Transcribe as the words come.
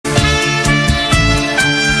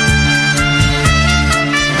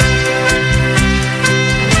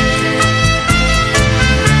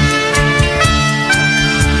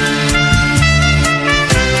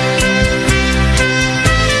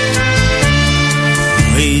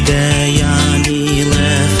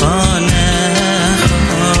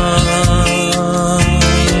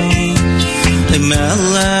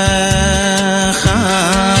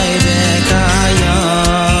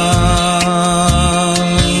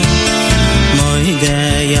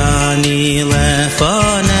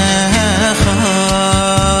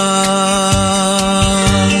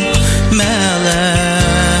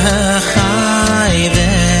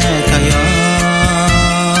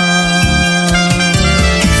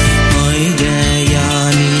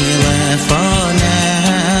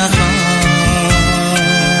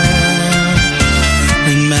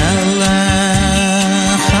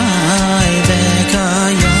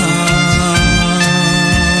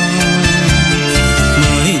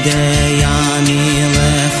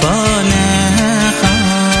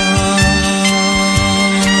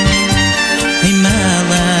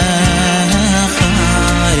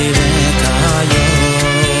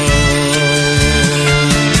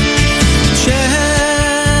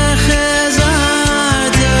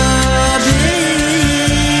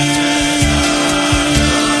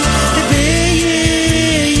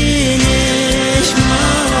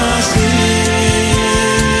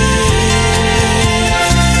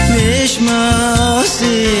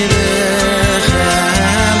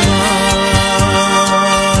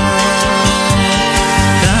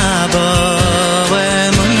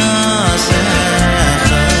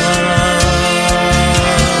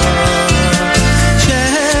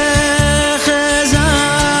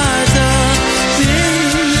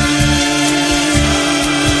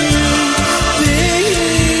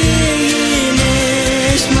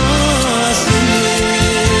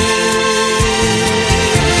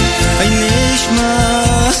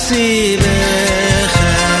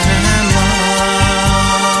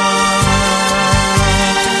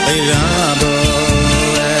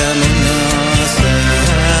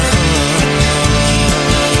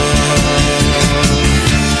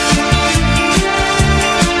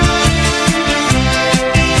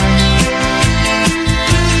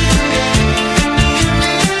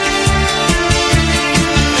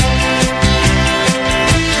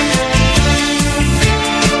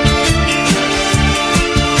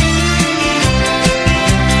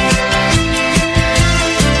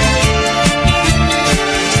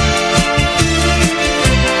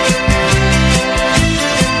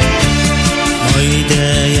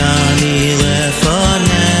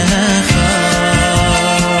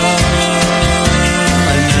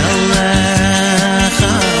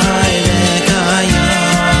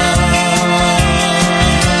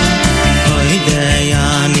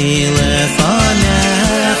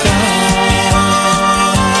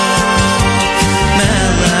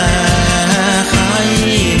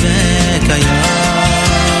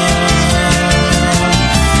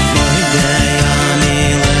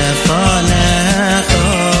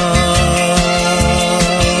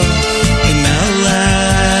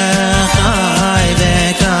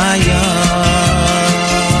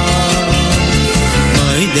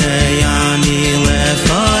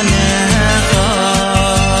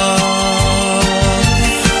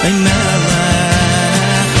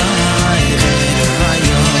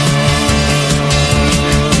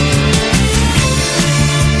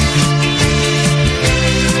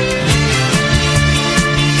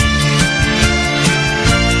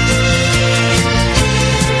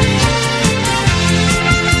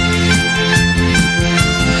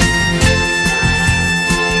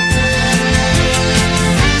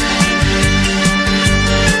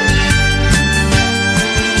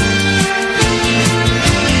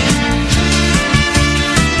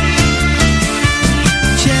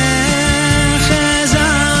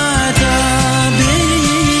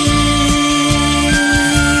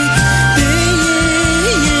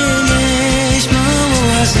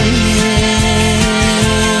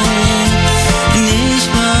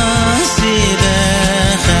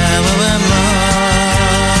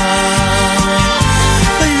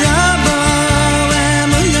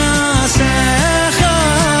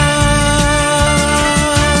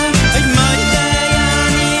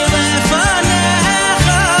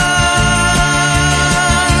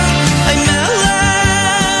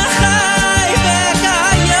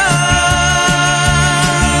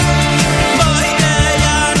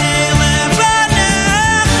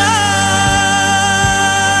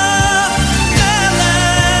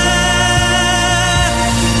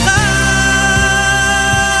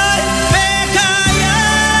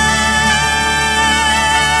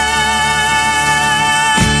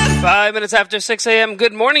5 minutes after 6 a.m.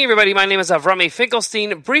 Good morning, everybody. My name is Avrami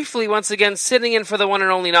Finkelstein. Briefly, once again, sitting in for the one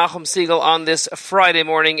and only Nachum Siegel on this Friday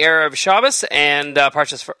morning, Erev Shabbos, and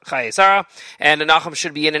Parshas Chayei Sarah. And Nachum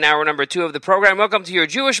should be in hour number 2 of the program. Welcome to your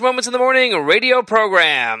Jewish Moments in the Morning radio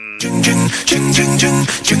program. Oh,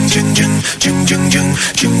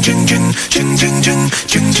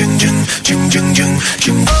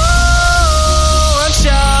 on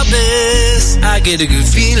Shabbos, I get a good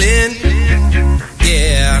feeling.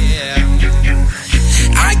 Yeah.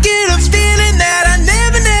 I get a feeling that I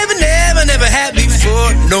never had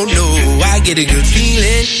before. No, I get a good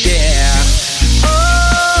feeling. Yeah.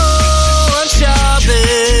 Oh, on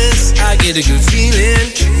Shabbos, I get a good feeling.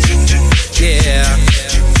 Yeah.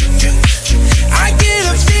 I get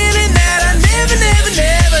a feeling that I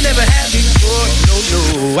never had before.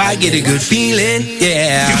 No, I get a good feeling.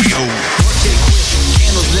 Yeah.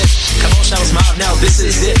 Candles lit. Come on, showers mob, now this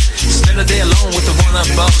is it. Spend a day alone with the one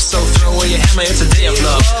above. So throw away your hammer, it's a day of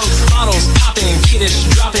love. Bottles popping, kiddish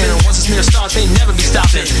dropping. Once it's near start, they never be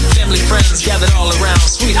stopping. Family, friends gathered all around.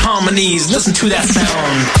 Sweet harmonies, listen to that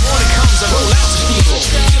sound. Morning comes, I roll out to people.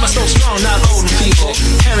 Keep my soul strong, not old and feeble.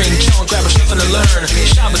 Herring, chunk, grab a something to learn.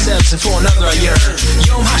 Shabbos ebbs and for another I yearn.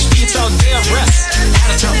 Yom HaShvitz, all day of rest.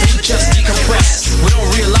 Had a tough week, just decompress. We don't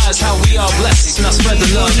realize how we are blessed. Now spread the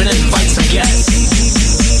love and invite some guests.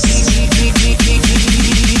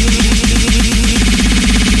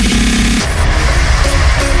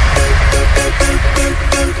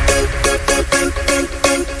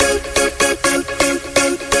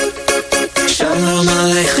 Shalom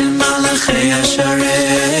Aleichem Malachei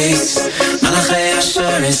Ashareis Malachei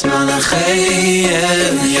Ashareis Malachei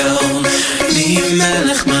Elyon Mi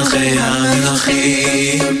Melech Malachei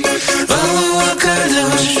Amlachim Baruch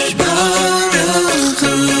HaKadosh Baruch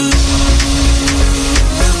Hu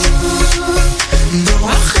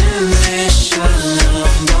Boachem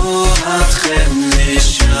Lishalom Boachem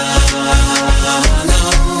Lishalom Baruch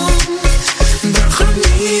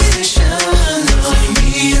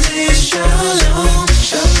Shalom,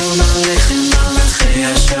 Shalom Aleichem Malachei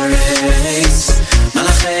Ashareis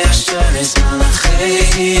Malachei Ashareis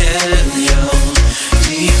Malachei Elyon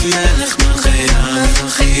Mi Melech Malachei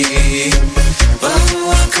Amlachim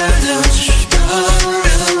Baruch HaKadosh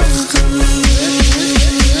Baruch Hu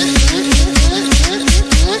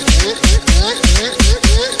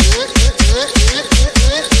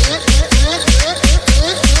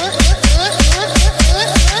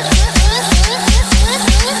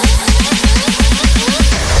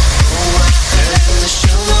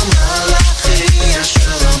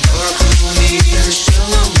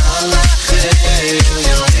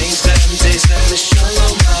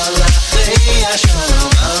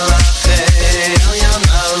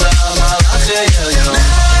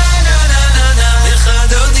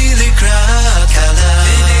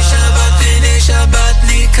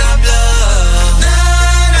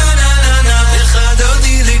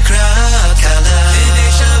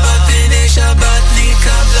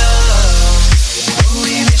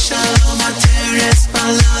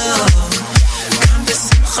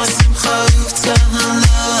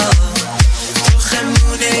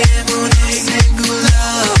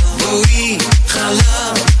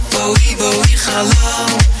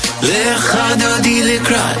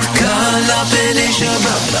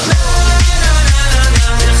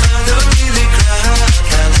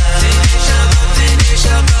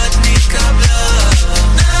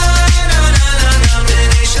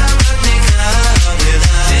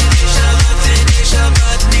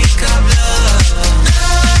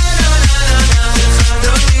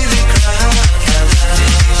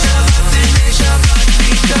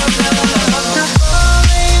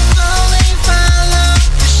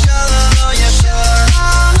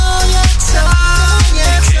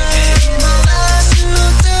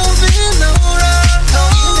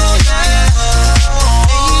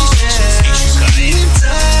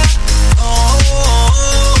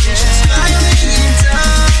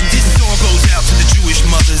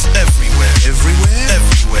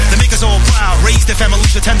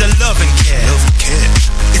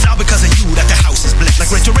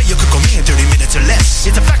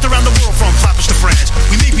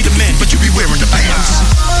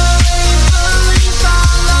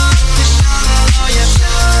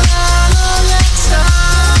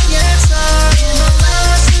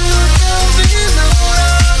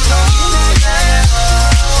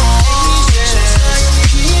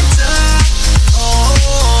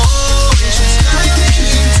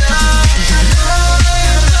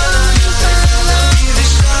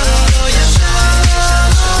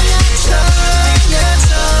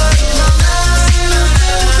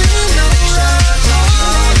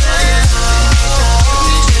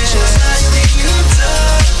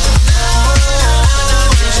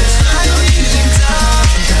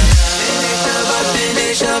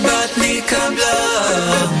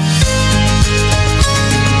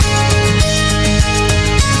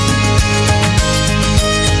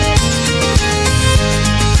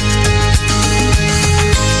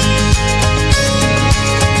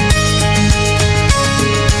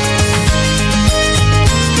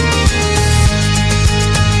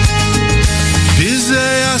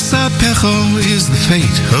Hapecho is the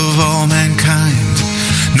fate of all mankind.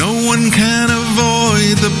 No one can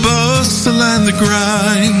avoid the bustle and the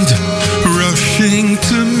grind. Rushing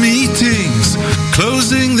to meetings,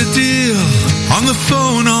 closing the deal, on the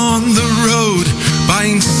phone, on the road,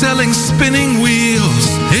 buying, selling, spinning wheels.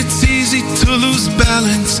 It's easy to lose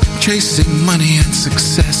balance, chasing money and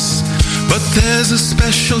success. But there's a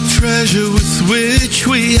special treasure with which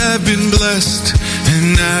we have been blessed.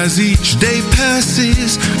 And as each day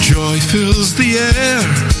passes, joy fills the air,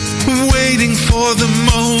 waiting for the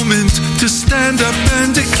moment to stand up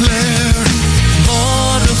and declare,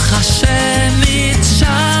 Baruch Hashem, it's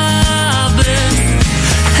Shabbos,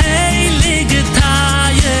 Heilige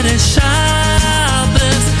Tayere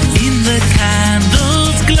Shabbos. In the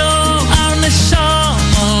candles glow, our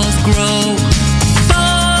neshamos grow.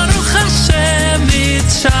 Baruch Hashem,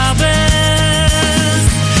 it's Shabbos,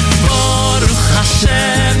 Baruch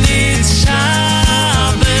Hashem, it's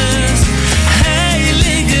Shabbos,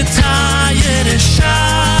 Heilige Tayere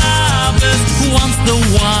Shabbos. Once the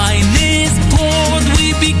wine is poured, we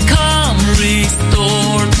become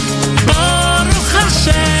restored. Baruch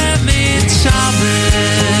Hashem, it's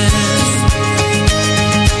Shabbos.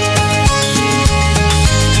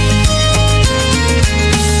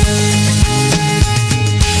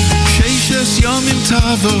 Sheishes Yomim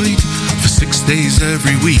Tavoid, for 6 days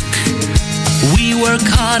every week. We work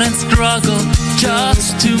hard and struggle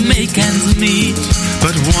just to make ends meet.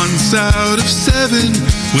 But once out of 7,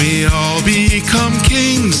 we all become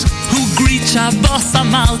kings who greet Shabbos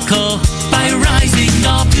HaMalko by rising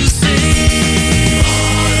up to sing.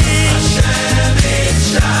 Hashem, it's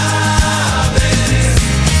Shabbos,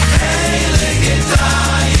 Heilige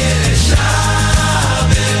Tayere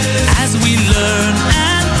Shabbos. As we learn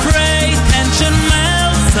and pray, tension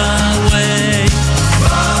melts away.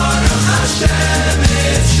 Baruch Hashem,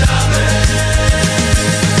 it's Shabbos,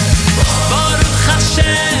 Baruch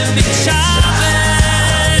Hashem, it's Shabbos.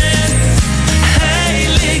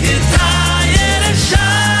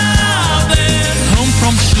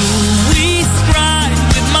 From shul we scribe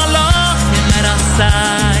with malachim at our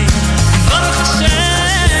side. Baruch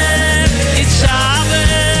Hashem, it's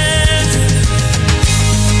Shabbos.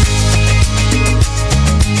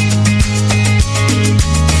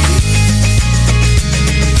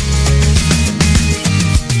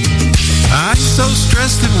 I'm so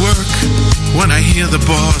stressed at work. When I hear the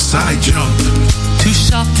boss, I jump. To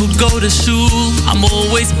shop or go to shul, I'm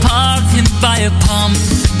always parking by a pump.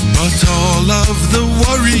 But all of the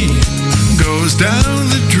worry goes down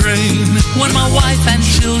the drain when my wife and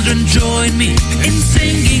children join me in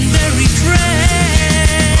singing the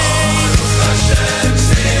refrain. Baruch Hashem,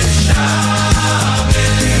 it's Shabbos,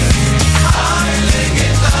 Heilige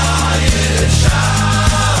Tayere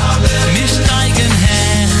Shabbos. Mishteigen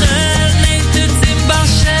Hecher, nehmt es im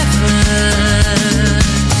Bashefer.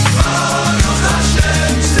 Baruch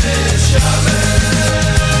Hashem, it's Shabbos,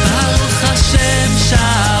 Baruch Hashem,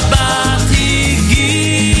 Shabbos.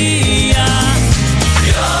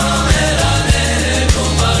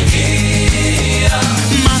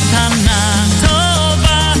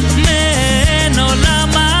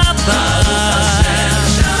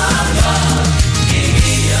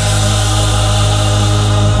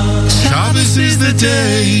 Is the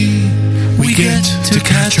day we get to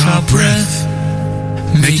catch our breath,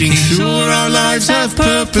 making sure our lives have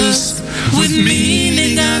purpose, with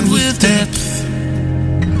meaning and with depth.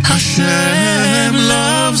 Hashem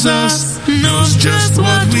loves us, knows just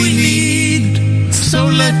what we need, so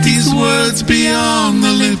let these words be on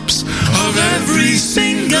the lips of every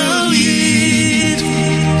single Yid.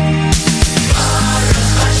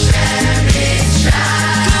 Baruch Hashem, it's Shabbos.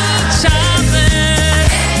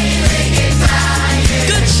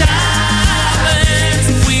 Good Shabbos.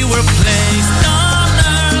 We were placed on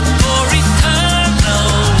earth for eternal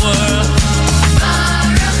worth.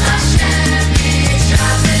 Baruch Hashem, it's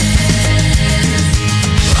Shabbos.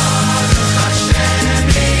 Baruch Hashem,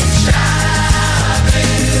 it's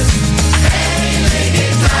Shabbos. Heilige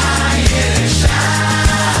Tayere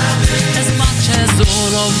Shabbos. As much as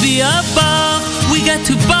all of the above, we get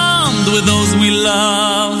to bond with those we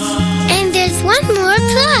love. And there's one more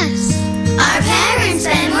plus. Our parents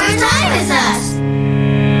spend more time with us.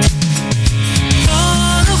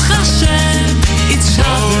 Baruch Hashem, it's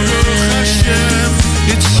Shabbos. Baruch Hashem,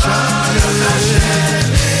 it's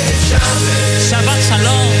Shabbos. Shabbat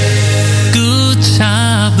Shalom. Good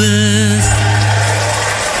Shabbos.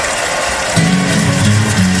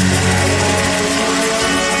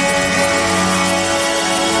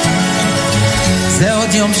 זה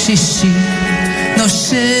עוד יום שישי,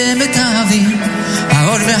 נושם את האוויר,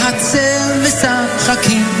 האור והצל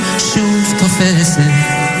משחקים, שוב תופסת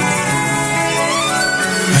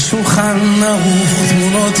שולחן ערוך,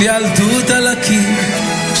 תמונות ילדות על הקיר,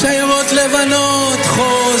 שיירות לבנות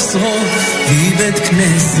חוזרות, היא בית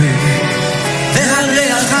כנסת,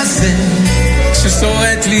 והריח הזה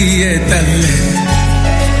ששורט לי את הלב,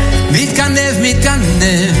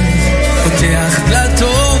 מתכנב, פותח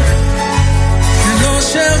דלתות, לא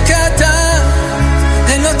שיר קטן,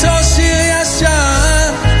 אין אותו שיר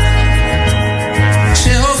ישר,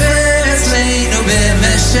 שעובר אצלנו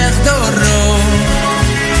במשך דורות,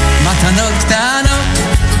 מתנות קטנות,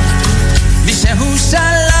 מי שהוא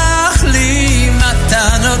שלח לי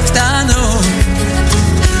מתנות קטנות,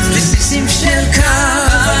 לסיסים של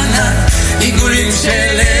כוונה, עיגולים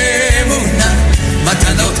של אמונה,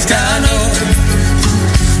 מתנות קטנות,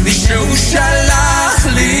 מי שהוא שלח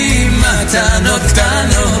לי מתנות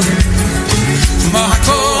קטנות, כמו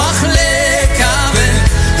הכוח לקבל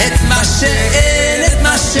את מה שאין, את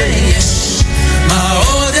מה שיש, מה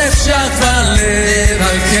עוד אפשר כבר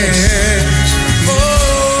לבקש.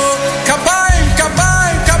 כפיים,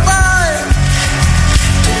 כפיים, כפיים.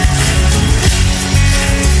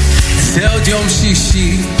 זה עוד יום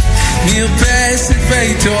שישי, מרפסת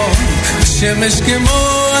ביתו, השמש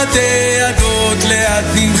כמו הדאגות לאט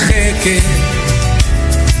נמחקת,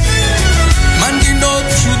 מנגינות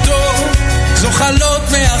פשוטות זוחלות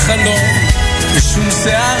מהחלום, ושום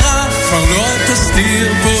שערה כבר לא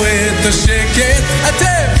תסתיר פה את השקט.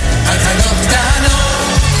 אתם מתנות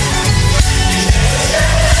קטנות,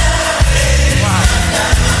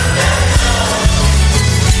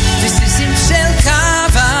 בסיסים של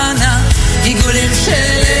כוונה, עיגולים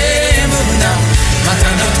של אמונה,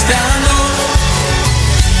 מתנות קטנות,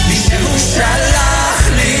 מי שהוא שלח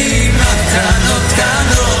לי מתנות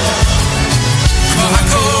קטנות, כמו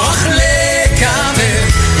הכוח לקבל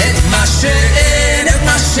את מה שאין, את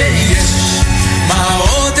מה שיש, מה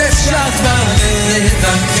עוד אפשר כבר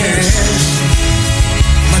לבקש.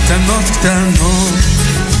 מתנות קטנות,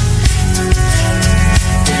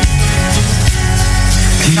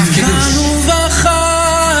 קיבלנו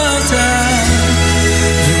בחרת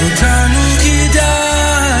ואותנו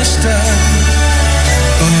קידשת,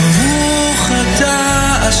 ברוך אתה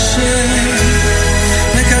אשר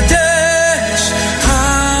מקדש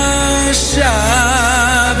השבת,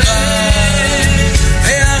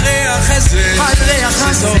 והריח הזה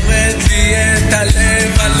שזורק לי את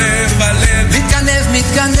הלב, הלב, הלב,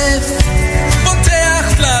 מתכנב, פותח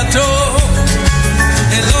דלתות,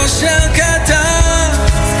 אל לא שיר קטן,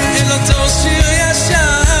 אל אותו שיר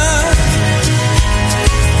ישר,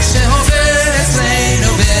 שעובר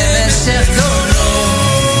אצלנו במשך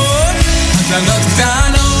דורות, מתנות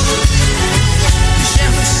קטנות,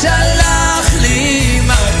 שהוא שלח לי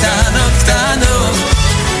מתנות קטנות,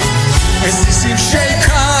 רסיסים של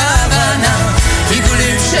כוונה,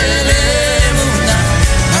 עיגולים של אמונה,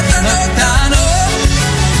 מתנות קטנות,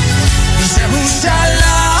 שהוא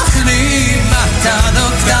שלח לי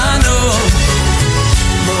מתנות קטנות,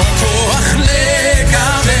 כמו הכוח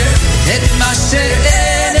לקבל את מה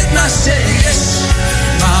שאין, את מה שיש,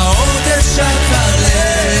 מה עוד אפשר כבר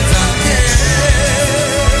לבקש.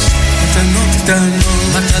 מתנות קטנות,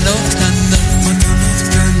 מתנות קטנות, מתנות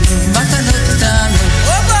קטנות, מתנות קטנות.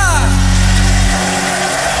 הופה!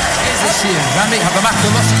 איזה שיר, רמי, הבמה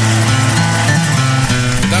כולה.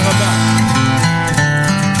 תודה רבה.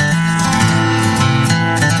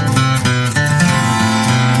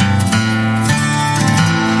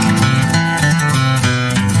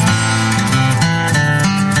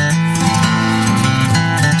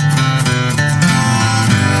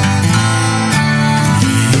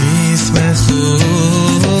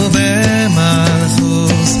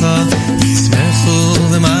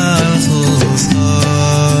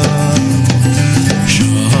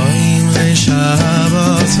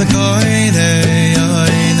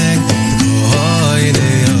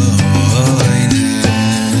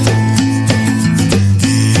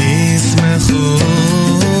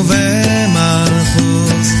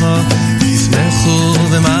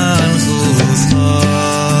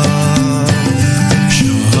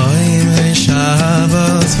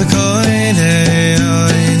 Shabbos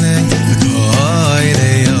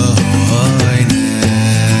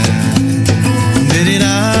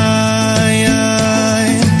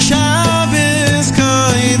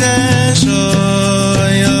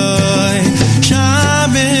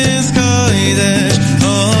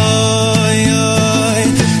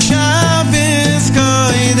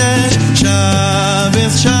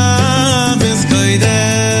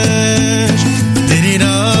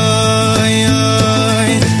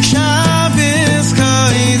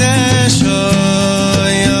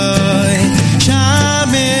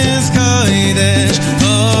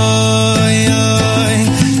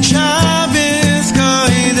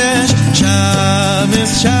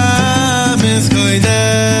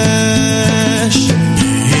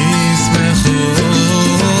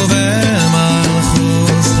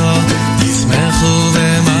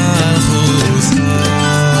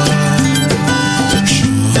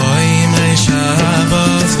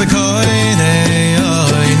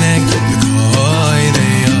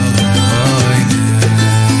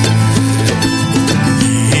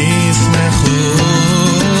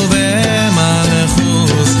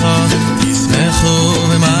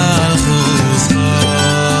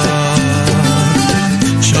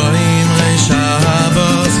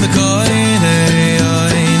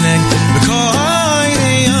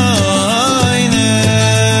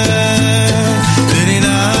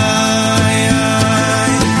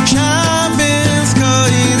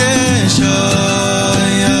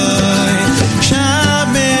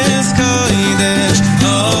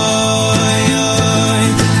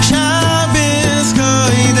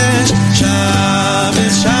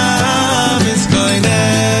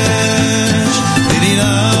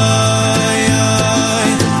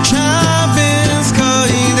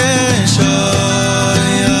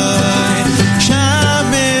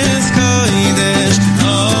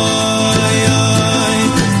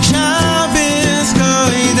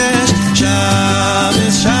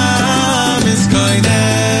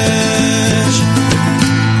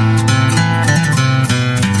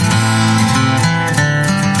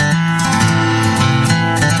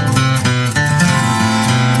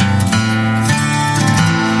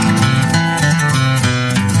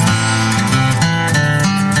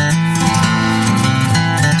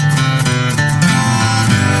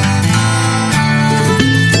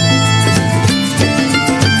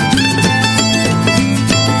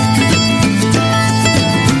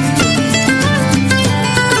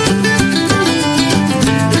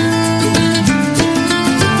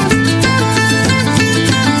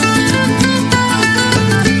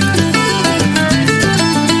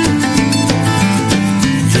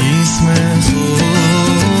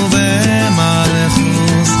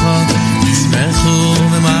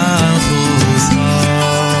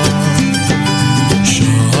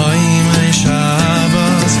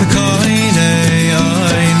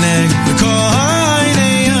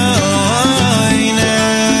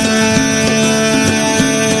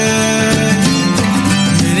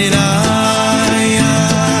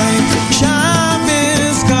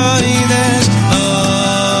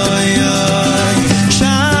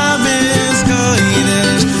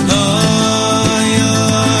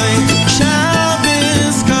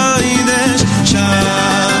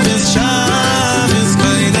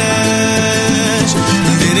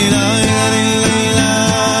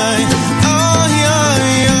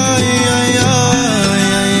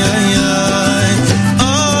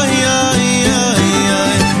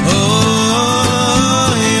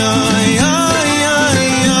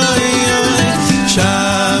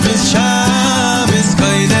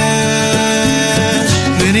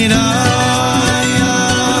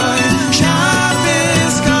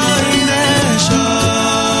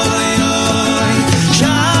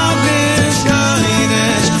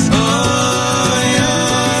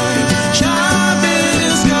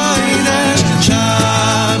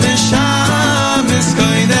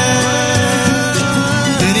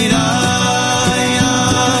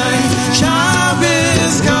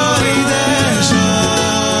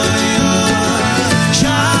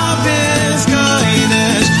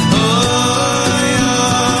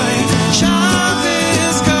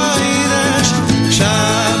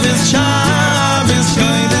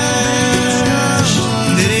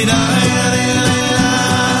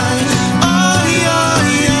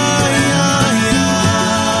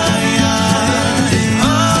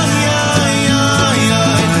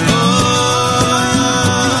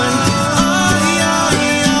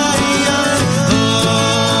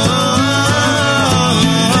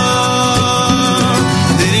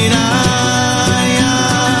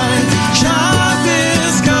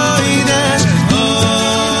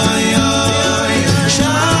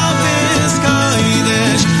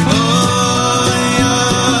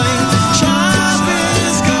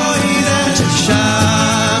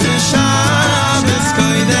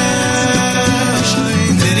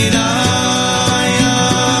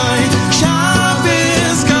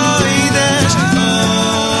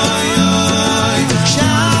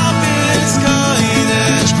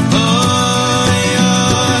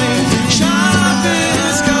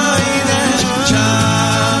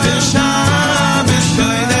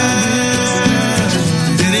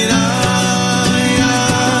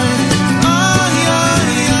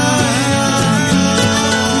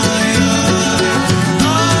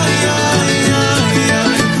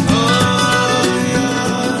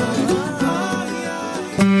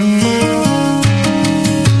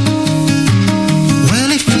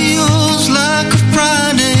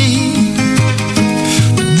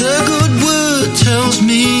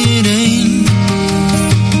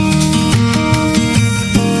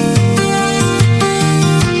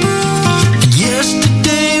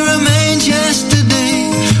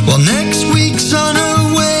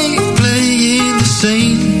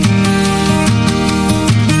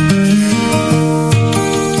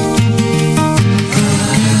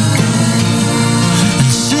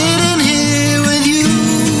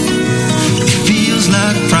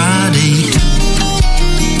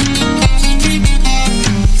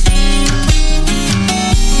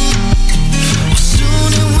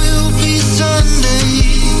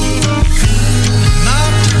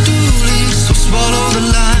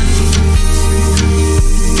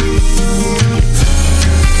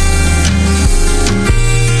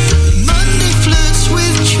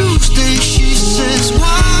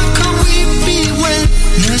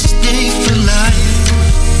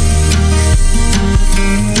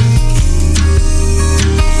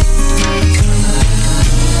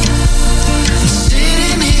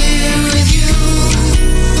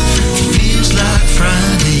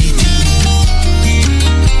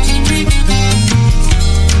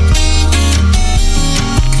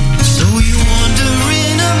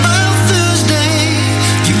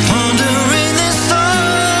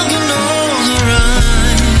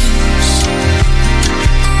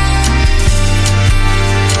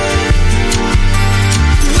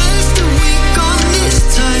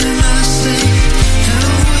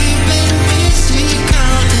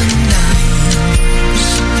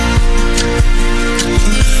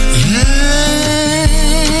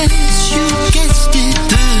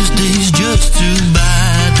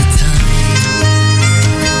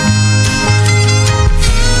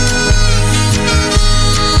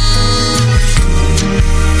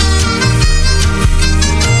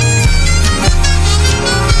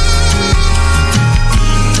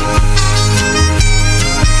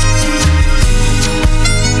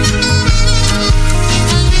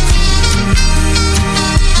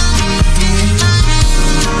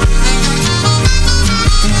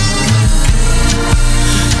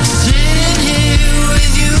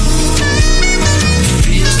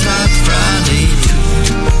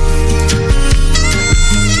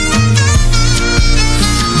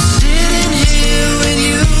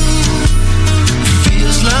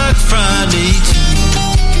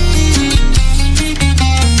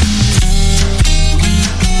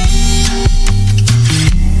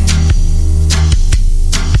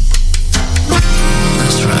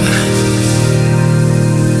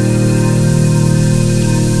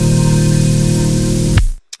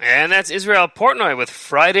that's Israel Portnoy with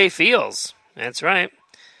Friday Feels. That's right.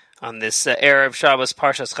 On this Erev Shabbos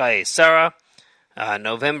Parshas Chayei Sarah,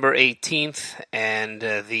 November 18th, and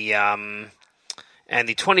the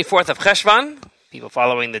 24th of Cheshvan. People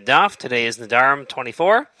following the daf. Today is Nadarim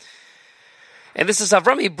 24. And this is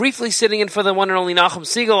Avrami briefly sitting in for the one and only Nachum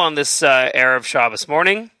Siegel on this Erev Shabbos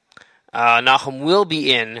morning. Nachum will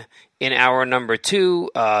be in hour number 2.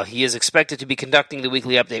 He is expected to be conducting the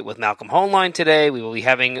weekly update with Malcolm Hoenlein today. We will be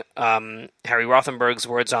having Harry Rothenberg's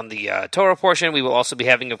words on the Torah portion. We will also be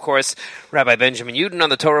having, of course, Rabbi Benjamin Yudin on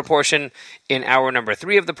the Torah portion in hour number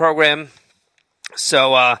 3 of the program.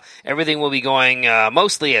 So everything will be going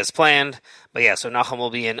mostly as planned. But yeah, so Nachum will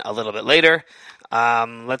be in a little bit later.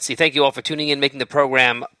 Let's see. Thank you all for tuning in, making the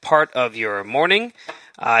program part of your morning.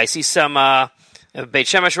 I see some Beit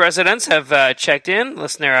Shemesh residents have checked in.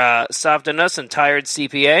 Listener Savdanus and Tired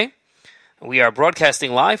CPA. We are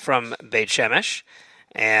broadcasting live from Beit Shemesh.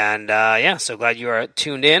 And so glad you are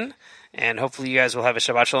tuned in. And hopefully you guys will have a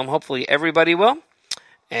Shabbat Shalom. Hopefully everybody will.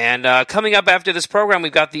 And coming up after this program,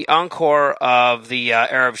 we've got the encore of the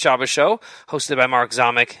Erev Shabbos show, hosted by Mark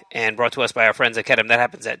Zamek and brought to us by our friends at Kedem. That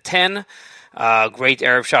happens at 10. Great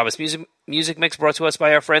Erev Shabbos music mix brought to us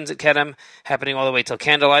by our friends at Kedem, happening all the way till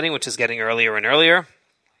candlelighting, which is getting earlier and earlier.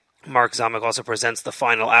 Mark Zamek also presents the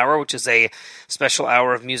final hour, which is a special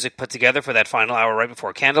hour of music put together for that final hour right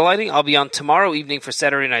before candlelighting. I'll be on tomorrow evening for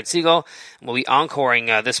Saturday Night Siegel, and we'll be encoring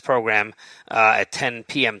this program at 10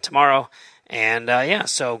 p.m. tomorrow. And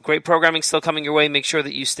so great programming still coming your way. Make sure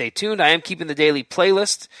that you stay tuned. I am keeping the daily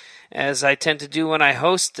playlist, as I tend to do when I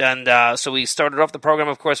host. And so we started off the program,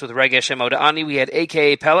 of course, with Regesh Moda'ani. We had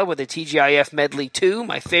A.K.A. Pella with the TGIF Medley 2,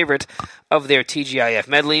 my favorite of their TGIF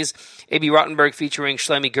medleys. A.B. Rottenberg featuring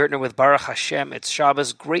Shlomi Gertner with Baruch Hashem, It's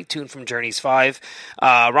Shabbos. Great tune from Journeys 5.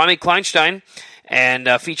 Rami Kleinstein and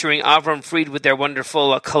featuring Avram Fried with their wonderful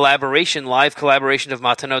live collaboration of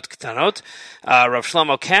Matanot K'tanot. Rav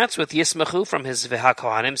Shlomo Katz with Yismachu from his Veha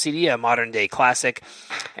Kohanim CD, a modern-day classic.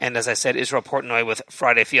 And as I said, Israel Portnoy with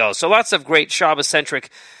Friday Feels. So lots of great Shabbos-centric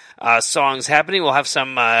songs happening. We'll have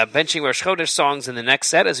some benching Rosh Chodesh songs in the next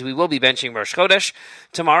set, as we will be benching Rosh Chodesh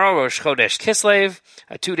tomorrow, Rosh Chodesh Kislev,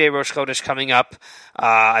 a 2-day Rosh Chodesh coming up,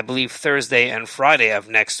 I believe Thursday and Friday of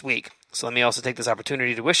next week. So let me also take this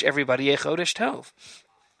opportunity to wish everybody a Chodesh Tov.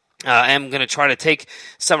 I am going to try to take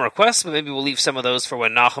some requests, but maybe we'll leave some of those for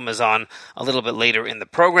when Nachum is on a little bit later in the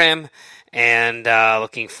program, and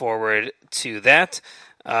looking forward to that.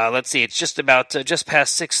 Let's see, it's just past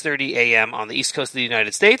 6:30 a.m. on the East Coast of the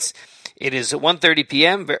United States. It is 1:30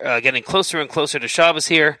 p.m., getting closer and closer to Shabbos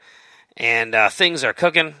here, and things are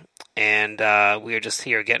cooking, and we are just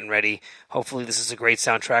here getting ready. Hopefully this is a great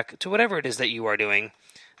soundtrack to whatever it is that you are doing,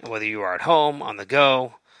 whether you are at home, on the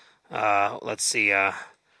go,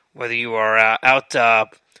 whether you are out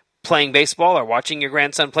playing baseball or watching your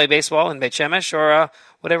grandson play baseball in Beit Shemesh, or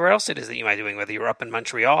whatever else it is that you might be doing, whether you're up in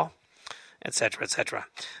Montreal, etc., etc.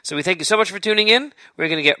 So we thank you so much for tuning in. We're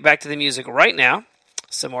going to get back to the music right now.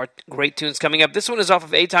 Some more great tunes coming up. This one is off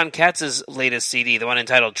of Eitan Katz's latest CD, the one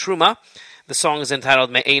entitled Truma. The song is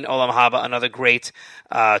entitled Me'ein Olam Haba, another great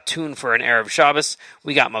tune for an Erev Shabbos.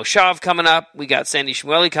 We got Moshav coming up. We got Sandy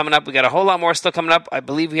Shmueli coming up. We got a whole lot more still coming up. I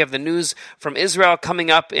believe we have the news from Israel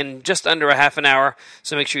coming up in just under a half an hour,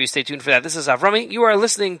 so make sure you stay tuned for that. This is Avrami. You are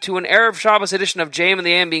listening to an Erev Shabbos edition of JM and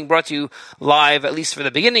the AM, being brought to you live, at least for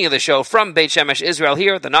the beginning of the show, from Beit Shemesh, Israel,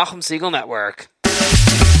 here at the Nachum Siegel Network.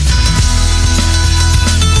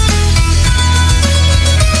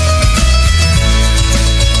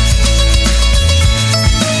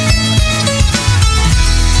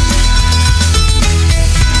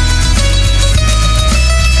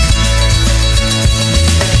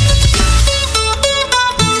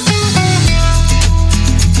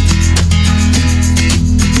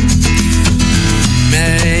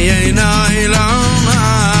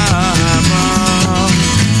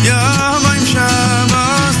 Yom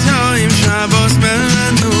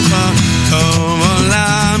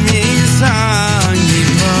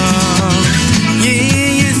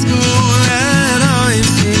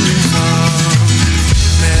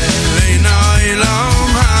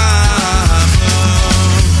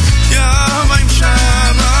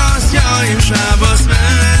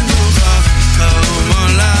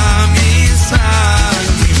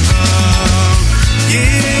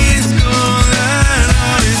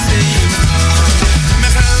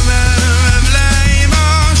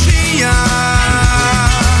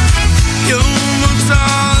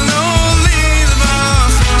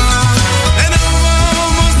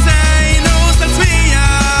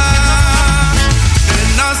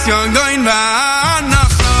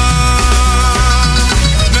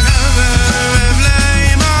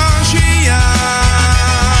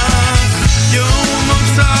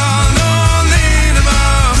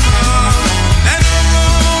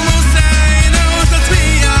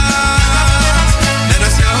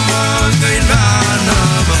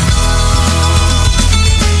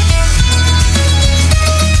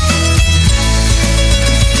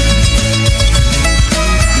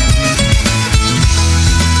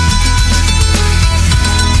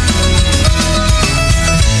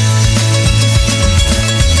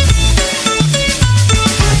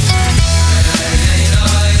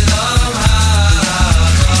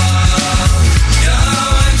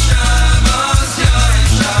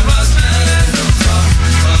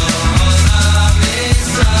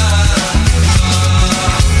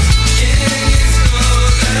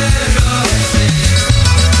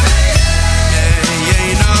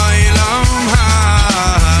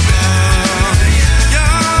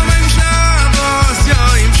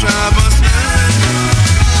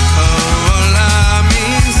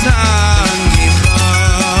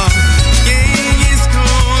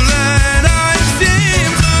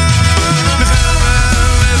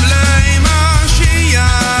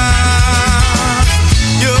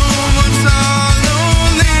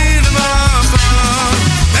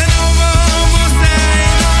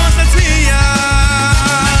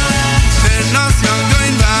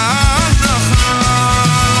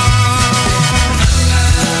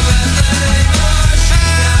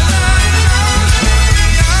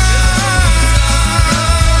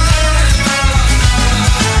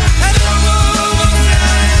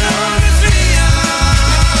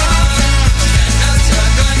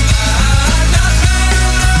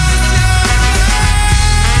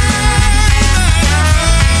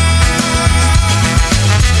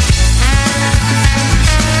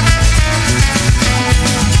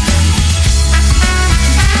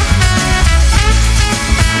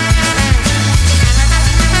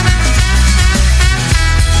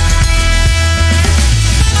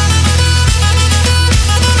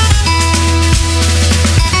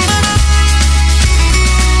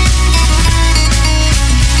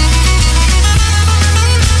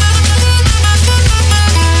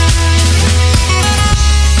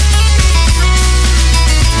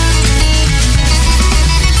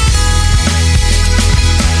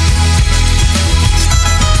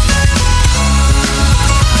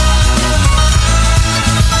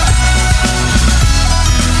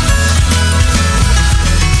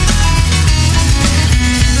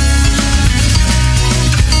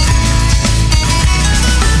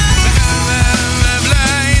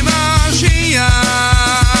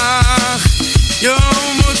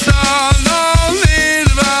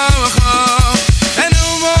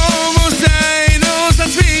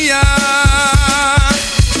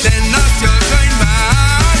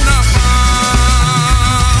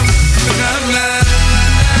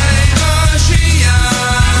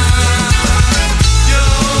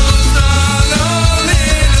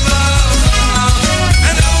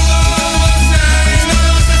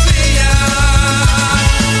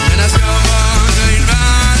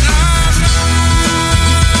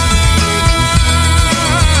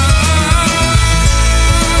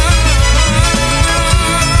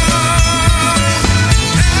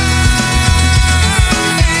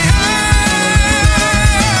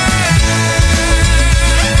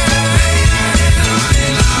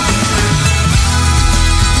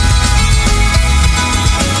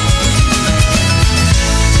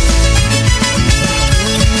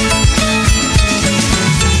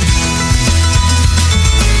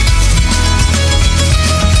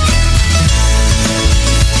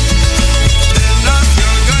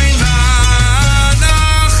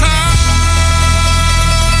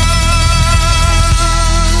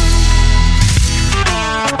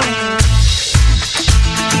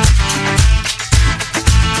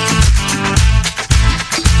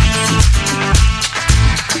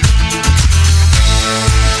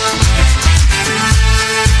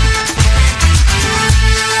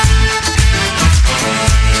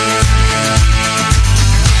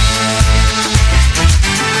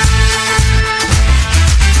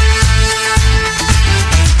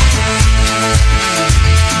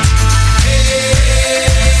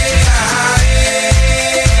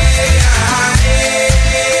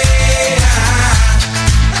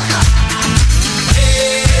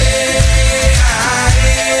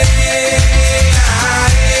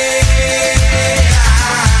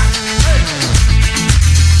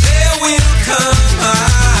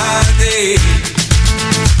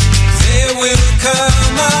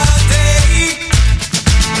come a day.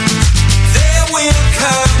 There will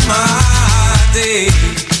come a day.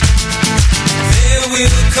 There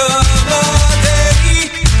will come a day.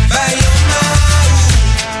 By your mouth,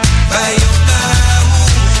 by your mouth,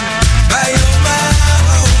 by your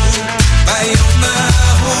mouth, by your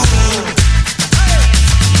mouth.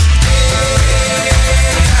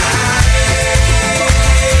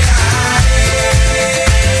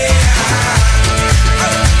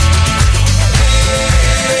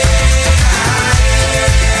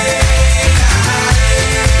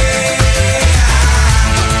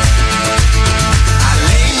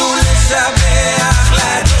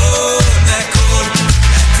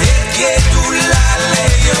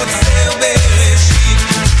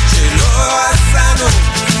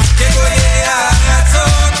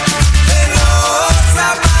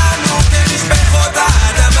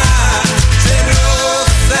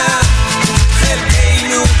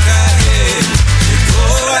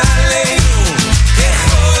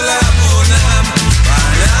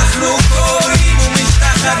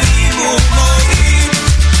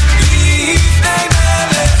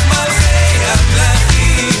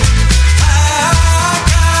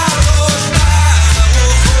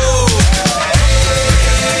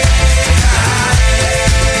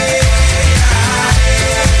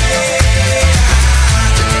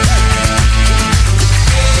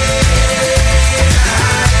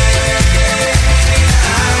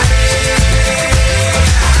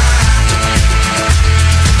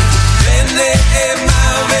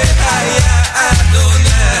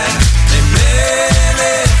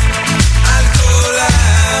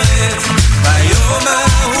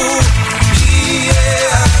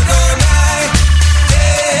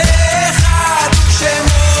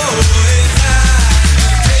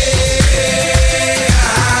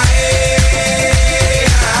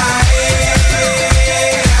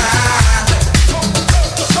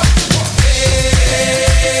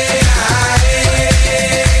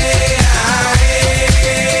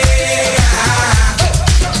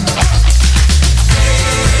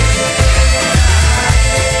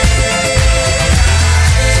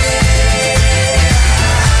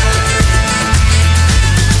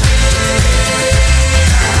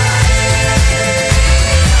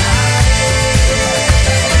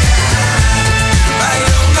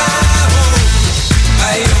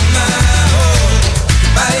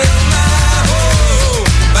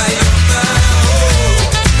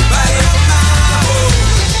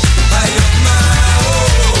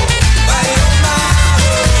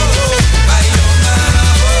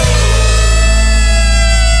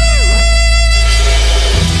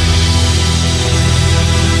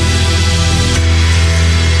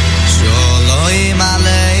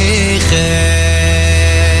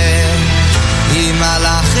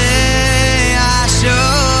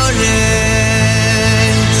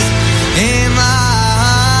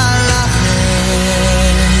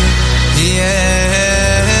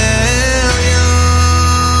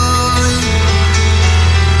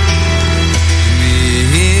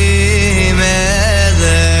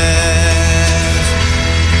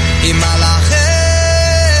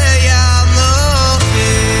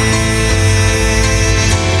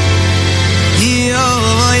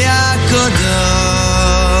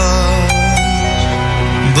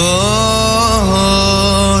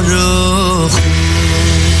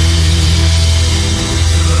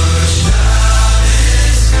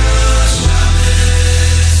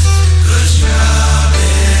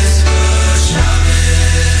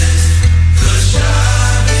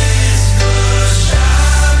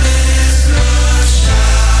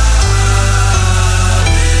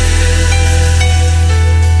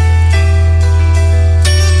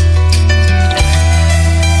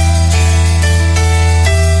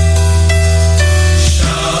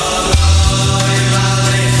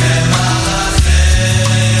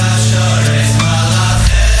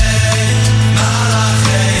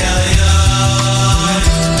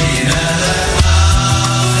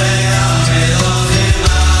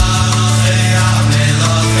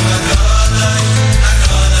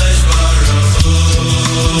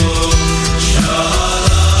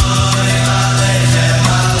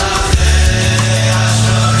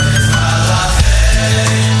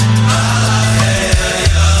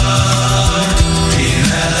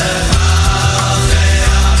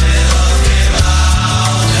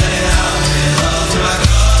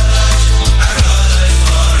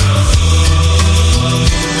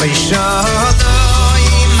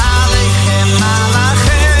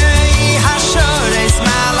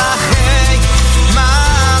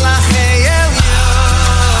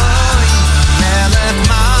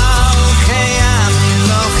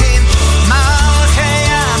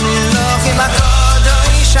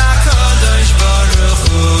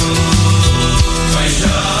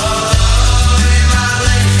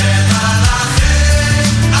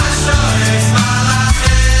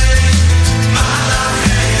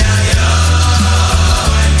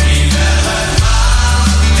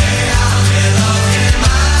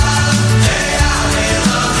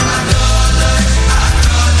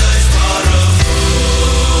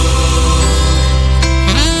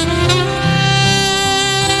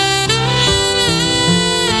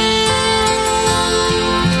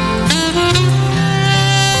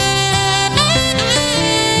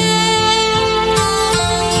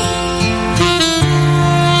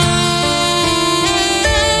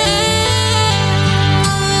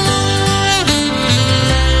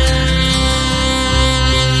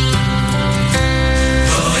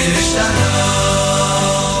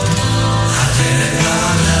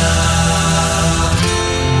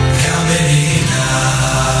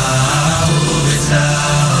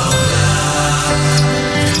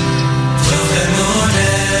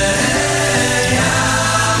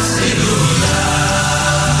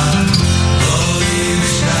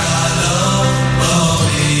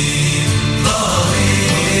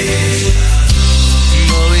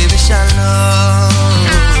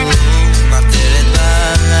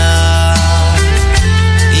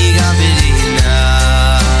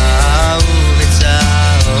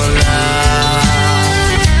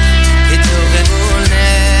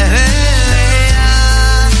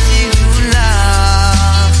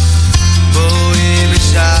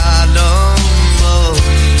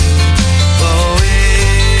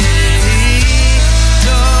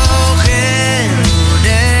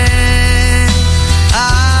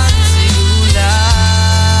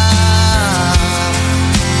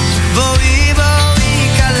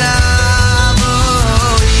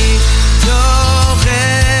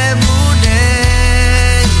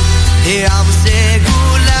 Oh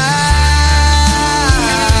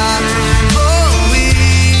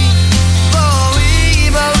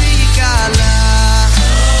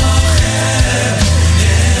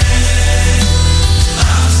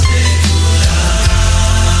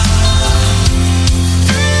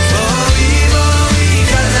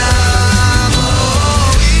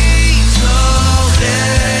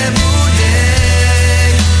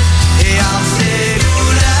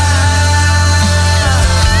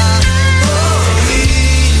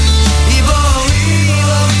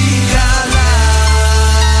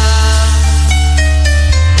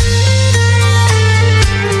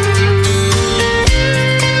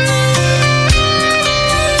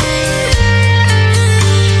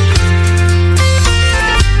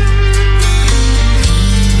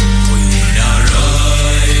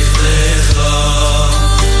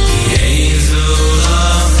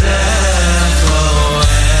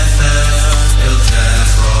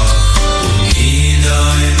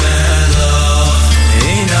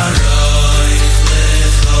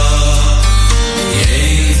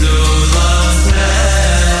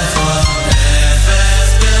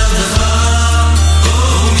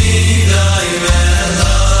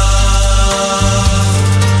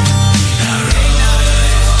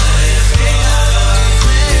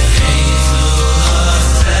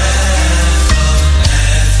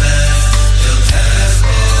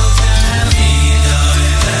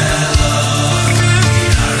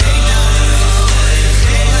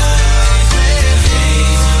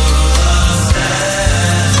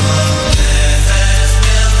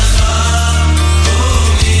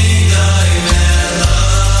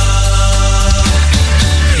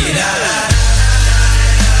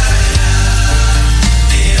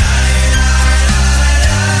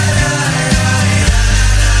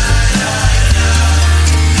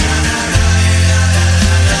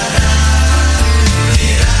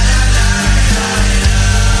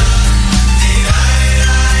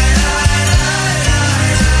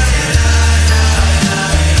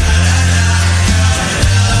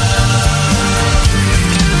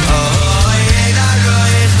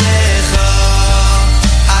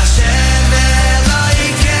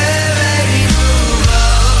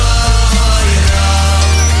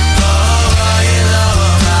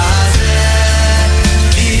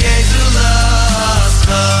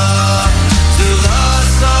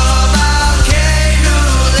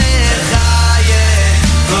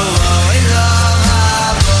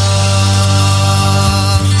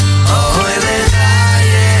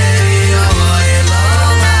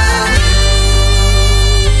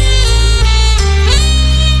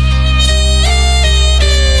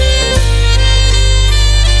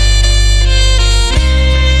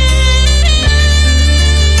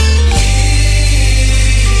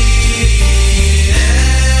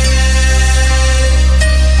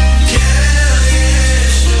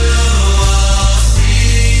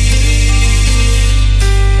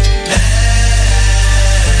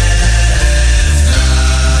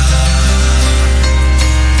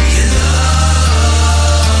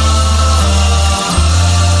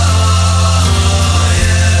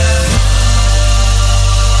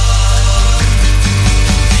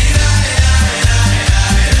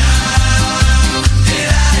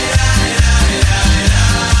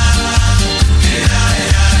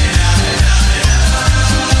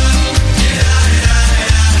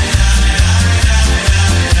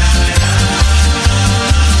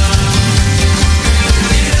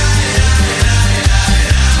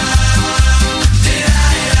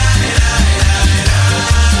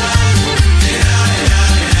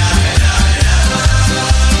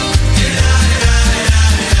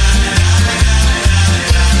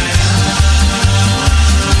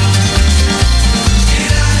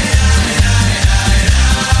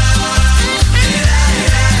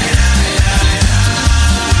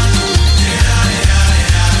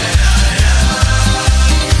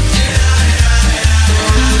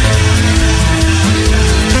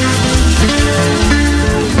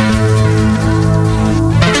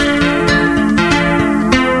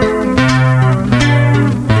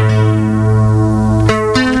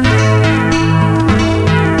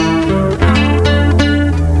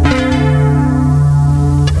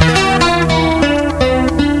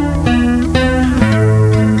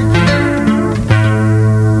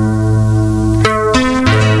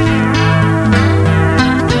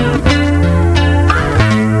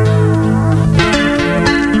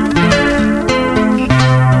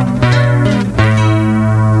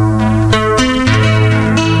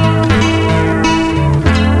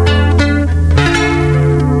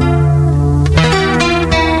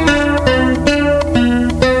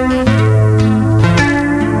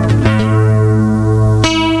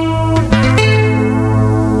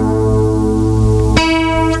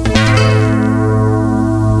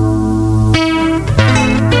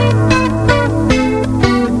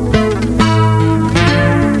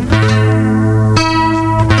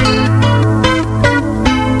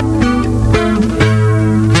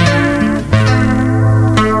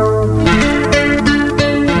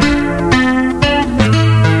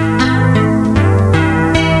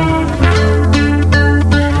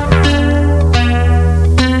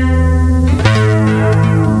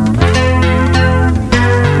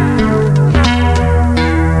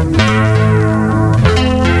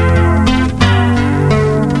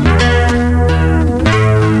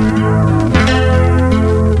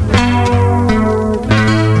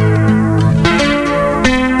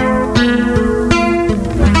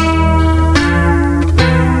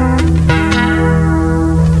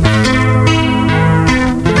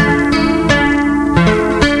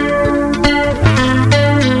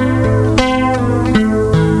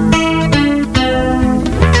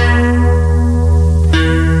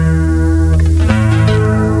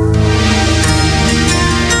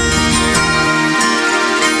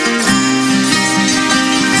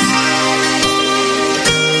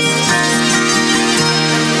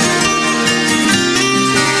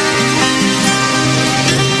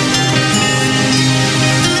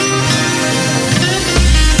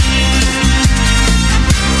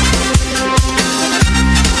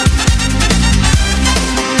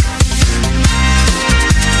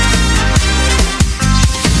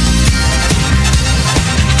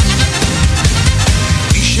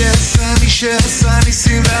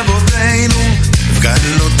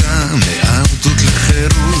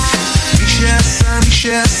מי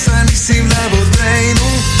שעשה ניסים לאבותינו,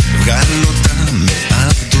 גאל אותם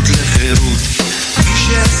מעבדות לחירות. מי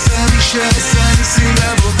שעשה ניסים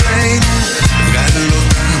לאבותינו, גאל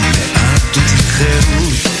אותם מעבדות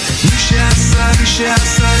לחירות. מי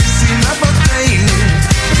שעשה ניסים לאבותינו,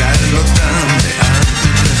 גאל אותם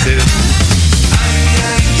מעבדות לחירות.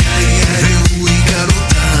 והוא יגאל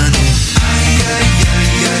אותנו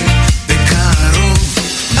בקרוב,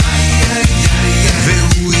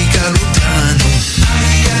 והוא יגאל אותנו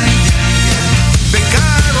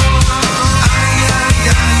בקרוב,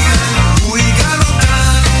 הוא יגאל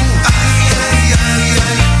אותנו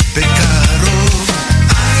בקרוב,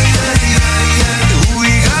 הוא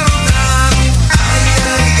יגאל אותנו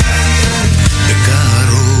בקרוב.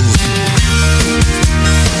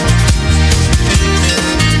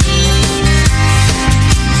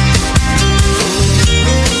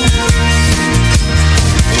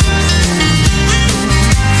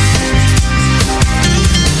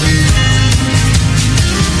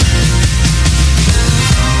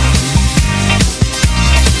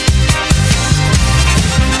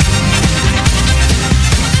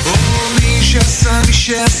 מי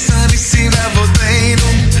שעשה ניסים לאבותינו,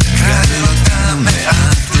 גאל אותם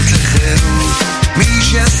מעבדות לחירות. מי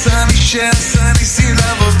שעשה ניסים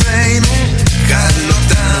לאבותינו, גאל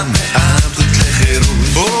אותם מעבדות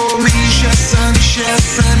לחירות. מי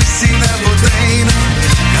שעשה ניסים לאבותינו,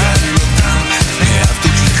 גאל אותם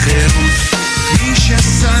מעבדות לחירות. מי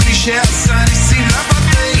שעשה ניסים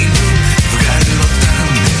לאבותינו, גאל אותם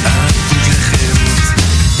מעבדות לחירות.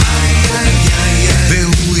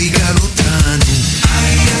 והוא יגאל אותנו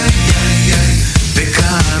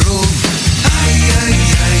בקרוב,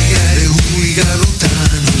 והוא יגאל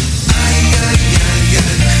אותנו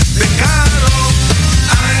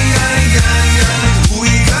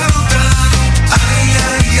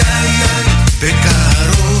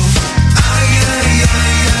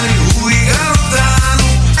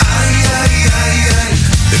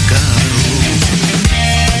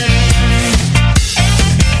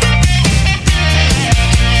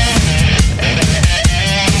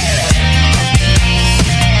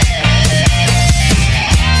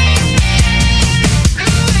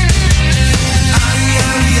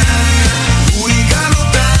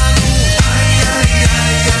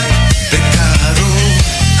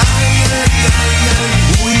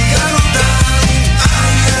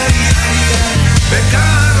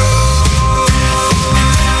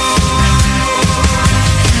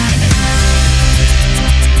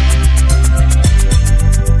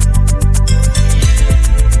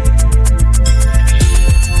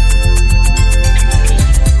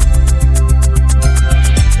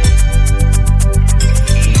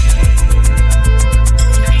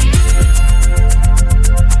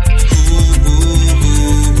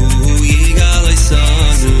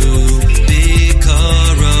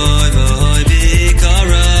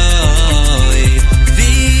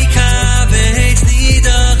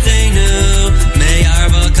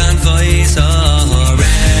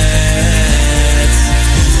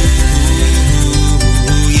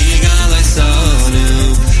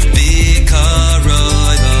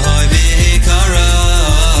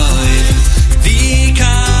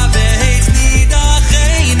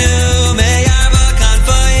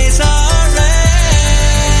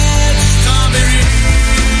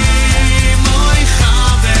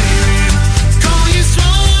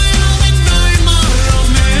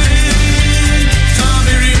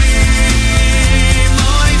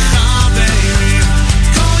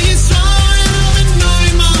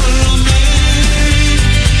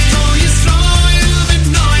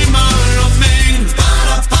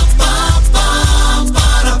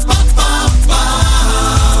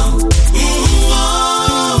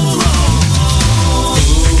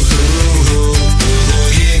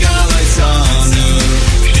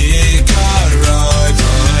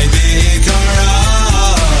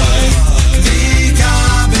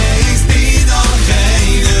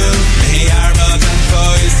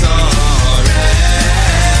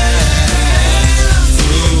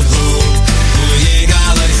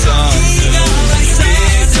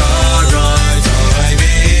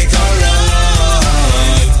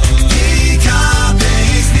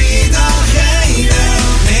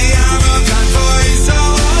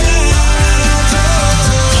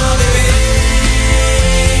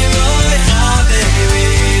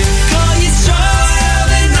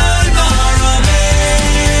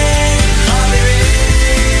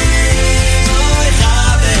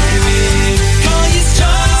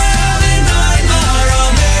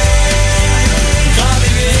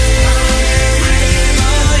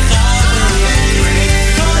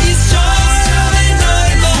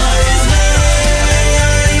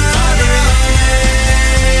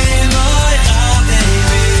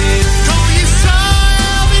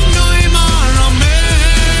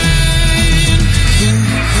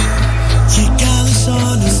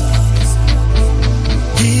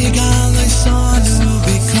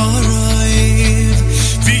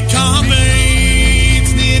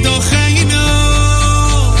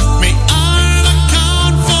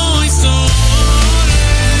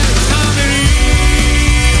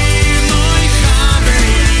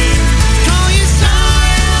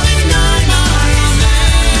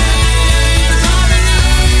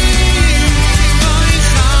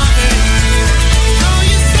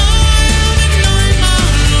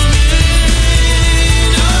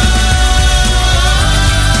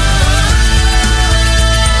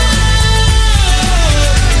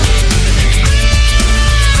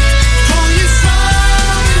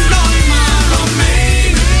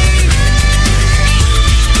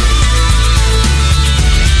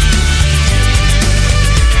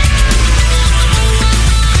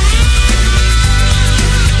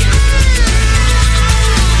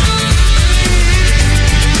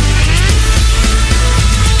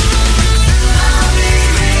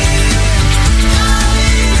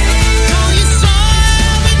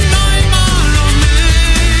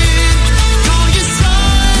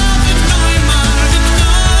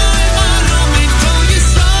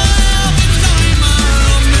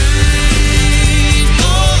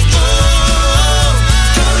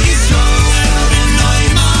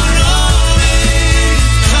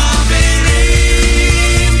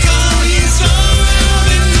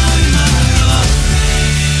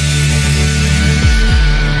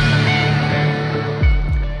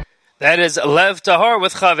That is Lev Tahor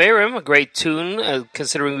with Chaverim, a great tune,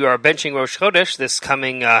 considering we are benching Rosh Chodesh this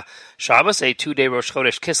coming Shabbos, a 2-day Rosh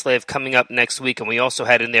Chodesh Kislev coming up next week, and we also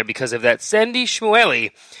had in there, because of that, Sandy Shmueli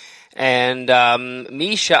and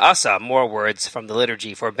Misha Asa, more words from the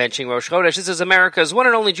liturgy for benching Rosh Chodesh. This is America's one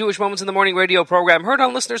and only Jewish Moments in the Morning radio program, heard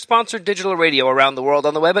on listener-sponsored digital radio around the world,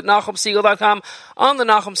 on the web at NachumSegal.com, on the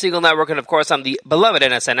Nachum Segal Network, and of course on the beloved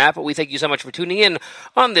NSN app. But we thank you so much for tuning in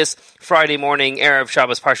on this Friday morning, Erev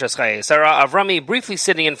Shabbos Parshas Chayei Sarah. Avrami briefly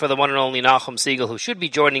sitting in for the one and only Nachum Segal, who should be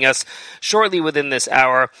joining us shortly within this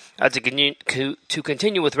hour to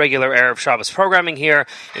continue with regular Erev Shabbos programming here,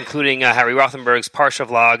 including Harry Rothenberg's Parsha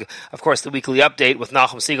vlog, of course, the weekly update with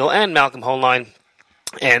Nachum Segal and Malcolm Hollein.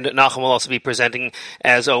 And Nachum will also be presenting,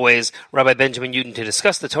 as always, Rabbi Benjamin Yudin to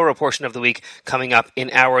discuss the Torah portion of the week coming up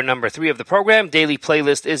in hour number 3 of the program. Daily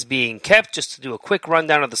playlist is being kept. Just to do a quick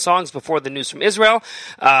rundown of the songs before the news from Israel,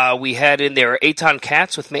 we had in there Eitan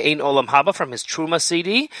Katz with Me'ein Olam Haba from his Truma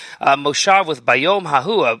CD, Moshav with Bayom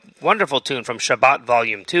Hahu, a wonderful tune from Shabbat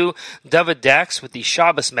Volume 2, David Dax with the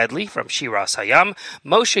Shabbos medley from Shiras Hayam,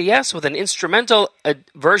 Moshe Yes with an instrumental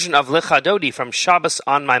version of Lechadodi from Shabbos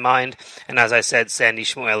on My Mind, and as I said, Sandy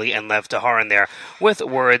Shmueli and Lev Tahor in there with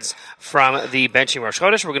words from the benching Rosh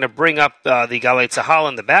Chodesh. We're going to bring up the Galei Tzahal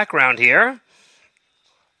in the background here,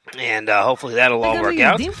 and hopefully that'll all work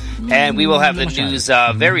out. And we will have the news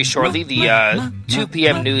very shortly, the 2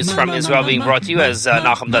 p.m. news from Israel being brought to you, as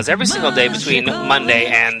Nachum does every single day between Monday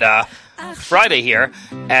and Friday here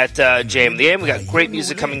at JM the AM. We got great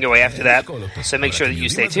music coming your way after that, so make sure that you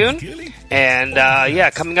stay tuned. And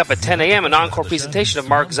coming up at 10 a.m., an encore presentation of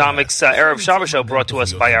Mark Zomik's Erev Shabbos show, brought to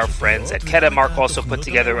us by our friends at Keta. Mark also put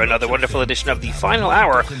together another wonderful edition of the final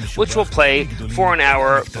hour, which will play for an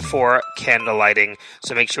hour before candle lighting.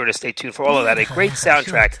 So make sure to stay tuned for all of that. A great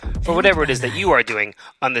soundtrack for whatever it is that you are doing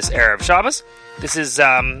on this Erev Shabbos. This is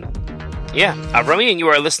Avrami, and you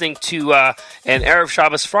are listening to an Erev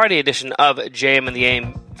Shabbos Friday edition of JM and the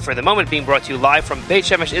AM, for the moment being brought to you live from Beit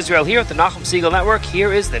Shemesh, Israel, here at the Nachum Segal Network.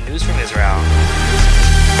 Here is the news from Israel.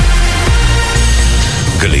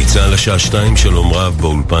 גלי צהל השעה 2, שלום רב,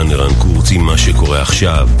 באולפן ערן קורצי. מה שקורה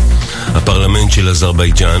עכשיו: הפרלמנט של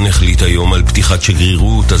אזרבייג'אן החליט היום על פתיחת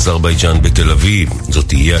שגרירות אזרבייג'אן בתל אביב. זאת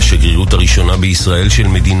תהיה השגרירות הראשונה בישראל של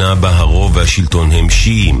מדינה בה הרוב והשלטון הם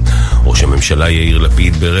שיעים. ראש הממשלה יאיר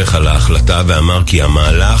לפיד ברך על ההחלטה ואמר כי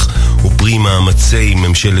המהלך הוא פרי מאמצי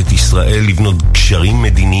ממשלת ישראל לבנות קשרים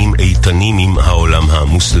מדיניים איתנים עם העולם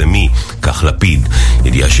המוסלמי. כך לפיד,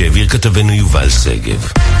 ידיעה שהעביר כתבנו יובל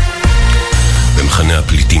סגב. במחנה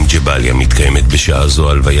הפליטים ג'באליה מתקיימת בשעה זו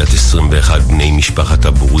הלוויית 21 בני משפחת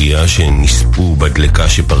אבוריה שנספו בדלקה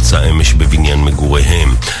שפרצה אמש בבניין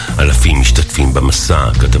מגוריהם. אלפים משתתפים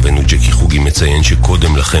במסע. כתבנו ג'קי חוגי מציין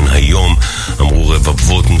שקודם לכן היום אמרו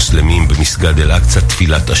רבבות מוסלמים במסגד אל-אקצא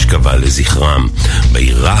תפילת אשכבה לזכרם.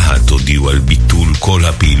 בעיר רהט הודיעו על ביטול כל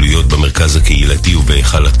הפעילויות במרכז הקהילתי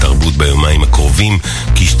ובהיכל התרבות ביומיים הקרובים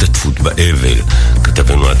כהשתתפות באבל.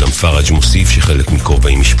 כתבנו אדם פרג' מוסיף שחלק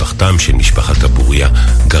מקרובי משפחתם של משפחת אבוריה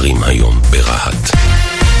גרים היום ברהט.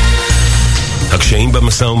 הקשיים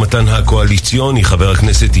במשא ומתן הקואליציוני: חבר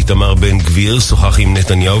הכנסת איתמר בן גביר שוחח עם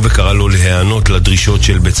נתניהו וקרא לו להיענות לדרישות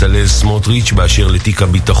של בצלאל סמוטריץ' באשר לתיק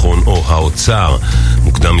הביטחון או האוצר.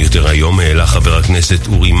 מוקדם יותר היום העלה חבר הכנסת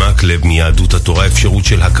אורי מקלב מיהדות התורה אפשרות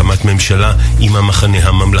של הקמת ממשלה עם המחנה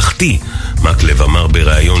הממלכתי. מקלב אמר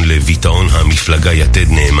בראיון לביטאון המפלגה יתד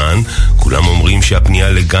נאמן: כולם אומרים שהפנייה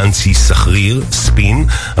לגנץ היא סחריר, ספין,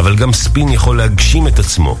 אבל גם ספין יכול להגשים את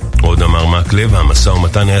עצמו. עוד אמר מקלב, המשא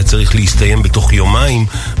ומתן היה צריך להסתיים בתוך יומיים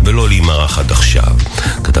ולא להימרח עד עכשיו.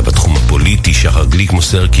 כתב התחום הפוליטי שחר גליק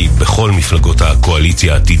מוסר כי בכל מפלגות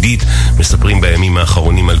הקואליציה העתידית מספרים בימים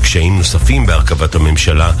האחרונים על קשיים נוספים בהרכבת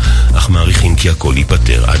הממשלה, אך מעריכים כי הכל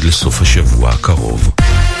ייפטר עד לסוף השבוע הקרוב.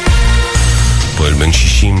 פועל בן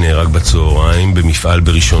 60 נהרג בצהריים במפעל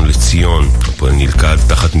בראשון לציון. הפועל נלכד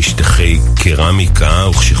תחת משטחי קרמיקה,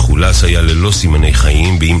 וכשחולס היה ללא סימני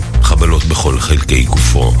חיים ועם חבלות בכל חלקי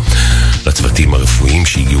גופו. לצוותים הרפואיים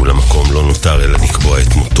שהגיעו למקום לא נותר אלא לקבוע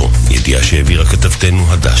את מותו. ידיעה שהעבירה כתבתנו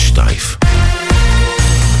הדס שטייף.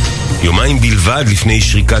 יומיים בלבד לפני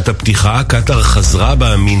שריקת הפתיחה, קטר חזרה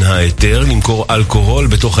בה מן ההיתר למכור אלכוהול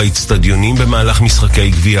בתוך האצטדיונים במהלך משחקי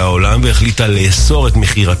גביע העולם, והחליטה לאסור את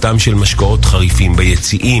מחירתם של משקאות חריפים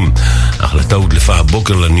ביציעים. ההחלטה הודלפה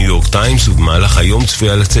הבוקר לניו יורק טיימס, ובמהלך היום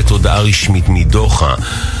צפויה לצאת הודעה רשמית מדוחה.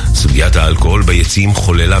 סוגיית האלכוהול ביציעים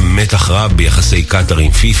חוללה מתח רב ביחסי קטר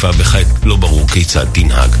עם פיפה, וכעת לא ברור כיצד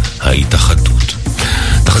תנהג ההתאחדות.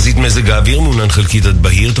 תחזית מזג האוויר: מעונן חלקית עד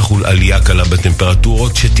בהיר, תחול עלייה קלה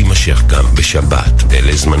בטמפרטורות שתימשך גם בשבת.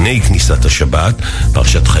 אלה זמני כניסת השבת: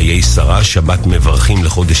 פרשת חיי שרה, שבת מברכים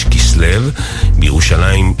לחודש כסלו,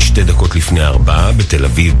 בירושלים 2 דקות לפני 4, בתל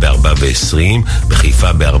אביב ב-4:20,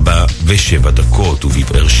 בחיפה ב-4:07,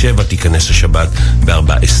 ובבאר שבע תיכנס השבת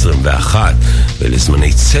ב-4:21.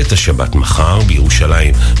 ולזמני צאת השבת מחר,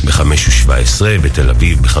 בירושלים ב-5:17, בתל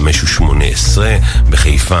אביב ב-5:18,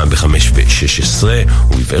 בחיפה ב-5:16,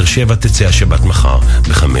 ובבאר שבע תצא השבת מחר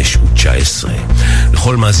ב-5:19.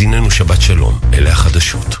 לכל מאזיננו שבת שלום, אלה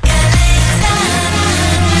החדשות.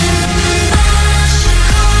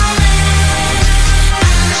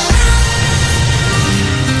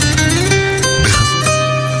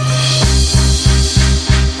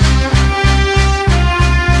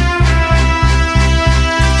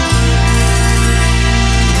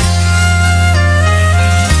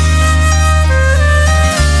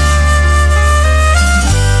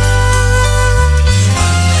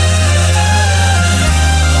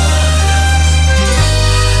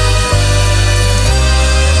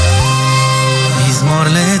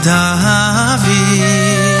 דוד,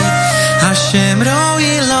 השם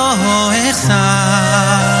רואי לו החסר,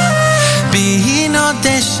 בינו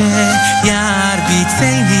דשא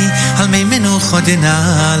ירביצני, על מי מנוחות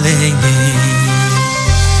נעלני.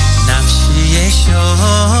 נפשי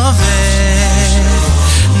ישובת,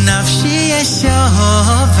 נפשי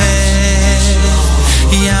ישובת,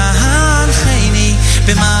 ינחני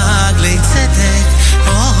במעגלי צדק,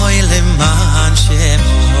 אוי למען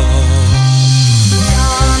שמו.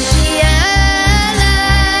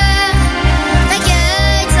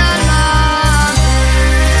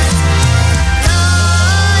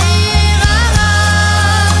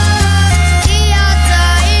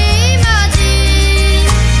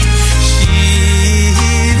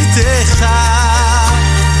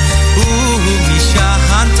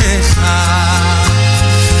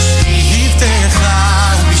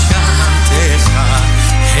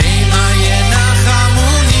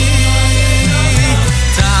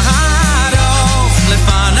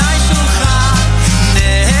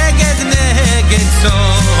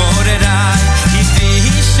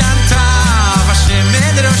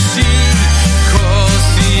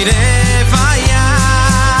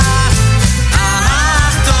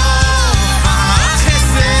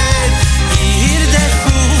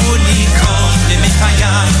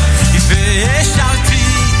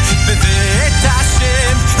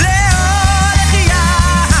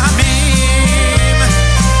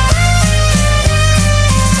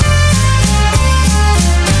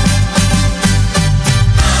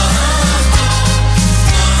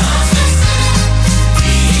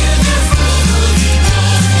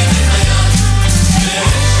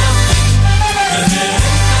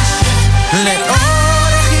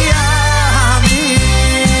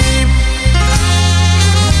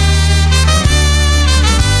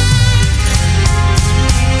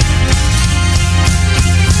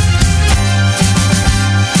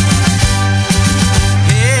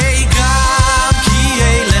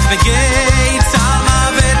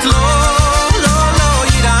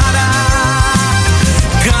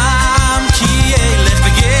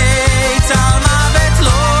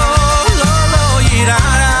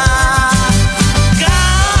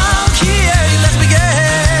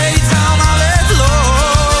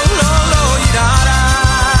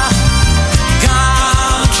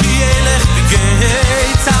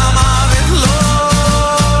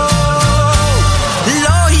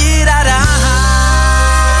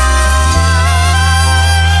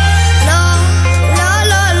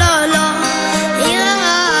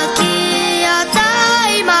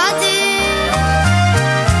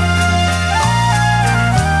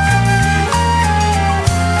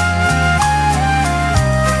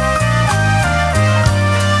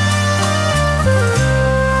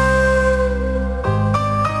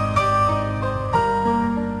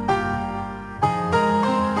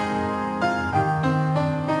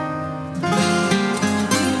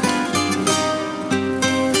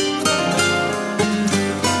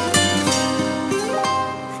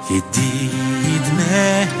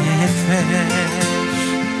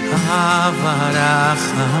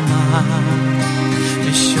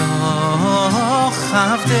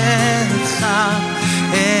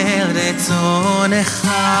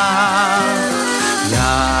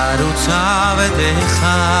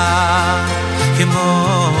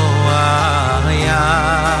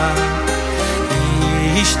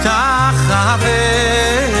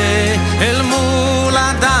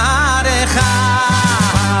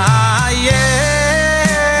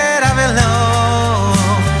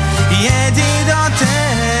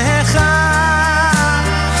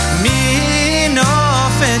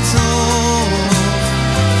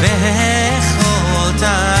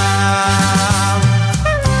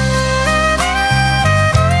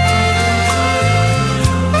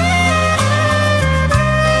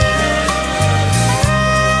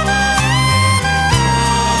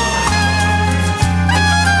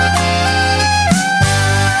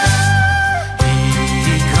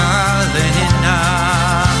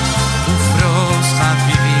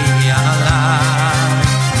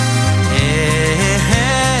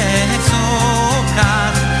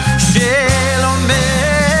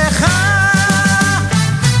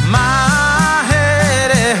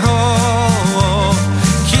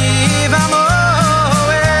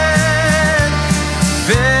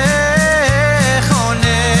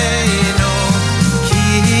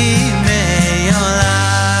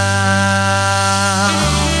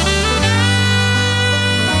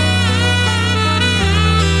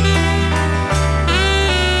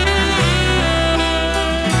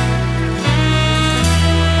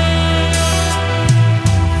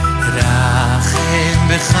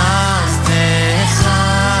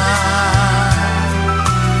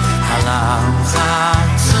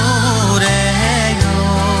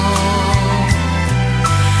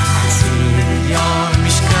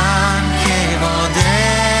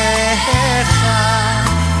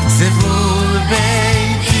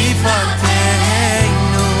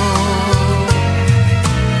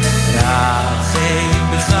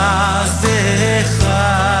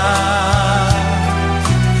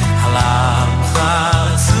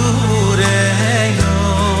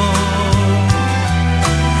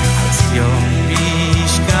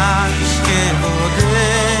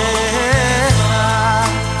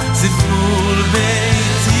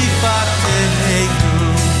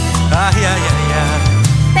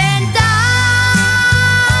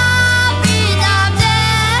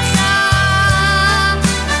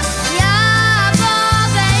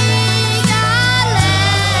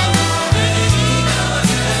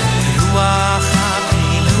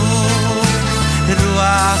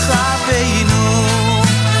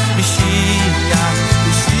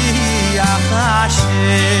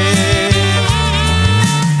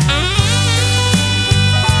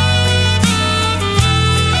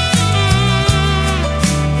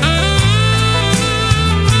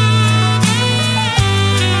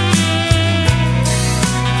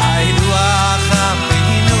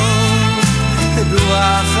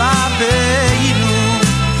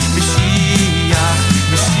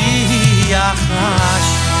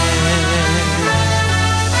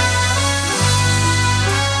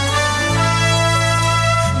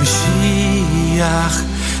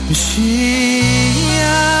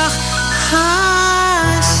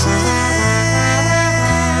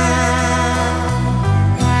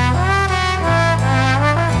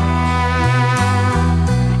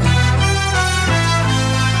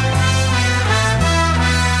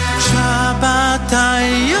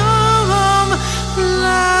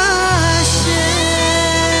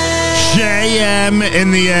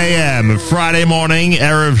 In the AM, Friday morning,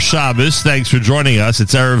 Erev Shabbos. Thanks for joining us.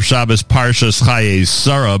 It's Erev Shabbos Parshas Chayei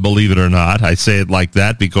Sarah, believe it or not. I say it like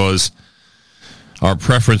that because our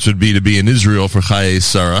preference would be to be in Israel for Chayei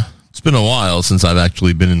Sarah. It's been a while since I've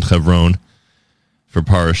actually been in Hebron for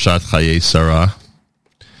Parashat Chayei Sarah.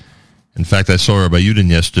 In fact, I saw Rabbi Yudin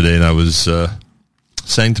yesterday, and I was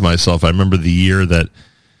saying to myself, I remember the year that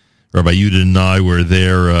Rabbi Yudin and I were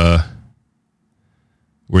there.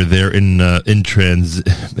 We're there in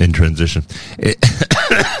transition.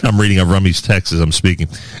 I'm reading Avrami's text as I'm speaking.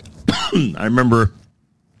 I remember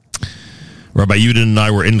Rabbi Yudin and I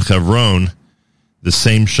were in Hebron the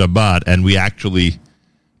same Shabbat, and we actually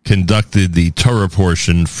conducted the Torah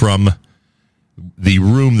portion from the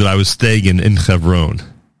room that I was staying in Hebron.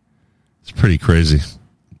 It's pretty crazy.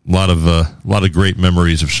 A lot of great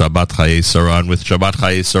memories of Shabbat Chayei Sarah, and with Shabbat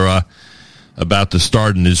Chayei Sarah about to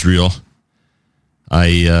start in Israel,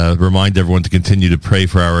 I remind everyone to continue to pray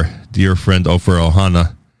for our dear friend Ofer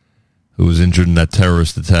Ohana, who was injured in that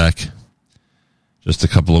terrorist attack just a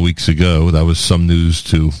couple of weeks ago. That was some news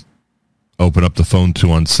to open up the phone to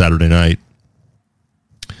on Saturday night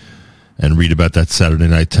and read about that Saturday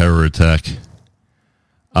night terror attack.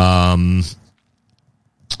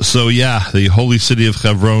 So yeah, the holy city of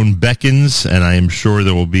Hebron beckons, and I am sure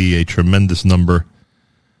there will be a tremendous number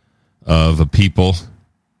of people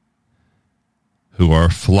who are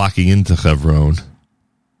flocking into Hebron.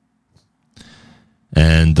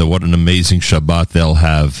 And what an amazing Shabbat they'll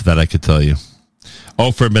have, that I could tell you.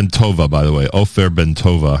 Ofer Ben Tova, by the way. Ofer Ben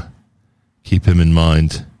Tova. Keep him in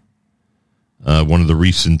mind. One of the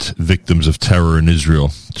recent victims of terror in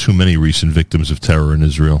Israel. Too many recent victims of terror in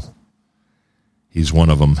Israel. He's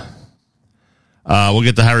one of them. We'll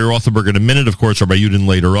get to Harry Rothenberg in a minute. Of course, Rabbi Yudin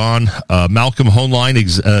later on. Malcolm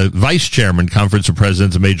Hoenlein, Vice Chairman, Conference of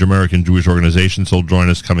Presidents of Major American Jewish Organizations. He'll join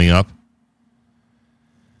us coming up.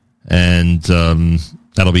 And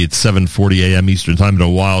that'll be at 7:40 a.m. Eastern Time. It's been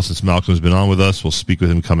a while since Malcolm's been on with us. We'll speak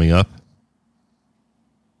with him coming up.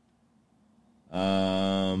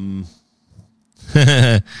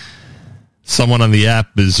 Someone on the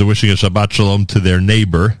app is wishing a Shabbat Shalom to their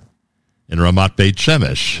neighbor in Ramat Beit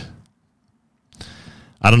Shemesh.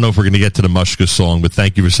 I don't know if we're going to get to the Mushka song, but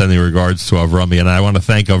thank you for sending regards to Avrami. And I want to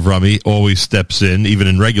thank Avrami, always steps in, even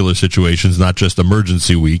in regular situations, not just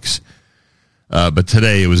emergency weeks. But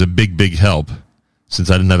today it was a big, big help.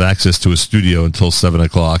 Since I didn't have access to a studio until 7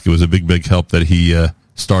 o'clock, it was a big, big help that he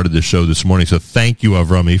started the show this morning. So thank you,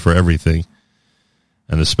 Avrami, for everything.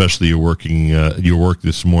 And especially your work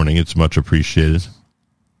this morning. It's much appreciated.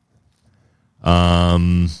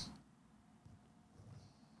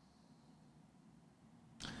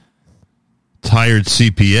 Tired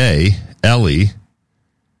CPA, Ellie,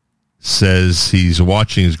 says he's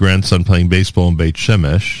watching his grandson playing baseball in Beit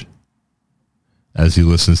Shemesh. as he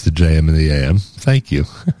listens to JM in the AM. Thank you.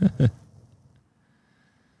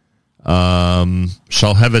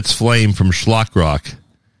 Shalhevet's Flame from Schlockrock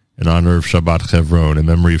in honor of Shabbat Chevron, in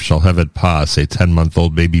memory of Shalhevet Pas, a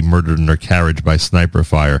 10-month-old baby murdered in her carriage by sniper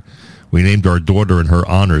fire. We named our daughter in her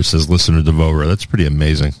honor, says listener Devora. That's pretty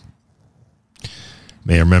amazing.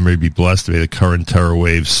 May her memory be blessed. May the current terror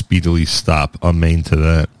waves speedily stop. Amen to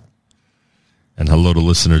that. And hello to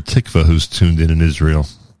listener Tikva, who's tuned in Israel.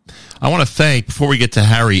 I want to thank, before we get to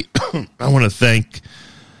Harry, I want to thank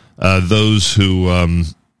those who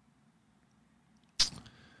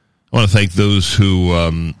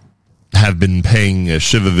have been paying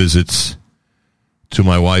Shiva visits to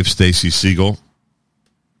my wife, Stacy Siegel.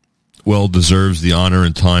 Well deserves the honor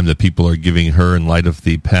and time that people are giving her in light of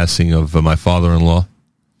the passing of my father-in-law.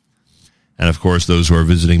 And, of course, those who are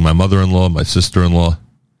visiting my mother-in-law, my sister-in-law.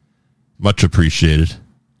 Much appreciated.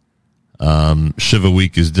 Shiva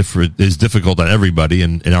week is difficult on everybody,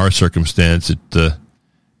 and in our circumstance, it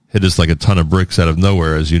hit us like a ton of bricks out of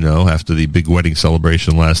nowhere, as you know, after the big wedding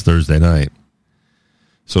celebration last Thursday night.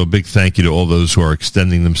 So a big thank you to all those who are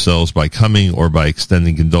extending themselves by coming or by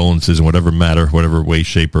extending condolences in whatever matter, whatever way,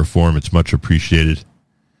 shape, or form. It's much appreciated.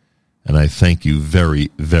 And I thank you very,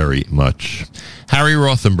 very much. Harry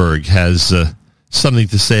Rothenberg has something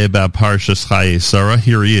to say about Parshas Chayei Sarah.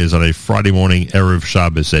 Here he is on a Friday morning Erev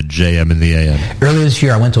Shabbos at JM in the AM. Earlier this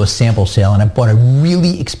year, I went to a sample sale and I bought a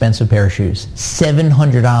really expensive pair of shoes.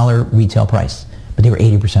 $700 retail price, but they were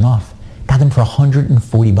 80% off. Got them for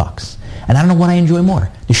 $140. And I don't know what I enjoy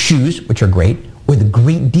more, the shoes, which are great, or the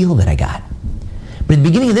great deal that I got. But at the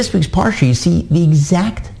beginning of this week's Parsha, you see the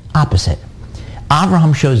exact opposite.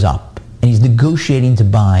 Avraham shows up, and he's negotiating to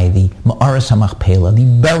buy the Ma'aras HaMachpelah, the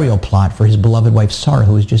burial plot for his beloved wife Sarah,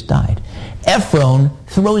 who has just died. Ephron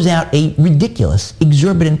throws out a ridiculous,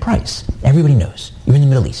 exorbitant price. Everybody knows. You're in the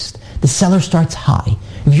Middle East. The seller starts high.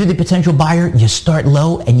 If you're the potential buyer, you start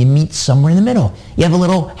low, and you meet somewhere in the middle. You have a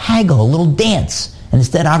little haggle, a little dance. And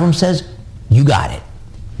instead, Avram says, you got it.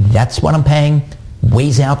 That's what I'm paying.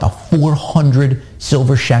 Weighs out the 400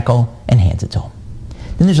 silver shekel and hands it to him.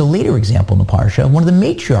 Then there's a later example in the Parsha of one of the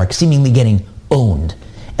matriarchs seemingly getting owned.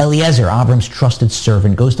 Eliezer, Avram's trusted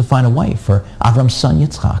servant, goes to find a wife for Avram's son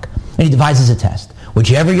Yitzchak. And he devises a test.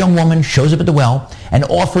 Whichever young woman shows up at the well and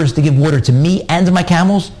offers to give water to me and to my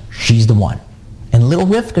camels, she's the one. And little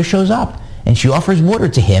Rivka shows up, and she offers water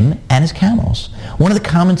to him and his camels. One of the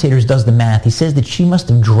commentators does the math. He says that she must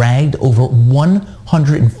have dragged over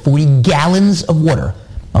 140 gallons of water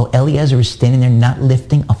while Eliezer is standing there not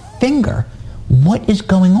lifting a finger. What is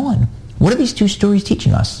going on? What are these two stories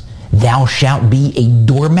teaching us? Thou shalt be a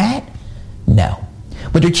doormat? No.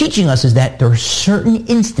 What they're teaching us is that there are certain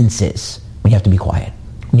instances when you have to be quiet.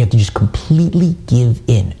 When you have to just completely give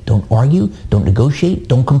in. Don't argue, don't negotiate,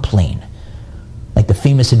 don't complain. Like the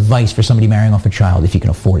famous advice for somebody marrying off a child, if you can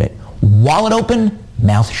afford it. Wallet open,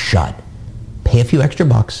 mouth shut. Pay a few extra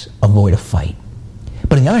bucks, avoid a fight.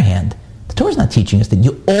 But on the other hand, the Torah's not teaching us that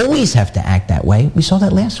you always have to act that way. We saw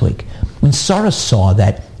that last week. When Sarah saw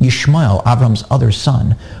that Yishmael, Avram's other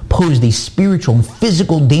son, posed a spiritual and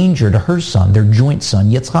physical danger to her son, their joint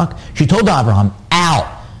son, Yitzchak, she told Avraham,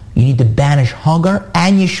 out. You need to banish Hagar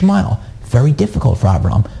and Yishmael. Very difficult for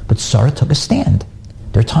Avraham, but Sarah took a stand.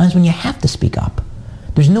 There are times when you have to speak up.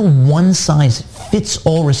 There's no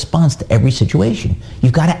one-size-fits-all response to every situation.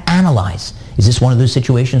 You've got to analyze. Is this one of those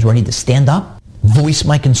situations where I need to stand up, voice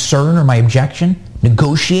my concern or my objection,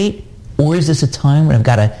 negotiate, or is this a time when I've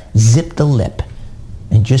got to zip the lip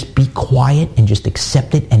and just be quiet and just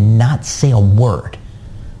accept it and not say a word?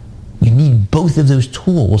 You need both of those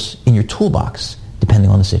tools in your toolbox,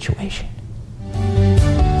 depending on the situation.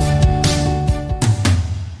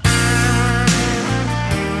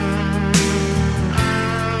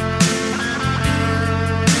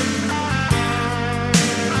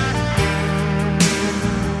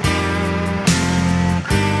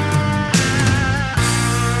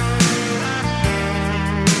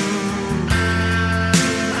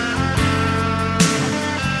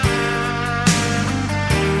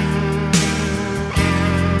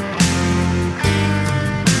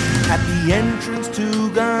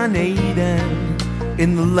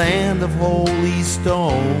 In the land of holy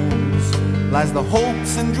stones lies the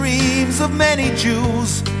hopes and dreams of many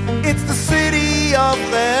Jews. It's the city of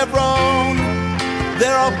Hebron.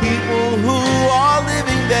 There are people who are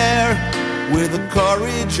living there with a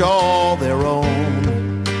courage all their own.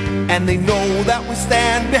 And they know that we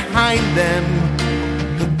stand behind them,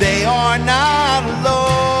 that they are not alone.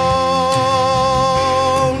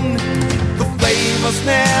 The flame must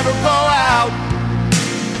never go out.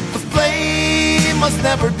 Flame must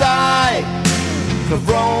never die.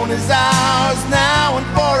 Hebron is ours now and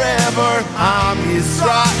forever. Am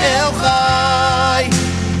Yisrael Chai.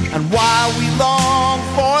 And while we long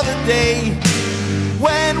for the day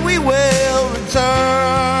when we will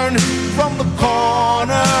return from the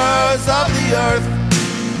corners of the earth,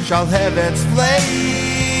 shall heaven's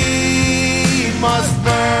flame must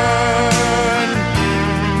burn.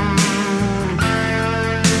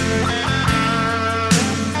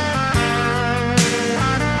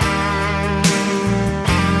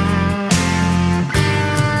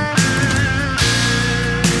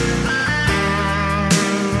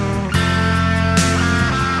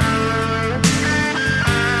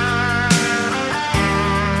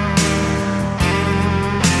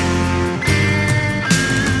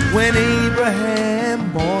 When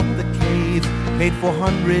Abraham bought the cave, paid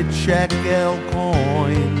 400 shekel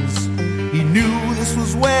coins, he knew this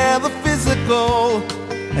was where the physical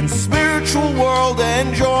and spiritual world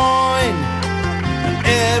enjoin. And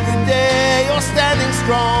every day you're standing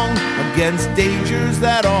strong against dangers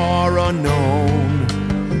that are unknown.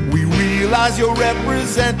 We realize you're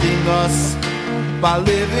representing us by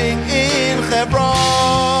living in Hebron.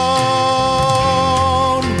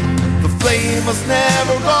 The flame must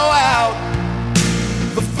never go out.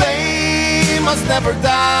 The flame must never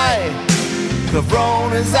die.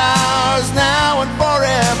 Hebron is ours now and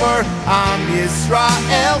forever. Am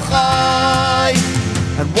Yisrael Chai.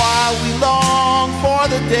 And while we long for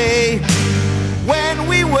the day when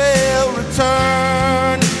we will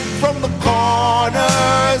return from the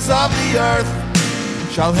corners of the earth,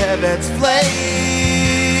 shall heaven's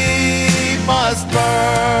flame must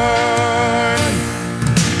burn.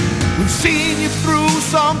 We've seen you through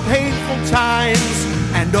some painful times,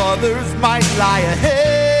 and others might lie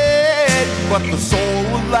ahead, but the soul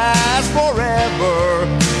will last forever.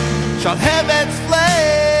 Shall heaven's flame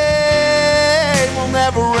will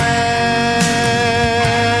never end.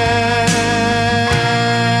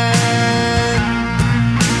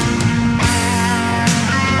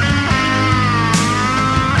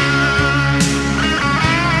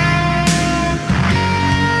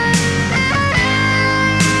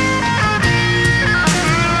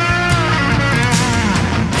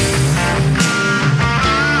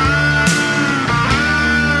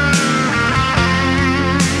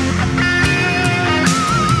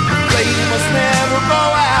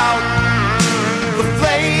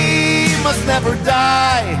 Never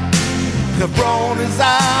die. Hebron is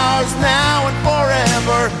ours now and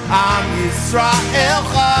forever. Am Yisrael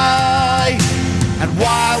Chai. And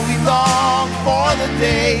while we long for the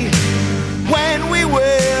day when we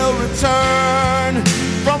will return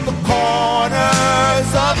from the corners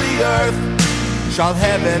of the earth, shall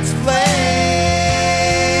heaven's flame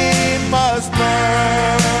must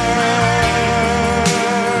burn.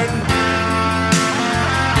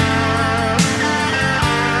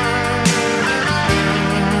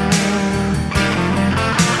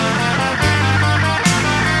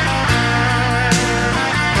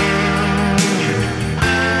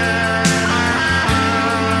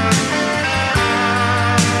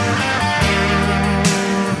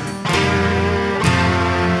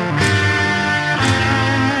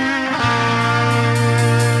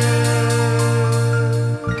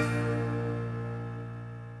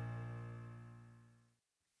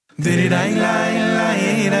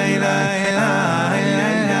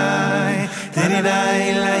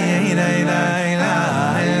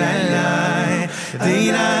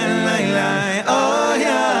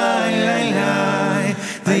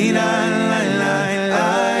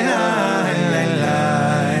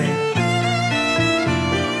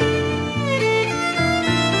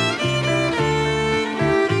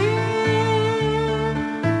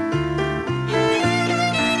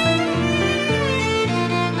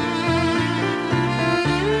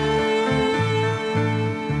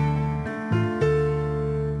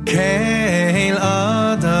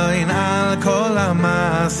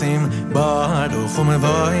 Baruch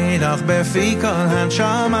u'mevoidach befi kol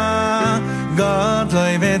hanshama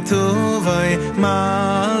Godloi v'tuvoi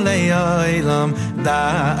malei oilam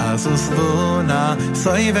Da'as u'svuna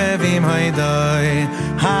soivevim hoidoi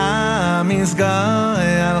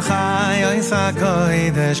HaMizgoy al chayois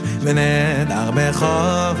ha'kodesh V'nedach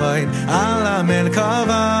bechovoid al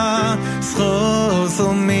ha'merkava Schus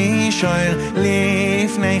u'mishoir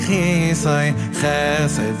lifnei chisoi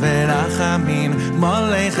Chesed v'rachamim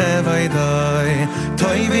molei chevoidoi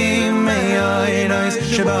Toivim meyoidois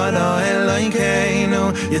shebado Eloikeinu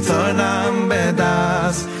Yitzordam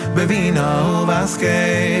bedas bevino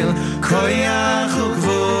u'baskeil Koyach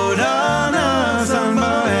u'kvuda nazam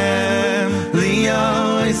bohem Lio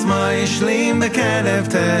ismo ishlim bekerev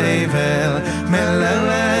tevel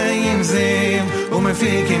Meleleim ziv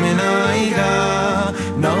ומפיקים מן העיגה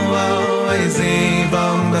נאו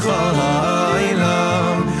איזיבם בכל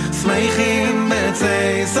העולם שמחים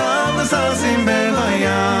בצי סוף וסוסים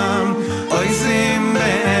בבים אויסים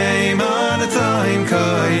באימן הצעים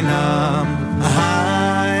קוינם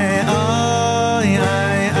היי אוי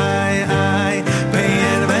איי איי איי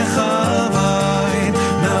ביין בחבוי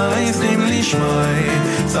נאיסים לשמוי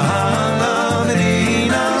צהלה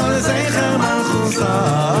ודינה לזכר מלכוס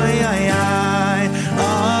אוי איי איי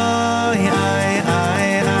אוי איי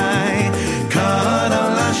איי איי קד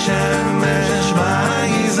על השמש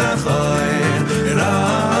ויזכור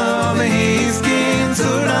רב הסכין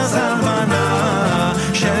צורה סלבנה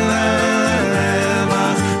של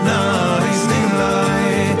הלבח נאיסים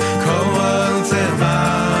לי כל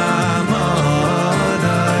צבא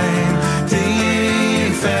מודיים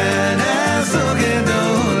תפנס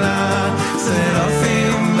וגדולה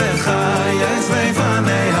שרפים בחייס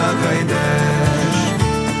בפני הקדש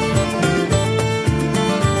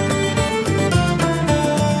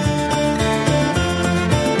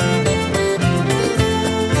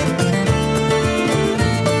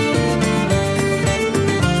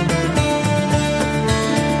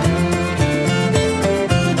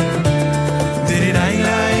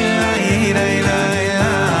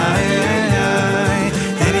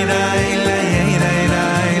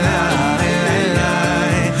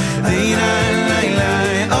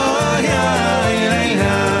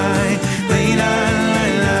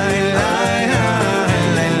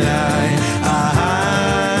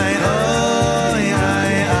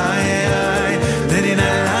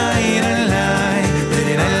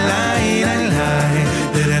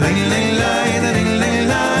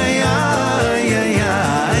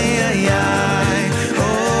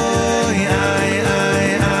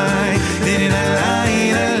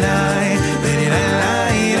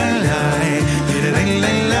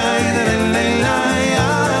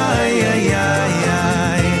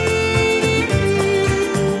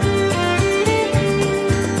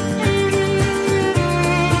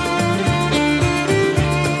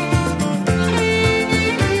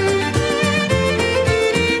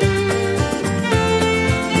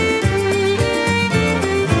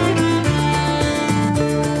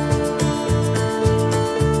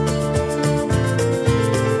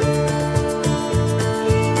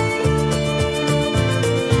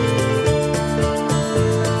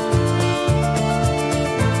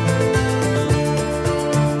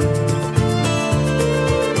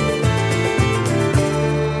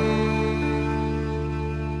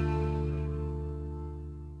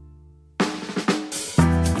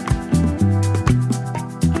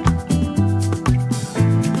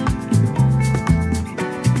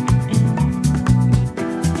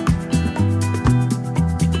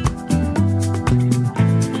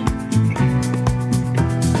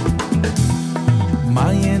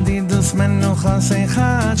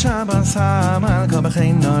חסכת שבסה מלכה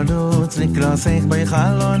בחיים נרוץ לקרוסך בוי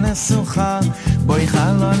חלון נסוכה בוי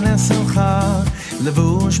חלון נסוכה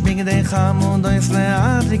לבוש בגדי חמוד דויס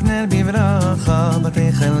לאט לקנל בברכה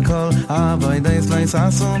בתכל כל אבוי דויס לא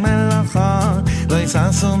יססו מלאכה לא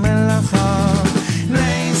יססו מלאכה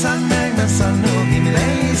ליסנג בסנוגים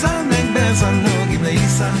ליסנג בסנוגים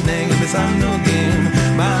ליסנג בסנוגים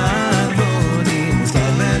מערבודים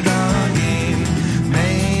וסלב ודגים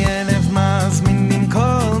מי אלף מזמינים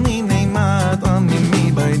כל מיני מטעמים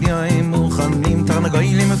מבעדיים מוכנים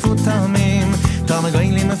תרנגוילים מפותמים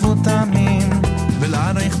תרנגוילים מפותמים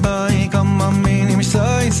ולעריך בי כמה מינים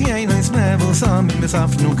שסוי סיינו מבוסמים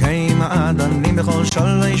בספנו קיים העדנים בכל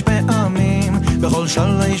שלוש פעמים בכל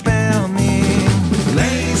שלוש פעמים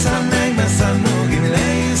ליסנג בסנוגים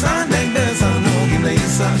ליסנג בסנוגים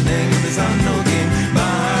ליסנג בסנוגים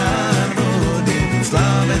בערבודים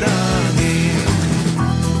סלב ודגים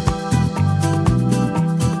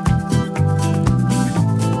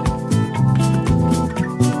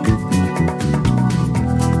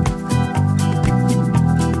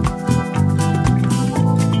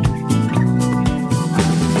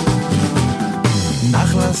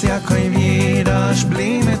יעקב יירש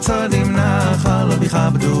בלי מצודים נחל לא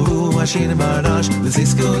בכבדו השיר ברש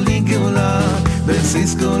וסיסקו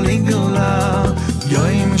לי גאולה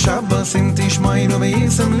יוים שבסים תשמעו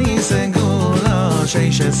ויישם לי סגולה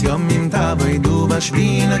ששת ימים תעבדו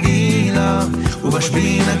בשבי נגילה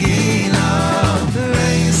ובשבי נגילה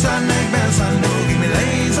ליסנג בסנוגים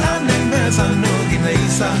ליסנג בסנוגים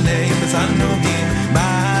ליסנג בסנוגים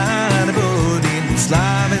בערבודים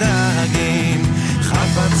סלב ודגים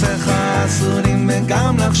חפצך אסורים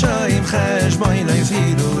וגם לחשאים חשבוי לא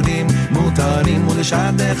יסידודים מותרים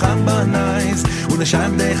ולשדך בנייס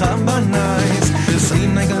ולשדך בנייס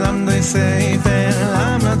וסרים נגלם דוי ספר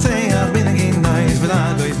למנצח בנגינייס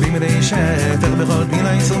ולגויס במדי שטר בכל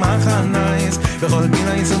בינייס ומחנייס בכל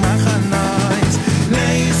בינייס ומחנייס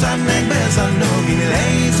לייסנק בסנוגים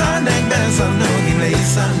לייסנק בסנוגים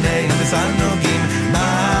לייסנק בסנוגים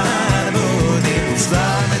מערבודים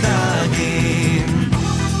וסלם ודגים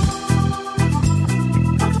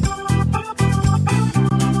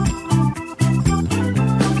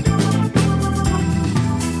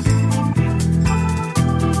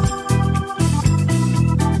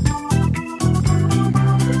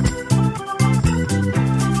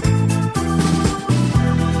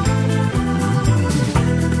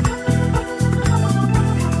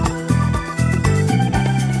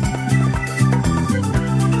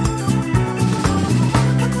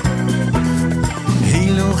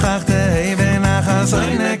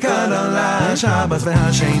זוינה קדולה שבס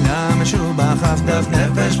והשינה משובח אף דף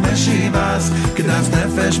נפש משיבס כדף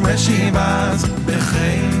נפש משיבס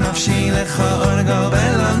בחי נפשי לך אורגו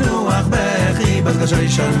ולנוח בחיבס כשי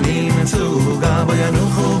שנים מצוגה בו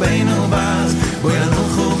ינוחו בינו בס בו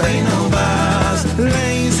ינוחו בינו בס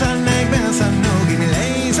לייסנק בסנוגים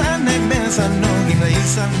לייסנק בסנוגים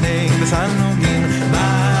לייסנק בסנוגים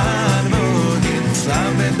מערבודים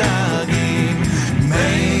סלם ודגים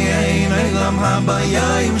Melam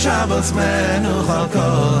habayim Shabbos menuchal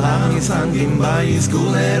kol hamisangim vayizku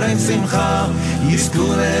l'erev simcha yizku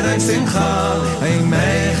l'erev simcha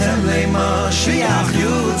Eimechem le'Mashiach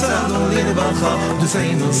yutzadu l'irvacha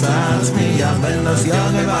Duseinu sas miyach benas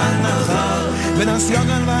yagan v'anacha benas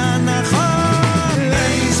yagan v'anacha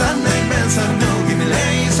Leisanek besanugim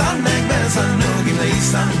leisanek besanugim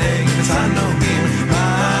leisanek besanugim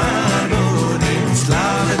marbudim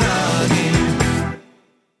slavedagim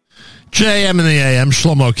JM in the AM,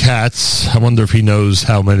 Shlomo Katz. I wonder if he knows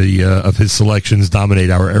how many of his selections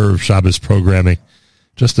dominate our Erev Shabbos programming.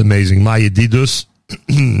 Just amazing. Maya Didus,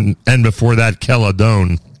 and before that, Kel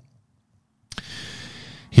Adon.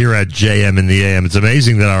 Here at JM in the AM. It's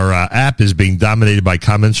amazing that our app is being dominated by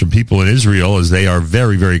comments from people in Israel as they are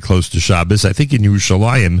very, very close to Shabbos. I think in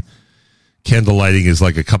Yerushalayim, candle lighting is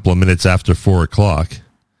like a couple of minutes after 4 o'clock.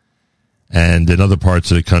 And in other parts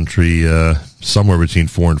of the country, somewhere between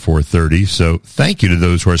 4 and 4:30. So thank you to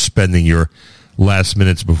those who are spending your last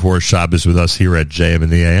minutes before Shabbos with us here at JM in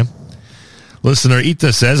the AM. Listener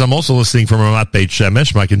Ita says, I'm also listening from Ramat Beit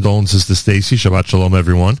Shemesh. My condolences to Stacy. Shabbat Shalom,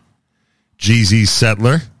 everyone. GZ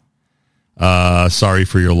Settler, sorry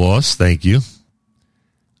for your loss. Thank you.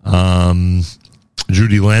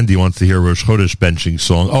 Judy Landy wants to hear Rosh Chodesh benching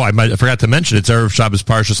song. Oh, I forgot to mention, it's Erev Shabbos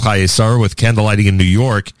Parshas Chayei Sarah with candlelighting in New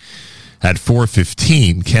York at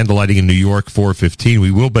 4:15. Candlelighting in New York, 4:15.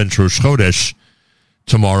 We will bench Rosh Chodesh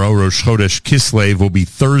tomorrow. Rosh Chodesh Kislev will be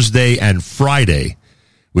Thursday and Friday,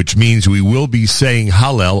 which means we will be saying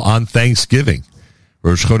Hallel on Thanksgiving.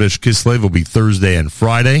 Rosh Chodesh Kislev will be Thursday and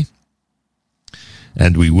Friday,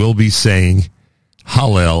 and we will be saying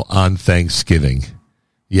Hallel on Thanksgiving.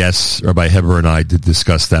 Yes, Rabbi Heber and I did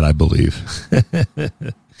discuss that, I believe.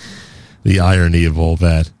 The irony of all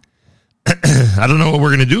that. I don't know what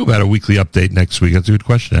we're going to do about a weekly update next week. That's a good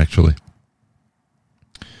question, actually.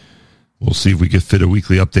 We'll see if we can fit a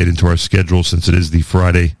weekly update into our schedule since it is the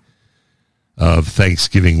Friday of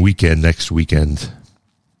Thanksgiving weekend next weekend.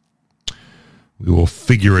 We will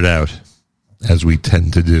figure it out, as we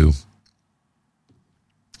tend to do.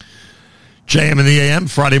 JM in the AM,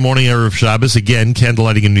 Friday morning, Erev Shabbos. Again,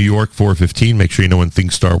 candlelighting in New York, 4:15. Make sure you know when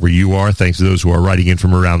things start where you are. Thanks to those who are writing in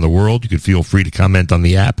from around the world. You can feel free to comment on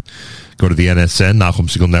the app. Go to the NSN, Nachum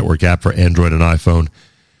Segal Network app for Android and iPhone,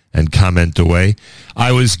 and comment away.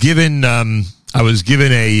 I was given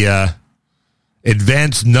a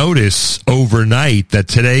advance notice overnight that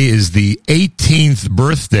today is the 18th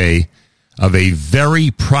birthday of a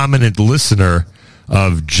very prominent listener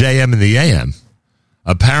of JM in the AM.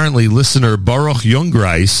 Apparently, listener Baruch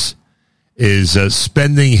Jungreis is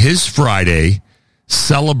spending his Friday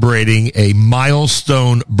celebrating a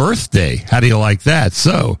milestone birthday. How do you like that?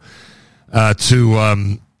 So, to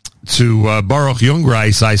Baruch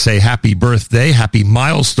Jungreis, I say happy birthday, happy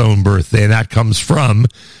milestone birthday, and that comes from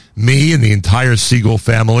me and the entire Segal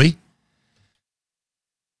family,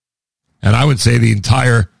 and I would say the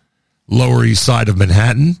entire Lower East Side of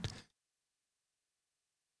Manhattan.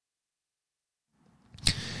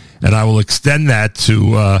 And I will extend that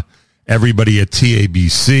to everybody at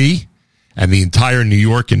TABC and the entire New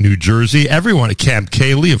York and New Jersey. Everyone at Camp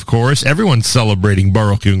Kaylee, of course. Everyone's celebrating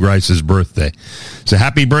Baruch Jungreis' birthday. So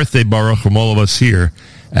happy birthday, Baruch, from all of us here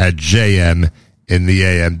at JM in the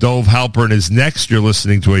AM. Dov Halpern is next. You're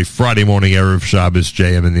listening to a Friday morning Erev Shabbos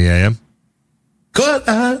JM in the AM. כל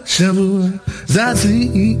השבוע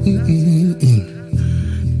זזים,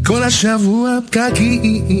 כל השבוע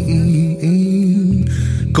פקקים,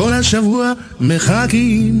 כל השבוע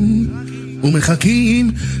מחכים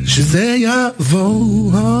ומחכים שזה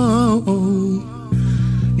יבוא.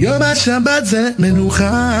 יום השבת זה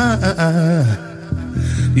מנוחה,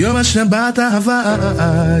 יום השבת אהבה,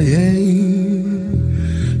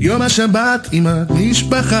 יום השבת עם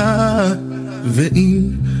המשפחה ועם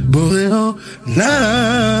בורא עולם.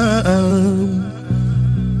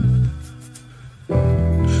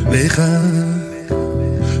 לך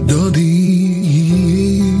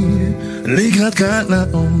דודי לקראת קלה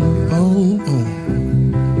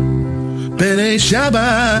פני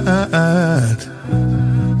שבת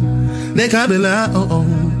נקבלה.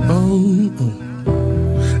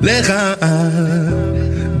 לך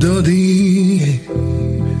דודי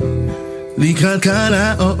לקראת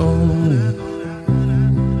קלה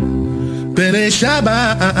פני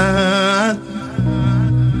שבת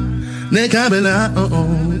נקבלה.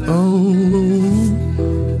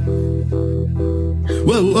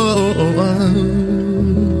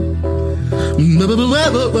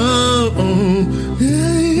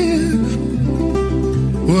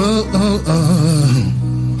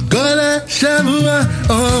 כל השבוע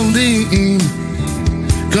עומדים,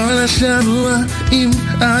 כל השבוע עם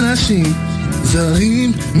אנשים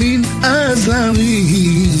זרים מן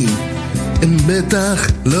הזרים, הם בטח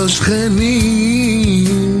לא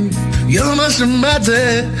שכנים. יום השבת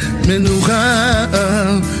זה מנוחה,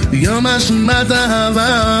 יום השבת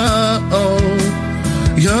אהבה,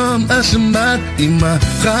 יום השבת עם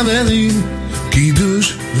החברים,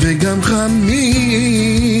 קידוש וגם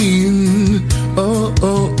חמין.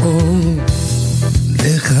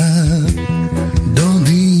 לך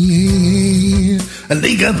דודי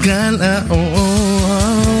לקראת קלה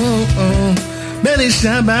בני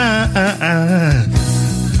שבת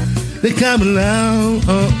לקבלה.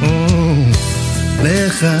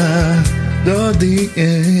 לך דודי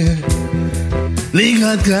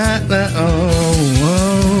לקראת קלה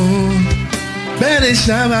בני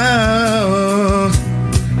שבת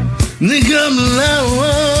לקבלה.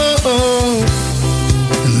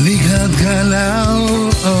 לקראת קלה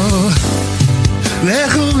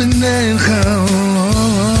לכו ונלכו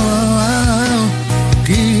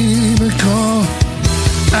כי בכל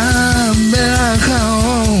המרחב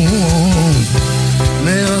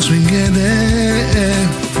מראש מגדר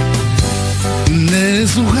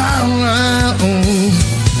נסוחר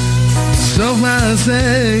סוף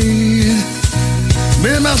מעשה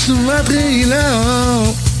במחשבה תחילה.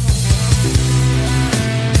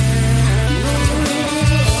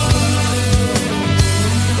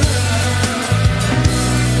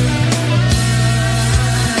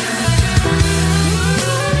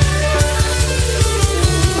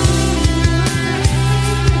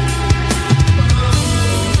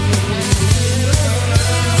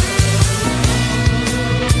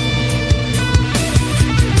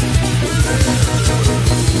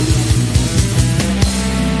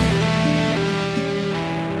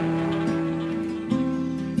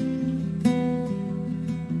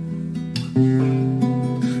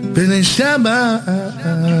 בני שבת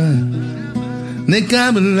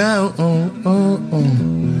נקבלה.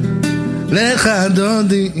 לך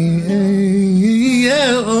דודי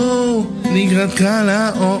לקראת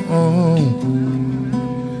קלה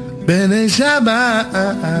בני שבת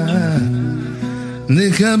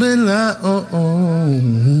נקבלה.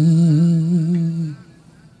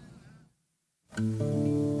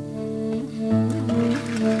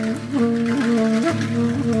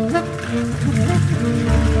 Come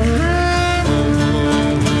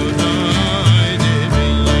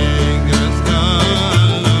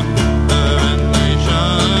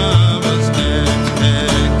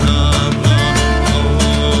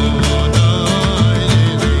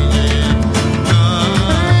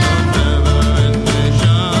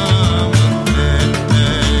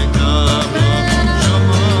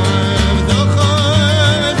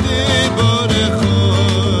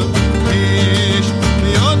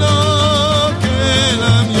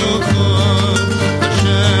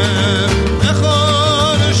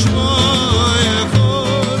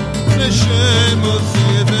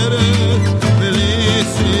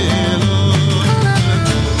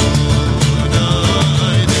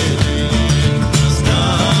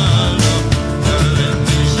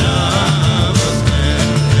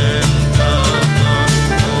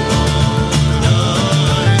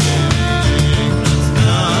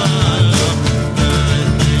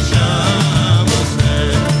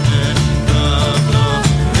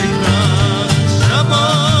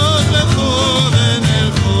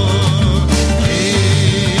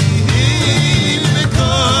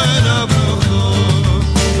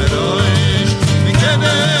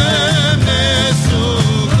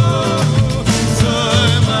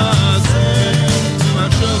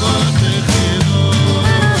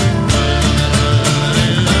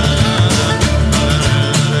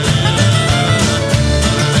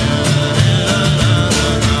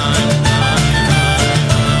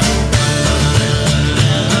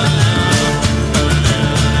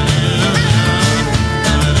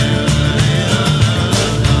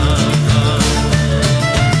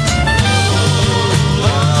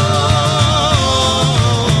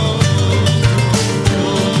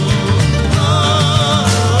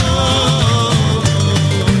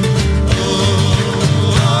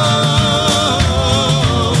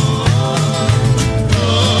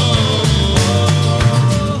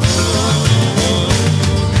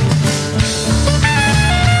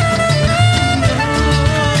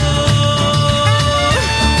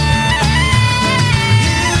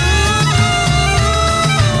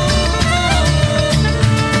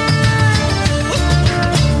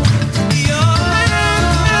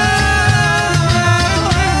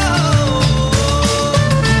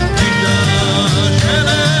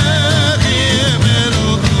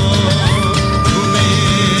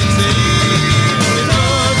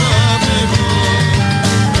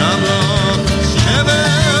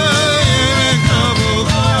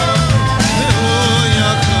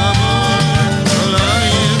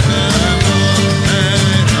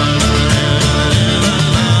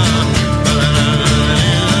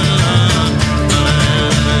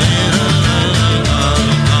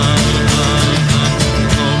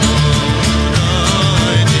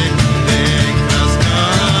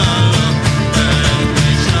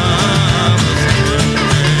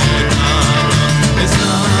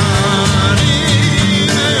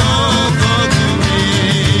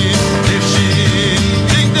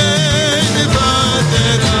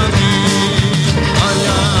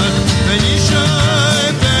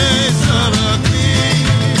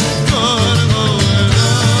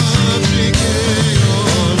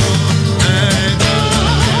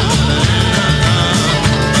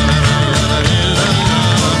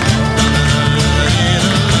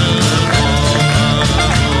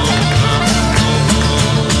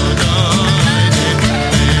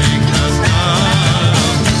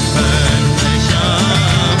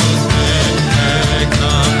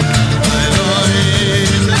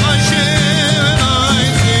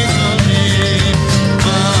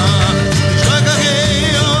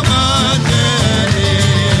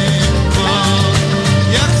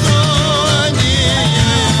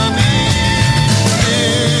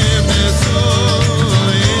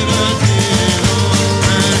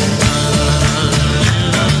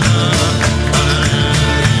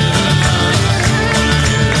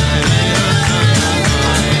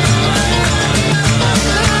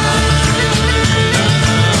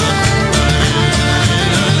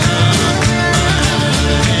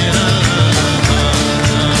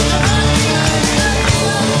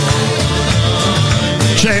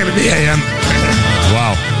JM in the AM.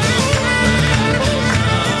 Wow.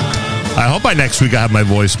 I hope by next week I have my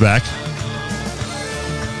voice back.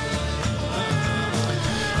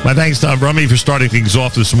 My thanks to Avrami for starting things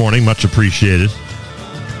off this morning. Much appreciated.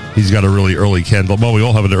 He's got a really early candle. Well, we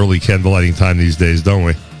all have an early candle lighting time these days, don't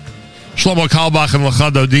we? Shlomo Kalbach and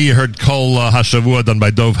Lecha Dodi. You heard Kol Hashavua done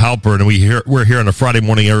by Dov Halper, and we're here on a Friday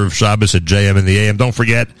morning Erev Shabbos at JM in the AM. Don't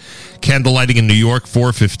forget, candle lighting in New York,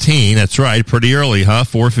 4:15. That's right, pretty early, huh?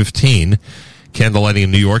 4:15. Candle lighting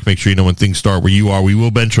in New York. Make sure you know when things start where you are. We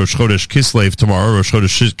will bench Rosh Chodesh Kislev tomorrow. Rosh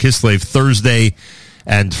Chodesh Kislev Thursday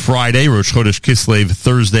and Friday. Rosh Chodesh Kislev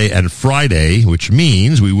Thursday and Friday, which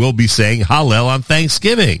means we will be saying Hallel on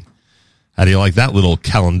Thanksgiving. How do you like that little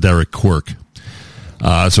calendaric quirk?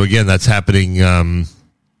 So again, that's happening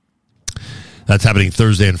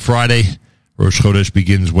Thursday and Friday. Rosh Chodesh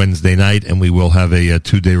begins Wednesday night, and we will have a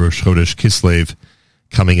 2-day Rosh Chodesh Kislev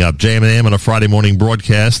coming up. JM and AM on a Friday morning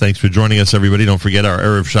broadcast. Thanks for joining us, everybody. Don't forget our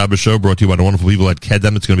Erev Shabbos show brought to you by the wonderful people at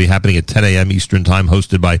Kedem. It's going to be happening at 10 a.m. Eastern Time,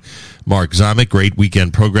 hosted by Mark Zamek. Great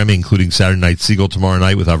weekend programming, including Saturday Night Siegel tomorrow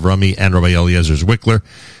night with Avrami and Rabbi Eliezer Zwickler.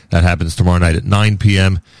 That happens tomorrow night at 9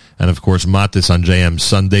 p.m. And, of course, Matis on JM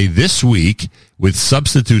Sunday this week with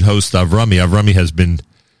substitute host Avrami. Avrami has been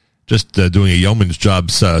just doing a yeoman's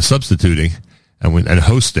job substituting and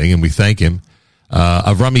hosting, and we thank him.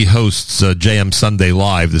 Avrami hosts JM Sunday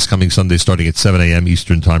Live this coming Sunday starting at 7 a.m.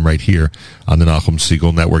 Eastern Time right here on the Nachum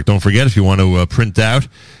Siegel Network. Don't forget, if you want to print out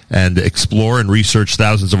and explore and research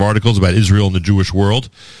thousands of articles about Israel and the Jewish world,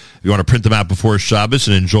 if you want to print them out before Shabbos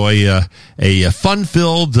and enjoy a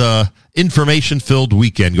fun-filled, information-filled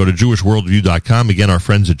weekend, go to jewishworldview.com. Again, our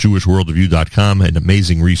friends at jewishworldview.com, an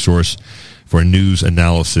amazing resource for news,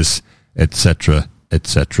 analysis, etc.,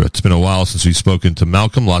 etc. It's been a while since we've spoken to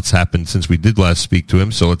Malcolm. Lots happened since we did last speak to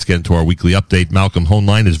him, so let's get into our weekly update. Malcolm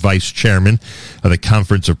Hoenlein is vice chairman of the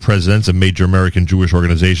Conference of Presidents of Major American Jewish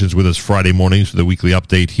Organizations, with us Friday mornings for the weekly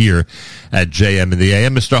update here at JM in the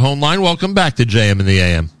AM. Mr. Hoenlein, welcome back to JM in the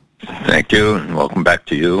AM. Thank you, and welcome back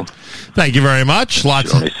to you. Thank you very much.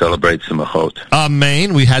 Lots. Only celebrate Simchot.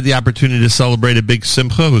 Amen. We had the opportunity to celebrate a big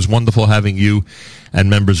Simcha. It was wonderful having you and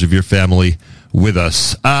members of your family with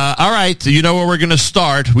us. All right, you know where we're going to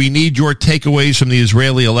start. We need your takeaways from the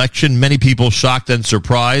Israeli election. Many people shocked and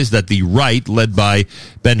surprised that the right, led by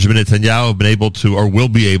Benjamin Netanyahu, have been able to, or will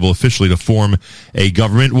be able officially to form a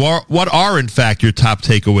government. What are, in fact, your top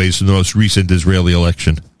takeaways from the most recent Israeli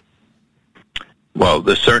election? Well,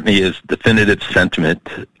 there certainly is definitive sentiment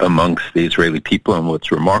amongst the Israeli people, and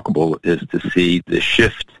what's remarkable is to see the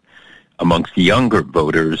shift amongst the younger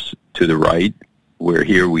voters to the right, where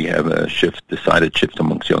here we have a decided shift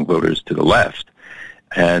amongst young voters to the left.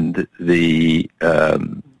 And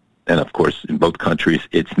and of course, in both countries,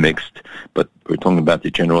 it's mixed, but we're talking about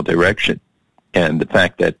the general direction. And the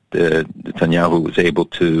fact that Netanyahu was able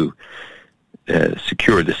to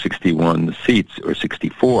secure the 61 seats, or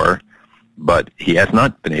 64, but he has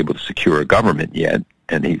not been able to secure a government yet,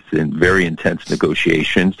 and he's in very intense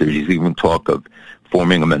negotiations. There's even talk of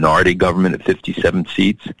forming a minority government of 57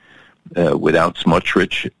 seats without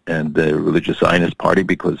Smotrich and the Religious Zionist Party,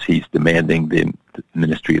 because he's demanding the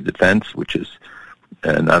Ministry of Defense, which is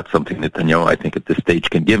not something Netanyahu, I think, at this stage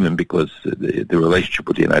can give him, because the relationship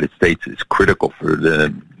with the United States is critical for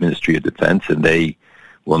the Ministry of Defense, and they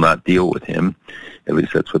will not deal with him. At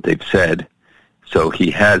least that's what they've said. So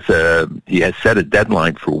he has set a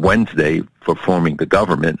deadline for Wednesday for forming the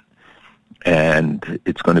government, and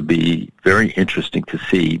it's going to be very interesting to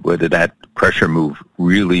see whether that pressure move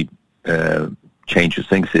really changes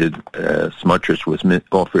things. Smotrich was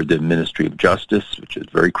offered the Ministry of Justice, which is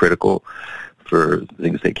very critical for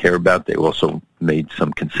things they care about. They also made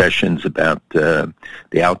some concessions about the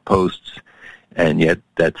outposts, and yet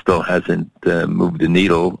that still hasn't moved the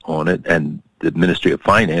needle on it. And the Ministry of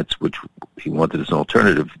Finance, which he wanted as an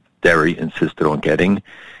alternative, Derry insisted on getting,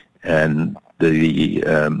 and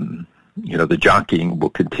the jockeying will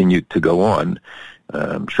continue to go on.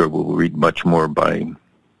 I'm sure we'll read much more by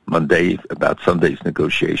Monday about Sunday's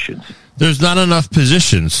negotiations. There's not enough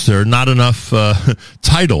positions. There are not enough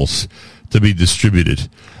titles to be distributed.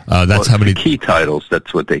 That's how many key titles.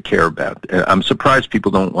 That's what they care about. I'm surprised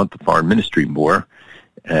people don't want the foreign ministry more.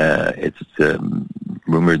 It's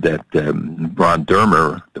rumored that Ron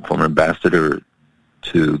Dermer, the former ambassador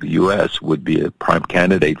to the U.S., would be a prime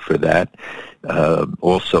candidate for that.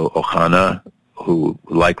 Also, Ohana, who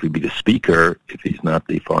will likely be the speaker if he's not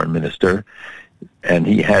the foreign minister. And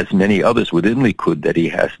he has many others within Likud that he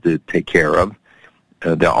has to take care of.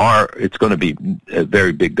 It's going to be a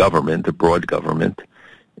very big government, a broad government,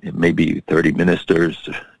 maybe 30 ministers,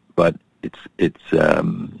 but it's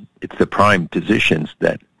the prime positions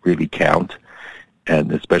that really count,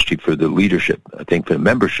 and especially for the leadership. I think the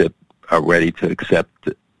membership are ready to accept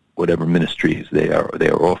whatever ministries they are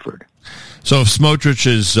offered. So if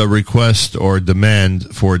Smotrich's request or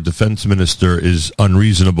demand for a defense minister is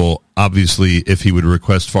unreasonable, obviously if he would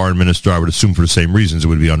request foreign minister, I would assume for the same reasons it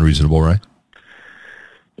would be unreasonable, right?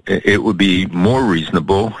 It would be more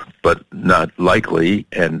reasonable, but not likely,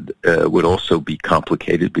 and would also be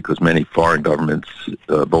complicated because many foreign governments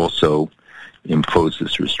have also imposed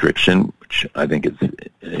this restriction, which I think is,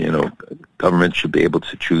 governments should be able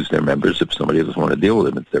to choose their members. If somebody doesn't want to deal with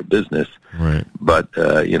them, it's their business. Right. But,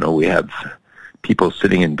 we have people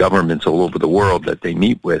sitting in governments all over the world that they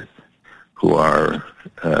meet with who are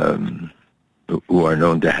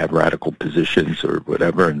known to have radical positions or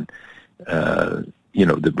whatever, and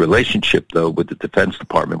the relationship, though, with the Defense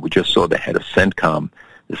Department, we just saw the head of CENTCOM,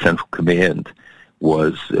 the Central Command,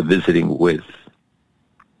 was visiting with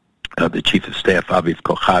the Chief of Staff, Aviv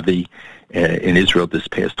Kochavi, in Israel this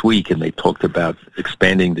past week, and they talked about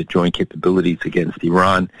expanding the joint capabilities against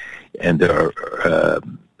Iran, and there are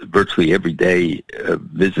virtually every day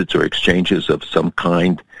visits or exchanges of some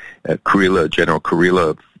kind. General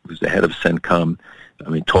Kurila, who's the head of CENTCOM,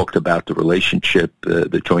 talked about the relationship,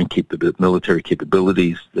 the joint military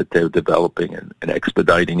capabilities that they're developing and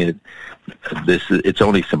expediting it. It's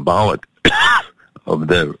only symbolic of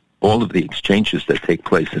all of the exchanges that take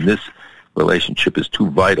place, and this relationship is too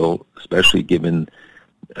vital, especially given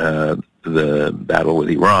the battle with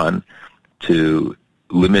Iran, to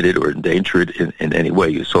limit it or endanger it in any way.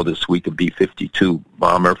 You saw this week a B-52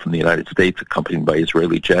 bomber from the United States, accompanied by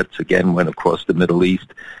Israeli jets, again went across the Middle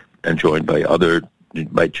East and joined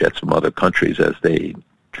by jets from other countries as they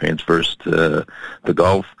traversed the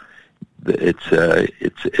Gulf. It's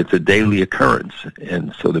a daily occurrence,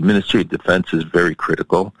 and so the Ministry of Defense is very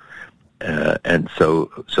critical, and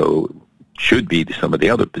so should be some of the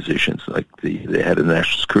other positions, like the head of the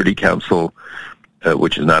National Security Council,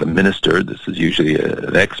 which is not a minister. This is usually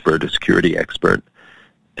an expert, a security expert,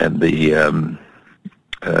 and the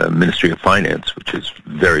Ministry of Finance, which is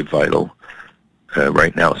very vital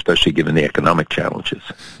right now, especially given the economic challenges.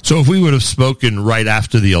 So if we would have spoken right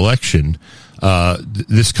after the election,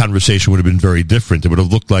 this conversation would have been very different. It would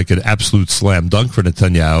have looked like an absolute slam dunk for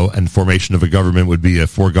Netanyahu, and formation of a government would be a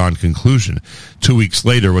foregone conclusion. 2 weeks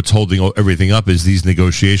later, what's holding everything up is these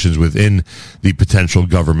negotiations within the potential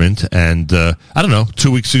government. And I don't know,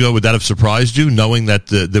 2 weeks ago, would that have surprised you, knowing that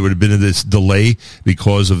there would have been this delay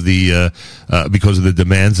because of the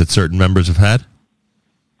demands that certain members have had?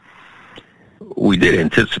 We did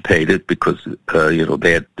anticipate it because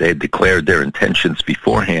they had declared their intentions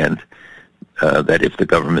beforehand. That if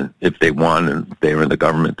they won and they were in the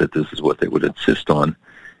government, that this is what they would insist on.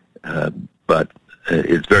 But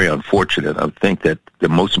it's very unfortunate. I think that the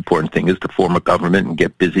most important thing is to form a government and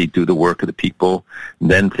get busy, do the work of the people, and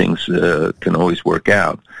then things can always work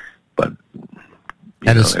out. But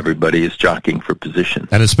everybody is jockeying for position.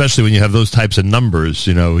 And especially when you have those types of numbers,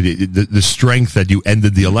 the strength that you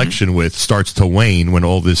ended the election with starts to wane when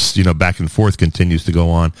all this, back and forth continues to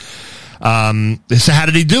go on. So how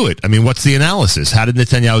did he do it? What's the analysis? How did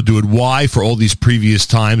Netanyahu do it? Why, for all these previous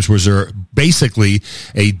times, was there basically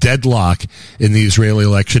a deadlock in the Israeli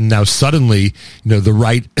election? Now suddenly, the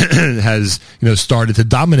right has, started to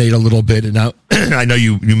dominate a little bit. And now I know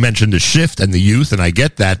you mentioned the shift and the youth, and I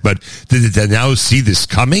get that, but did Netanyahu see this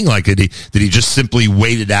coming? Like, did he just simply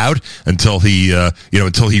wait it out until he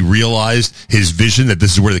realized his vision that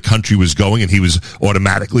this is where the country was going, and he was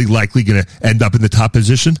automatically likely going to end up in the top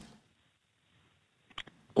position?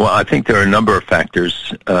 Well, I think there are a number of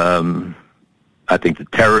factors. I think the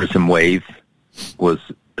terrorism wave was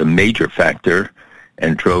a major factor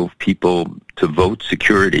and drove people to vote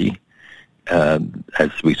security,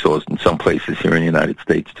 as we saw in some places here in the United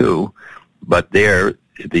States too. But there,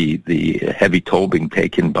 the heavy toll being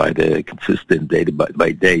taken by the consistent day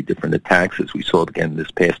day different attacks, as we saw again this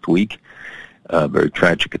past week, a very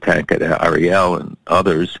tragic attack at Ariel and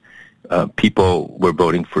others, people were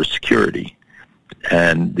voting for security.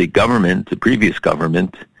 And the previous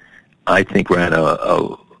government, I think, ran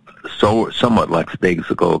a somewhat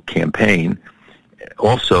lackadaisical campaign.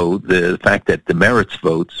 Also, the fact that the Meretz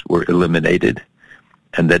votes were eliminated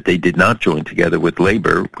and that they did not join together with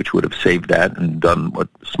Labor, which would have saved that and done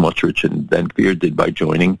what Smotrich and Ben-Gvir did by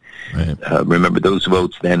joining. Right. Remember, those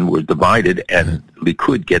votes then were divided, and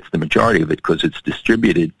Likud gets the majority of it because it's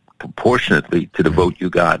distributed proportionately to the vote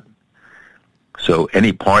you got. So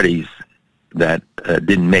any parties that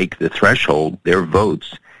didn't make the threshold, their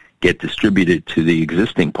votes get distributed to the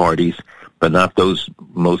existing parties, but not those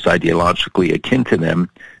most ideologically akin to them,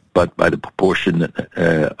 but by the proportion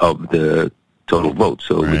of the total vote.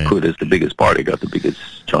 So Likud, as the biggest party, got the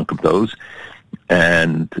biggest chunk of those.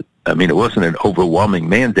 And, I mean, it wasn't an overwhelming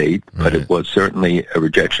mandate, but it was certainly a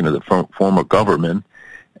rejection of the former government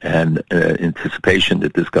and anticipation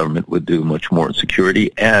that this government would do much more in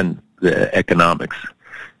security and the economics.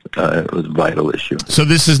 It was a vital issue. So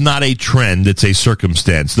this is not a trend, it's a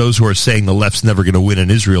circumstance. Those who are saying the left's never going to win in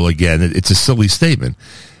Israel again, it's a silly statement.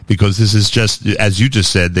 Because this is just, as you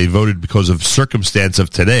just said, they voted because of circumstance of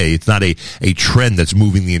today. It's not a trend that's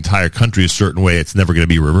moving the entire country a certain way. It's never going to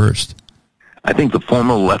be reversed. I think the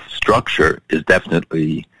formal left structure is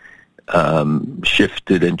definitely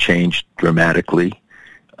shifted and changed dramatically.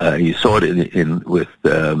 You saw it with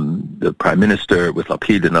the Prime Minister, with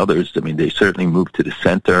Lapid and others. I mean, they certainly moved to the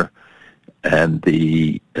center, and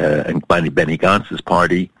and Benny Gantz's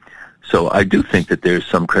party. So I do think that there's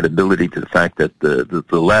some credibility to the fact that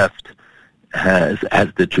the left has, as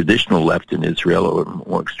the traditional left in Israel or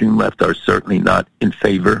more extreme left, are certainly not in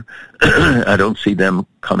favor. I don't see them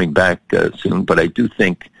coming back soon, but I do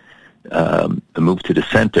think a move to the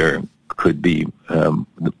center could be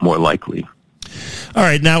more likely. All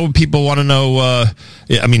right, now people want to know,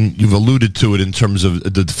 I mean, you've alluded to it in terms of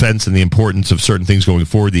the defense and the importance of certain things going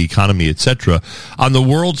forward, the economy, etc. On the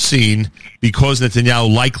world scene, because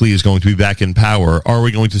Netanyahu likely is going to be back in power, are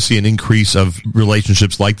we going to see an increase of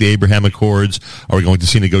relationships like the Abraham Accords? Are we going to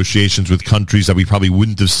see negotiations with countries that we probably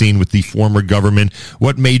wouldn't have seen with the former government?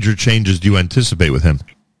 What major changes do you anticipate with him?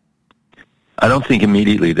 I don't think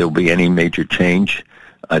immediately there will be any major change.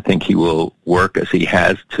 I think he will work, as he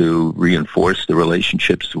has, to reinforce the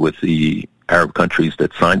relationships with the Arab countries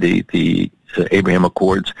that signed the Abraham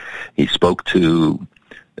Accords. He spoke to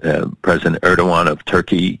President Erdogan of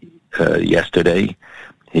Turkey yesterday.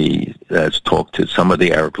 He has talked to some of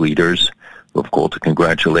the Arab leaders who have called to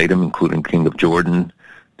congratulate him, including King of Jordan,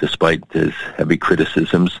 despite his heavy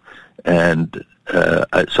criticisms. And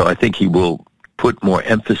so I think he will put more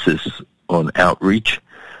emphasis on outreach.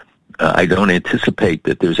 I don't anticipate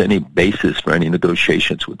that there's any basis for any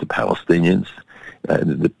negotiations with the Palestinians.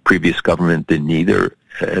 The previous government didn't either,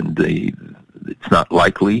 and it's not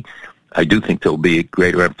likely. I do think there will be a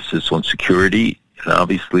greater emphasis on security, and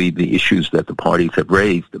obviously the issues that the parties have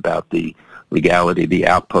raised about the legality of the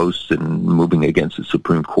outposts and moving against the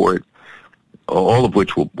Supreme Court, all of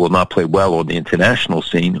which will not play well on the international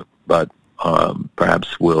scene, but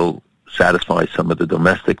perhaps will satisfy some of the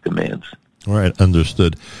domestic demands. All right,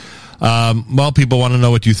 understood. Well, people want to know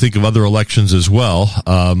what you think of other elections as well.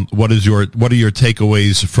 What are your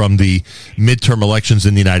takeaways from the midterm elections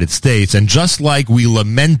in the United States? And just like we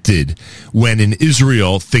lamented when in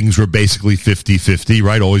Israel things were basically 50-50,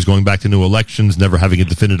 right? Always going back to new elections, never having a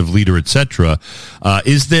definitive leader, etc.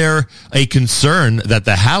 Is there a concern that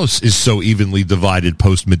the House is so evenly divided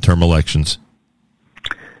post-midterm elections?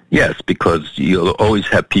 Yes, because you'll always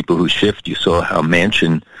have people who shift. You saw how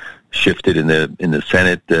Manchin shifted in the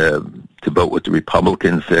Senate to vote with the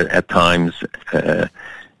Republicans at times,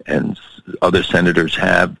 and other senators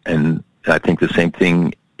have. And I think the same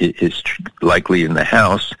thing is likely in the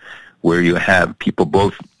House, where you have people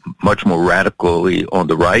both much more radically on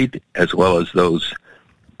the right, as well as those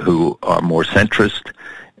who are more centrist,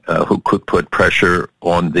 who could put pressure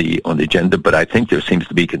on the agenda. But I think there seems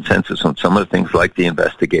to be consensus on some of the things, like the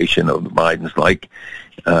investigation of the Bidens, like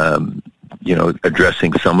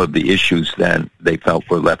addressing some of the issues that they felt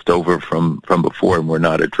were left over from before and were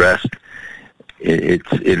not addressed.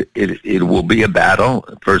 It will be a battle.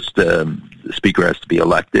 First, the speaker has to be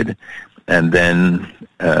elected, and then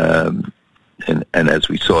and as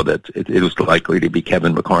we saw, that it was likely to be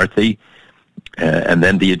Kevin McCarthy, and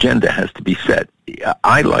then the agenda has to be set.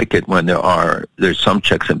 I like it when there's some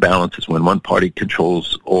checks and balances, when one party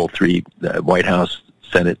controls all three, the White House,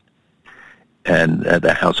 Senate, and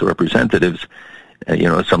the House of Representatives.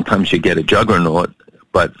 Sometimes you get a juggernaut,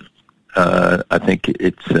 but I think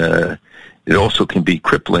it also can be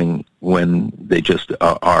crippling when they just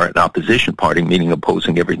are an opposition party, meaning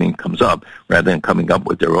opposing everything that comes up, rather than coming up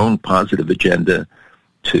with their own positive agenda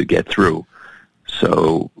to get through.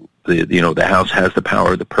 So the House has the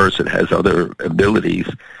power, the purse, it has other abilities,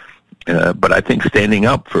 but I think standing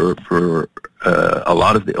up for a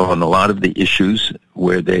lot of the issues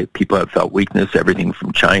where people have felt weakness, everything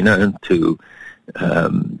from China to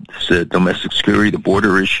domestic security, the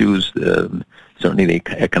border issues, certainly the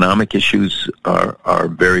economic issues are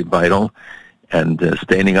very vital. And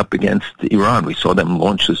standing up against Iran, we saw them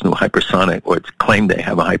launch this new hypersonic, or it's claimed they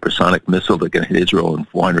have a hypersonic missile that can hit Israel in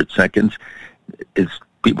 400 seconds.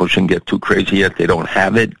 People shouldn't get too crazy yet. They don't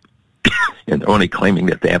have it. And they're only claiming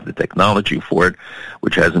that they have the technology for it,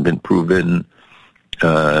 which hasn't been proven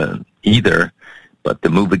either. But the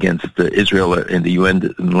move against Israel in the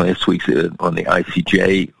UN in last week on the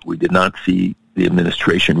ICJ, we did not see the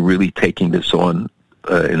administration really taking this on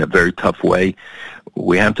in a very tough way.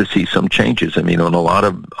 We have to see some changes. I mean, on a lot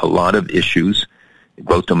of issues,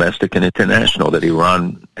 both domestic and international, that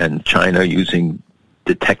Iran and China are using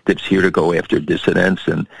detectives here to go after dissidents,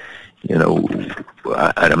 and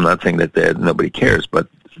I'm not saying that nobody cares, but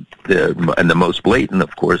the most blatant,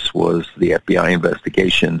 of course, was the FBI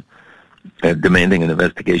investigation, demanding an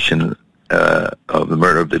investigation of the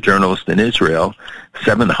murder of the journalist in Israel.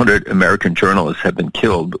 700 American journalists have been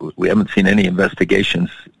killed. We haven't seen any investigations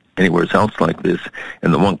anywhere else like this.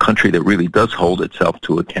 And the one country that really does hold itself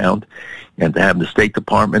to account, and to have the State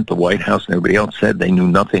Department, the White House, and everybody else said they knew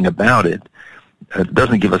nothing about it,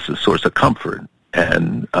 doesn't give us a source of comfort.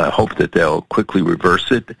 And I hope that they'll quickly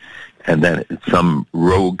reverse it, and then it's some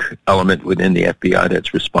rogue element within the FBI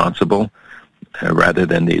that's responsible, rather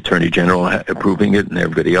than the Attorney General approving it and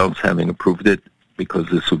everybody else having approved it, because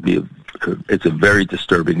this would be it's a very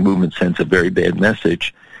disturbing movement, sends a very bad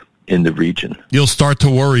message in the region. You'll start to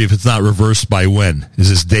worry if it's not reversed by when? Is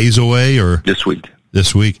this days away or? This week.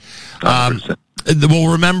 This week.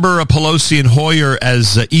 We'll remember Pelosi and Hoyer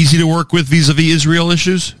as easy to work with vis-a-vis Israel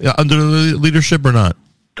issues under the leadership or not?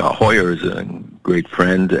 Hoyer is a great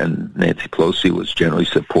friend, and Nancy Pelosi was generally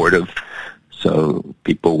supportive. So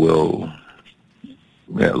people will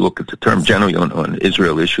look at the term generally on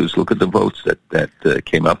Israel issues, look at the votes that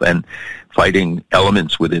came up, and fighting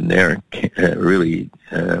elements within there, really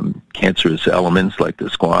cancerous elements like the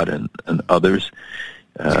Squad and others.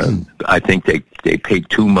 I think they paid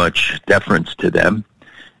too much deference to them.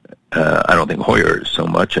 I don't think Hoyer so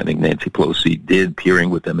much. I think Nancy Pelosi did, peering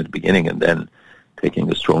with them at the beginning and then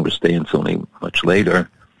taking a stronger stance only much later.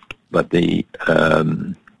 But you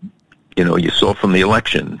saw from the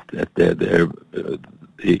election that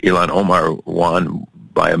Ilhan Omar won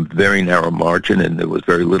by a very narrow margin, and there was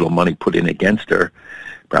very little money put in against her.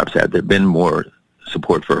 Perhaps had there been more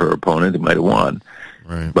support for her opponent, it might have won.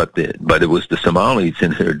 Right. But it was the Somalis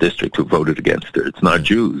in her district who voted against her. It's not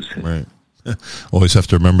Jews. Right. Always have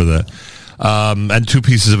to remember that. And two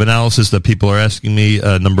pieces of analysis that people are asking me.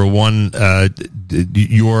 Number one,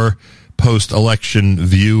 your post-election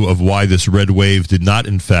view of why this red wave did not,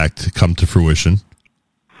 in fact, come to fruition.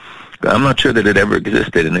 I'm not sure that it ever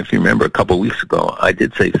existed. And if you remember a couple of weeks ago, I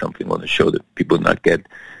did say something on the show that people did not get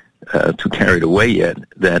too carried away yet,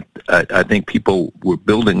 that I think people were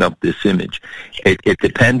building up this image. It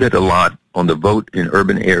depended a lot on the vote in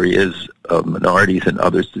urban areas of minorities and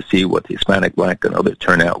others to see what the Hispanic, Black, and other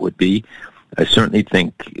turnout would be. I certainly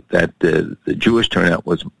think that the Jewish turnout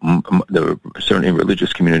was, certainly in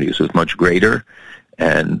religious communities, was much greater,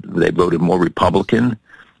 and they voted more Republican.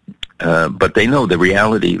 But they know the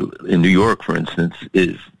reality in New York, for instance,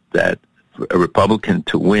 is that a Republican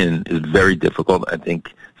to win is very difficult. I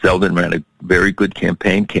think Zeldin ran a very good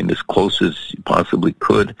campaign, came as close as he possibly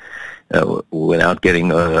could without getting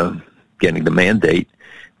the mandate.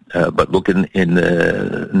 But look in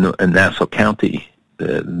Nassau County,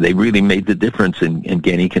 they really made the difference in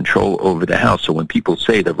gaining control over the House. So when people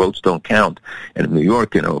say the votes don't count, and in New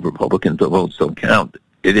York, Republicans, the votes don't count,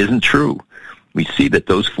 it isn't true. We see that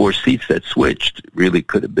those 4 seats that switched really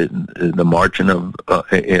could have been the margin of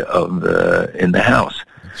in the House.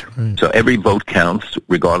 That's right. So every vote counts,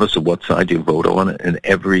 regardless of what side you vote on, and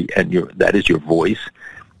that is your voice.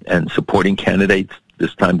 And supporting candidates,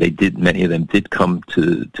 this time many of them did come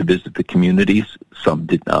to visit the communities. Some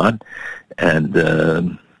did not, and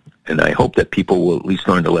I hope that people will at least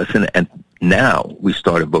learn the lesson. And now we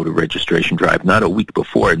start a voter registration drive, not a week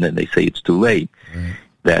before, and then they say it's too late. Right.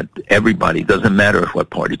 That everybody, doesn't matter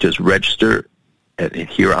what party, just register. And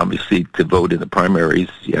here, obviously, to vote in the primaries,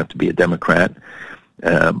 you have to be a Democrat,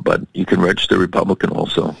 but you can register Republican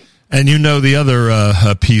also. And the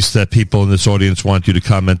other piece that people in this audience want you to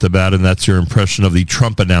comment about, and that's your impression of the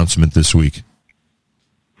Trump announcement this week.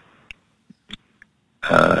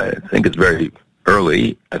 I think it's very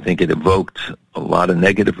early. I think it evoked a lot of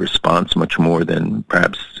negative response, much more than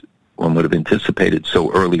perhaps one would have anticipated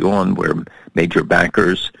so early on, where major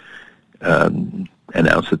backers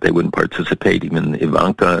announced that they wouldn't participate, even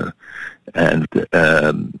Ivanka. And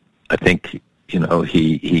I think,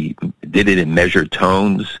 he did it in measured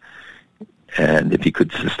tones. And if he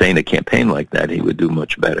could sustain a campaign like that, he would do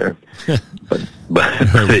much better. but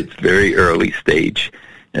it's very early stage,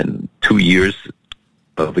 and 2 years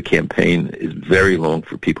of a campaign is very long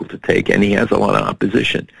for people to take. And he has a lot of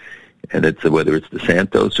opposition. And it's whether it's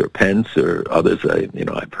DeSantis or Pence or others,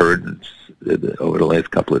 I've heard over the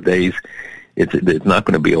last couple of days, it's not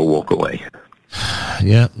going to be a walk away.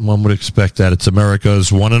 Yeah, one would expect that. It's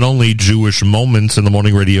America's one and only Jewish Moments in the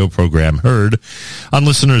Morning radio program, heard on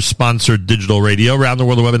listeners-sponsored digital radio around the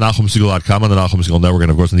world, the web at NachumSegal.com, on the Nachum Segal Network, and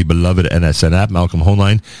of course on the beloved NSN app. Malcolm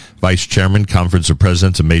Hoenlein, Vice Chairman, Conference of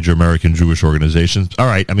Presidents of Major American Jewish Organizations. All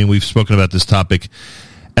right, I mean, we've spoken about this topic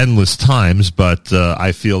endless times, but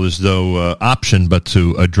I feel there's no option but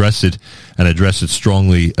to address it, and address it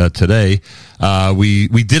strongly today.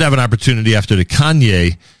 We did have an opportunity after the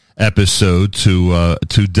Kanye episode to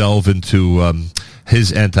delve into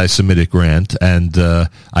his anti-Semitic rant, and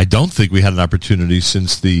I don't think we had an opportunity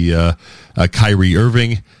since the Kyrie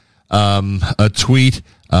Irving tweet,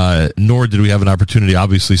 nor did we have an opportunity,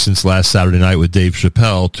 obviously, since last Saturday night with Dave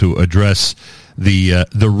Chappelle to address the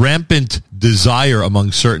rampant desire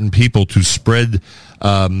among certain people to spread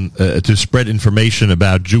information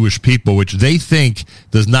about Jewish people, which they think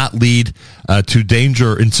does not lead to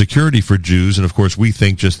danger or insecurity for Jews. And, of course, we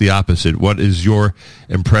think just the opposite. What is your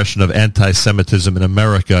impression of anti-Semitism in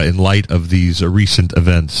America in light of these recent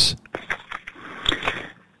events?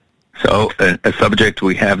 So, a subject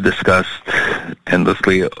we have discussed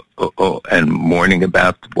endlessly and mourning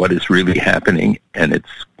about what is really happening, and it's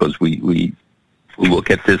because we look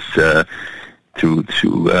at this to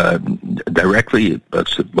directly,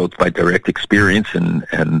 both by direct experience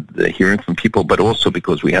and the hearing from people, but also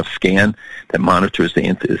because we have SCAN that monitors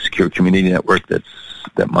the Secure Community Network that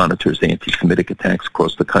monitors the anti-Semitic attacks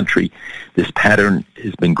across the country. This pattern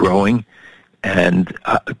has been growing, and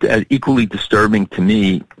equally disturbing to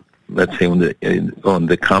me, let's say on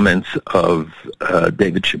the comments of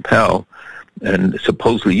David Chappelle, and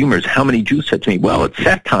supposedly humorous, how many Jews said to me, well, it's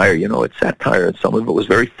satire, it's satire, and some of it was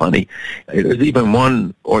very funny. There's even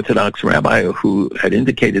one Orthodox rabbi who had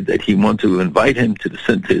indicated that he wanted to invite him to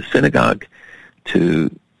his synagogue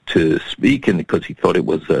to speak, and because he thought it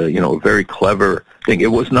was a very clever thing.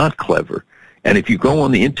 It was not clever. And if you go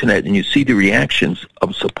on the internet and you see the reactions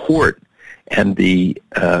of support and the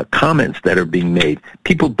comments that are being made,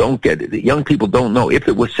 people don't get it. The young people don't know. If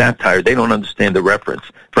it was satire, they don't understand the reference.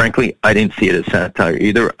 Frankly, I didn't see it as satire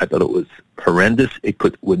either. I thought it was horrendous. It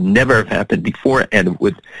would never have happened before, and it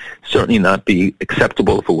would certainly not be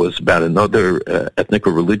acceptable if it was about another ethnic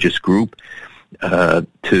or religious group. And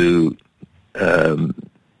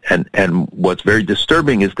what's very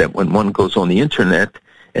disturbing is that when one goes on the internet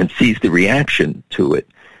and sees the reaction to it,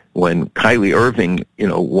 when Kyrie Irving,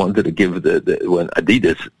 wanted to give when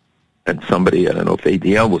Adidas and somebody, I don't know if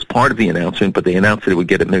ADL was part of the announcement, but they announced that it would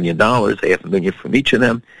get $1 million, $500,000 from each of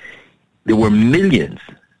them. There were millions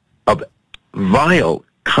of vile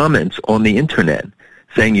comments on the internet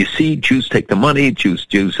saying, you see, Jews take the money,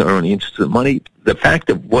 Jews are only interested in money. The fact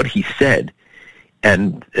of what he said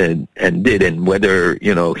and did, and whether,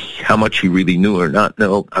 how much he really knew or not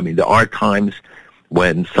know. I mean, there are times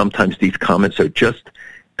when sometimes these comments are just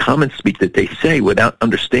common speak that they say without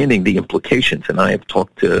understanding the implications. And I have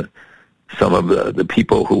talked to some of the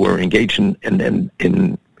people who were engaged in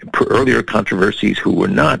earlier controversies who were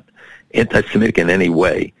not anti-Semitic in any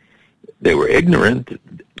way. They were ignorant,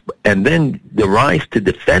 and then the rise to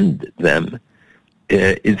defend them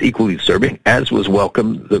is equally disturbing, as was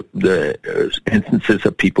welcome the instances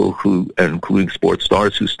of people who, including sports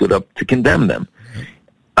stars, who stood up to condemn them.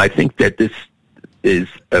 I think that this is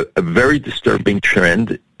a very disturbing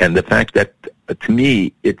trend, and the fact that, to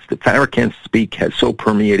me, it's the Farrakhan speak has so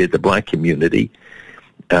permeated the black community,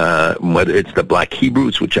 whether it's the black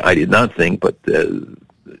Hebrews, which I did not think, but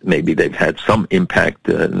maybe they've had some impact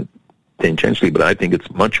tangentially, but I think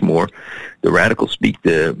it's much more the radical speak,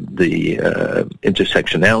 the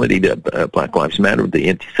intersectionality, the Black Lives Matter, the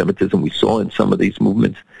anti-Semitism we saw in some of these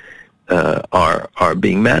movements are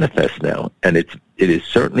being manifest now, and it is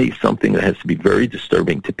certainly something that has to be very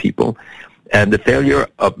disturbing to people. And the failure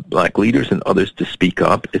of black leaders and others to speak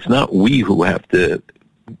up, it's not we who have to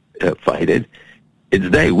fight it, it's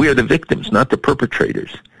they. We are the victims, not the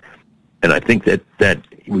perpetrators. And I think that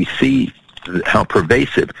we see how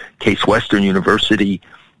pervasive. Case Western University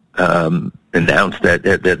announced that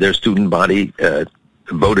their student body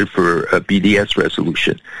voted for a BDS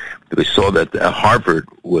resolution. We saw that Harvard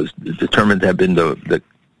was determined to have been the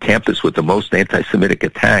campus with the most anti-Semitic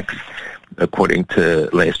attacks, according to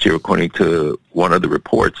one of the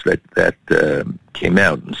reports that came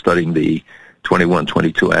out in studying the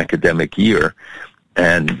 21-22 academic year.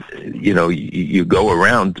 And, you go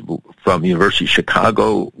around from University of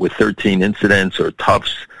Chicago with 13 incidents, or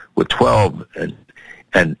Tufts with 12,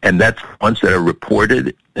 and that's ones that are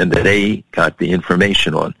reported and that they got the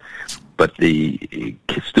information on. But the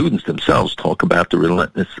students themselves talk about the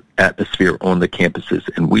relentless atmosphere on the campuses,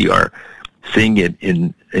 and we are seeing it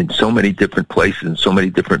in so many different places, in so many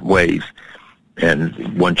different ways.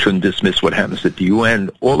 and one shouldn't dismiss what happens at the UN.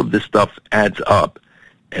 All of this stuff adds up.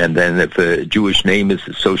 And then if a Jewish name is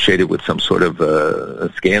associated with some sort of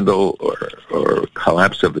a scandal or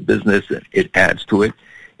collapse of a business, it adds to it.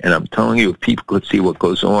 And I'm telling you, if people could see what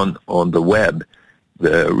goes on the web,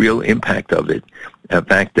 the real impact of it, the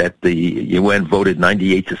fact that the UN voted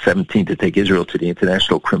 98-17 to take Israel to the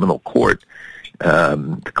International Criminal Court,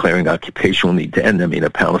 declaring occupation will need to end. I mean, a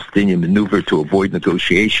Palestinian maneuver to avoid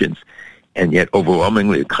negotiations, and yet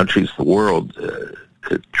overwhelmingly the countries of the world,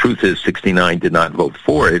 the truth is 69 did not vote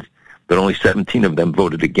for it, but only 17 of them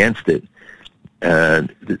voted against it.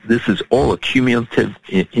 This is all a cumulative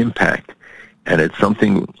impact, and it's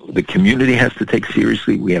something the community has to take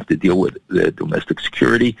seriously. We have to deal with the domestic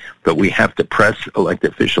security, but we have to press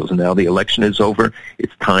elected officials. And now the election is over.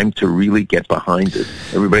 It's time to really get behind it.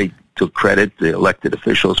 Everybody took credit, the elected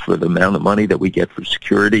officials, for the amount of money that we get for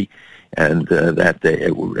security, and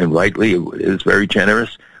and rightly, it is very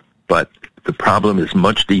generous, but the problem is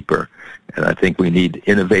much deeper, and I think we need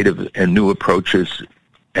innovative and new approaches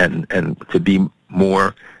and to be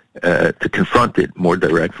more, to confront it more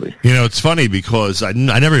directly. You know, it's funny because I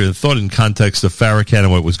never even thought in context of Farrakhan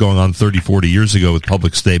and what was going on 30, 40 years ago with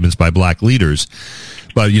public statements by black leaders.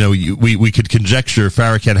 But, you know, we could conjecture if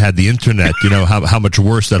Farrakhan had the internet, you know, how much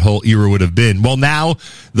worse that whole era would have been. Well, now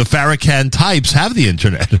the Farrakhan types have the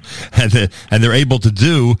internet, and they're able to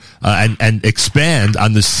do and expand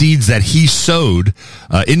on the seeds that he sowed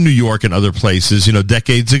in New York and other places, you know,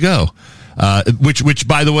 decades ago. Which,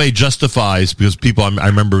 by the way, justifies, because people, I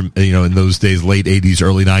remember, you know, in those days, late 80s,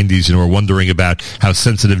 early 90s, you know, were wondering about how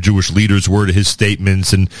sensitive Jewish leaders were to his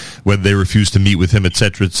statements and whether they refused to meet with him, et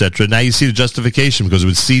cetera, et cetera. Now you see the justification because it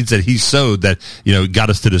was seeds that he sowed that, you know, got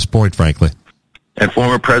us to this point, frankly. And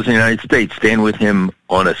former President of the United States, stand with him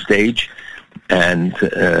on a stage, and,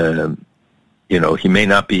 you know, he may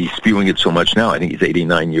not be spewing it so much now. I think he's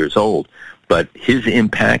 89 years old, but his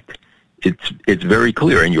impact, it's very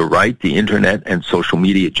clear, and you're right. The internet and social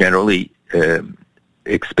media generally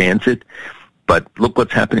expands it. But look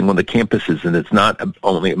what's happening on the campuses, and it's not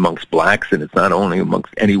only amongst blacks, and it's not only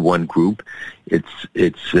amongst any one group.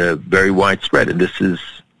 It's very widespread, and this is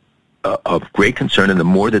of great concern. And the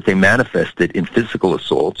more that they manifest it in physical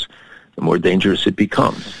assaults, the more dangerous it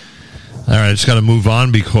becomes. All right, I just got to move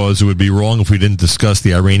on because it would be wrong if we didn't discuss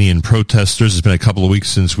the Iranian protesters. It's been a couple of weeks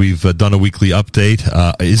since we've done a weekly update.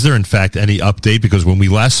 Is there, in fact, any update? Because when we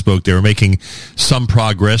last spoke, they were making some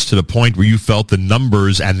progress to the point where you felt the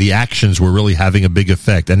numbers and the actions were really having a big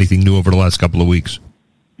effect. Anything new over the last couple of weeks?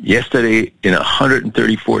 Yesterday, in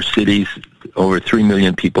 134 cities, over 3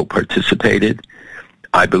 million people participated.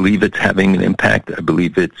 I believe it's having an impact. I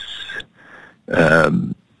believe it's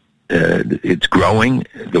growing.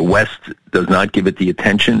 The West does not give it the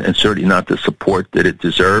attention and certainly not the support that it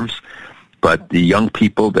deserves. But the young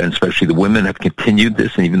people, and especially the women, have continued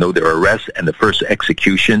this. And even though there are arrests and the first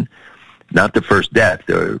execution, not the first death,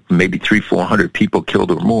 there are maybe 300-400 people killed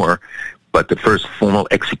or more, but the first formal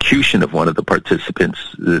execution of one of the participants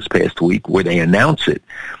this past week, where they announce it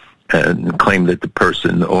and claim that the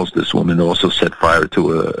person, also this woman, also set fire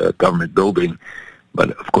to a government building.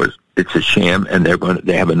 But of course, it's a sham, and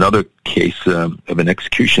they have another case of an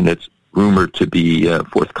execution that's rumored to be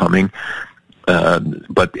forthcoming.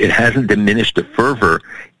 But it hasn't diminished the fervor.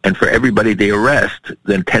 And for everybody they arrest,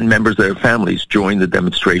 then 10 members of their families join the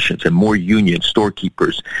demonstrations, and more unions,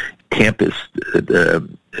 storekeepers, campus,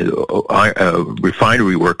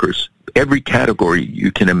 refinery workers, every category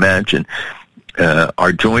you can imagine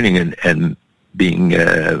are joining and being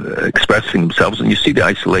expressing themselves. And you see the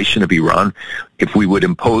isolation of Iran. If we would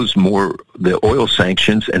impose more the oil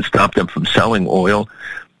sanctions and stop them from selling oil,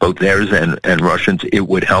 both theirs and Russians, it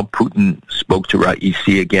would help. Putin spoke to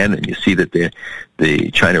Raisi again, and you see that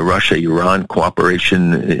the China, Russia, Iran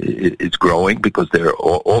cooperation is growing because they're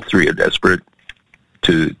all three are desperate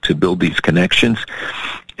to build these connections.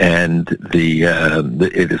 And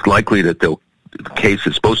it is likely that the case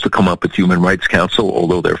is supposed to come up with Human Rights Council,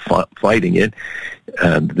 although they're fighting it.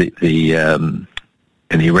 And the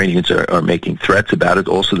Iranians are making threats about it.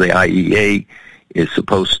 Also, the IEA is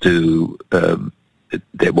supposed to.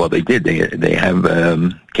 They did. They have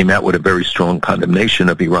came out with a very strong condemnation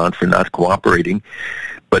of Iran for not cooperating.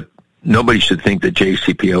 But nobody should think that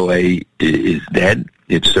JCPOA is dead.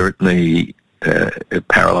 It's certainly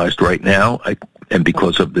paralyzed right now, and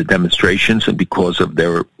because of the demonstrations and because of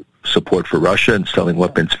their support for Russia and selling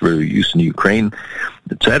weapons for use in Ukraine,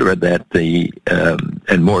 etc., that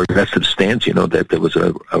and more aggressive stance, that there was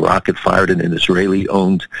a rocket fired in an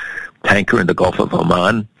Israeli-owned tanker in the Gulf of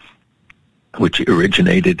Oman, which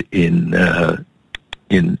originated in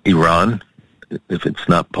Iran, if it's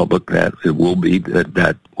not public, that it will be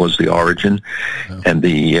that was the origin, and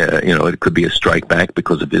it could be a strike back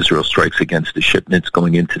because of Israel strikes against the shipments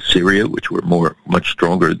going into Syria, which were much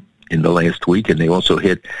stronger in the last week, and they also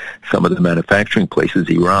hit some of the manufacturing places.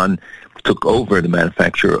 Iran took over the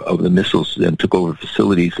manufacture of the missiles and took over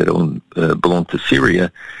facilities that belong to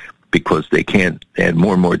Syria because they had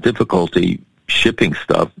more and more difficulty shipping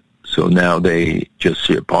stuff. So now they just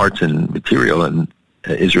ship parts and material, and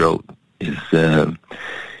Israel is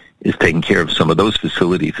taking care of some of those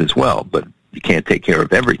facilities as well. But you can't take care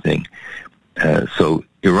of everything. So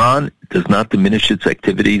Iran does not diminish its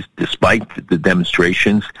activities despite the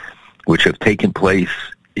demonstrations which have taken place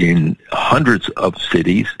in hundreds of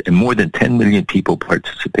cities, and more than 10 million people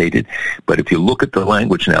participated. But if you look at the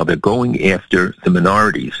language now, they're going after the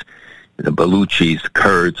minorities, the Baluchis,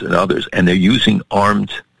 Kurds, and others, and they're using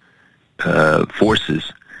armed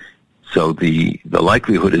forces. So the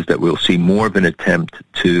likelihood is that we'll see more of an attempt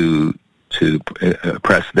to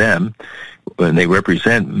oppress them, when they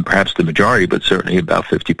represent perhaps the majority, but certainly about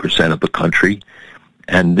 50% of the country.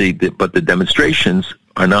 And but the demonstrations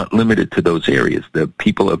are not limited to those areas. The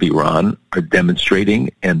people of Iran are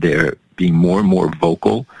demonstrating, and they're being more and more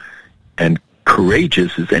vocal and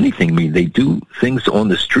courageous as anything. I mean, they do things on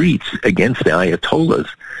the streets against the Ayatollahs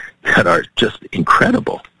that are just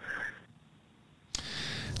incredible.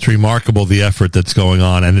 It's remarkable, the effort that's going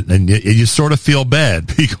on, and you sort of feel bad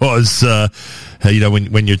because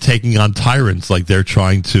when you're taking on tyrants like they're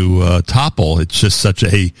trying to topple, it's just such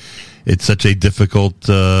a difficult.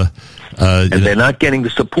 And they're not getting the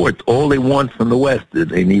support. All they want from the West,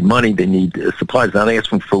 they need money, they need supplies. They're not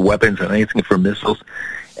asking for weapons, they're not asking for missiles,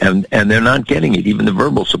 and they're not getting it. Even the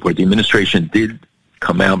verbal support. The administration did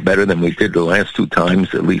come out better than we did the last two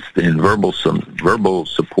times, at least in verbal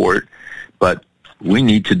support. But we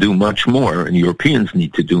need to do much more, and Europeans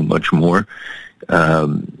need to do much more.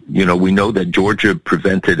 We know that Georgia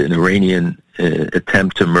prevented an Iranian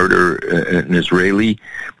attempt to murder an Israeli.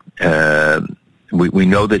 We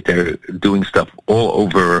know that they're doing stuff all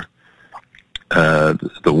over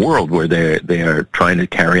the world where they are trying to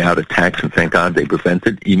carry out attacks, and thank God they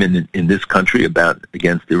prevented, even in this country,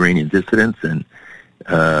 against Iranian dissidents. And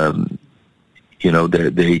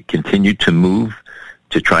they continue to move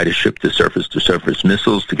to try to ship the surface-to-surface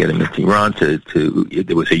missiles to get them into Iran.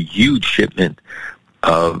 There was a huge shipment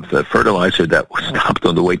of fertilizer that was stopped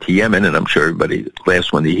on the way to Yemen, and I'm sure everybody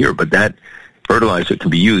last one to hear, but that fertilizer can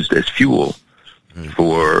be used as fuel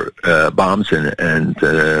for bombs and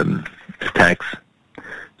attacks.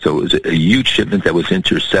 So it was a huge shipment that was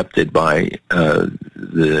intercepted by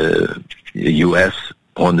the U.S.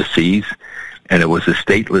 on the seas, and it was a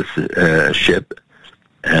stateless ship,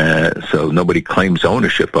 so nobody claims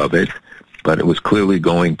ownership of it, but it was clearly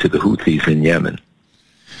going to the Houthis in Yemen.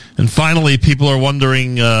 And finally, people are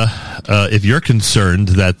wondering if you're concerned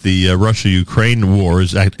that the Russia-Ukraine war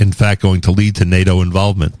is in fact going to lead to NATO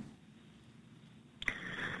involvement.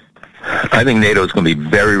 I think NATO is going to be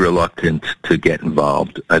very reluctant to get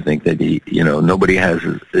involved. I think that nobody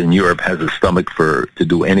in Europe has a stomach to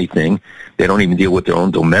do anything. They don't even deal with their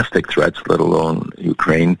own domestic threats, let alone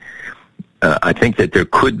Ukraine. I think that there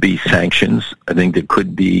could be sanctions. I think there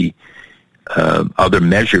could be other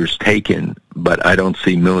measures taken, but I don't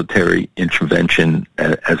see military intervention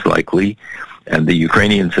as likely. And the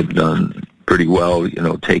Ukrainians have done pretty well,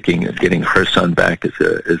 getting Kherson back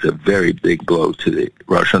is a very big blow to the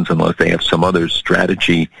Russians, unless they have some other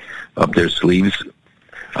strategy up their sleeves.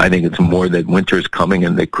 I think it's more that winter is coming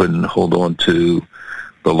and they couldn't hold on to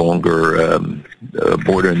the longer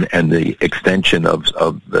border and the extension of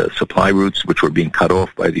the supply routes, which were being cut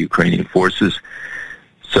off by the Ukrainian forces.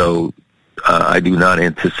 So I do not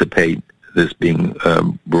anticipate this being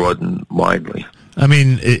broadened widely. I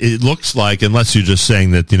mean, it looks like, unless you're just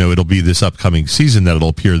saying that, it'll be this upcoming season that it'll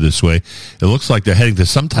appear this way, it looks like they're heading to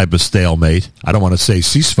some type of stalemate. I don't want to say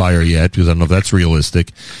ceasefire yet, because I don't know if that's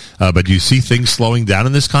realistic. But do you see things slowing down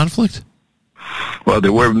in this conflict? Well,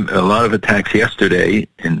 there were a lot of attacks yesterday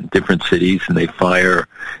in different cities, and they fire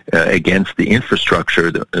against the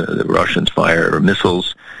infrastructure. The Russians fire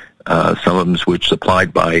missiles, some of them which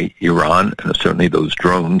supplied by Iran, and certainly those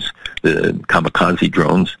drones, the kamikaze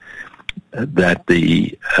drones, that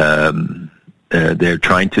they're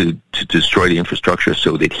trying to destroy the infrastructure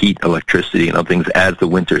so that heat, electricity, and other things as the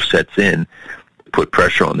winter sets in, put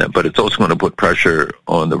pressure on them. But it's also going to put pressure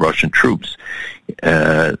on the Russian troops.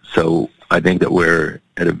 So I think that we're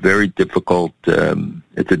at a very difficult,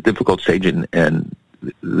 it's a difficult stage and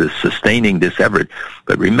sustaining this effort.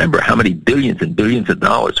 But remember how many billions and billions of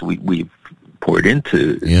dollars we've poured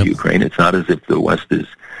into Ukraine. It's not as if the West is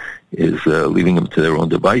leaving them to their own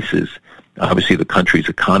devices. obviously the country's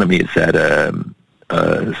economy is at a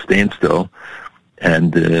standstill,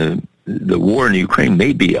 and the war in Ukraine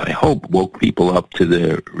maybe, I hope, woke people up to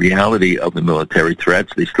the reality of the military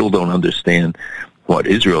threats. They still don't understand what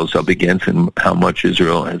Israel's up against and how much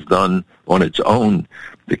Israel has done on its own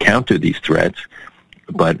to counter these threats.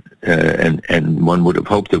 But and one would have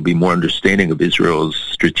hoped there'd be more understanding of Israel's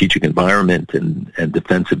strategic environment and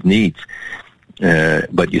defensive needs.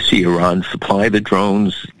 But you see Iran supply the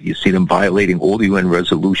drones. You see them violating all the UN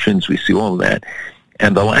resolutions. We see all of that.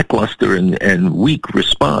 And the lackluster and weak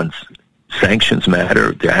response. Sanctions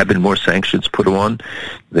matter. There have been more sanctions put on.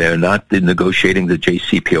 They're not negotiating the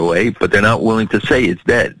JCPOA, but they're not willing to say it's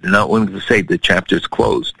dead. They're not willing to say the chapter's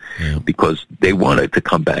closed because they want it to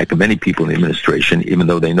come back. And many people in the administration, even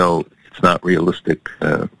though they know it's not realistic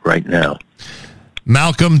right now.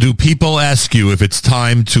 Malcolm, do people ask you if it's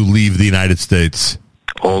time to leave the United States?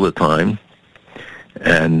 All the time.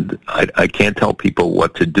 And I can't tell people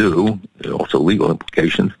what to do. There are also legal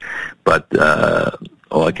implications. But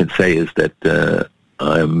all I can say is that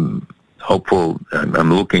I'm hopeful.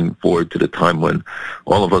 I'm looking forward to the time when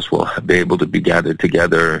all of us will be able to be gathered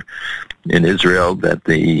together in Israel, that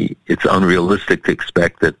it's unrealistic to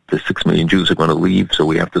expect that the 6 million Jews are going to leave, so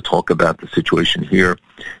we have to talk about the situation here.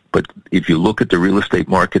 But if you look at the real estate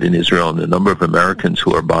market in Israel and the number of Americans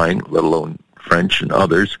who are buying, let alone French and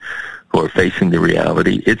others, who are facing the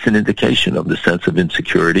reality, it's an indication of the sense of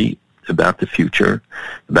insecurity about the future,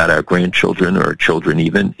 about our grandchildren or children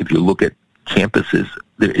even. If you look at campuses,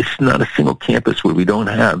 there is not a single campus where we don't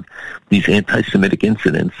have these anti-Semitic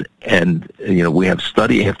incidents. And, we have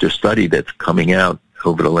study after study that's coming out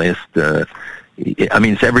over the last,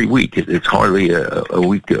 it's every week. It's hardly a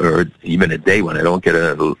week or even a day when I don't get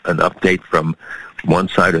an update from one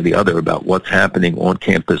side or the other about what's happening on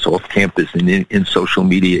campus, off campus, and in social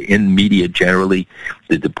media, in media generally,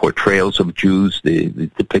 the portrayals of Jews, the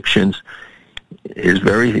depictions. It's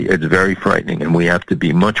very frightening, and we have to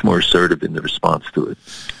be much more assertive in the response to it.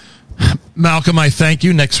 Malcolm, I thank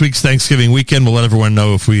you. Next week's Thanksgiving weekend, we'll let everyone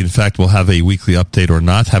know if we, in fact, will have a weekly update or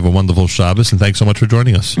not. Have a wonderful Shabbos, and thanks so much for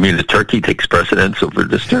joining us. You mean the turkey takes precedence over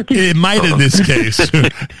this turkey? It might in this case.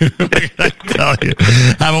 I tell you.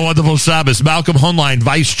 Have a wonderful Shabbos. Malcolm Hoenlein,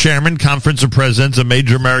 Vice Chairman, Conference of Presidents of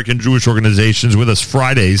Major American Jewish Organizations, with us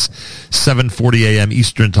Fridays, 7:40 a.m.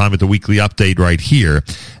 Eastern Time, with the weekly update right here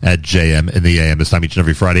at JM in the AM. This time each and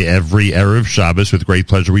every Friday, every Erev Shabbos. With great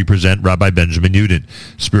pleasure, we present Rabbi Benjamin Yudin,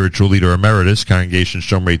 Spiritual Leader Emeritus, Congregation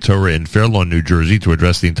Shomrei Torah in Fair Lawn, New Jersey, to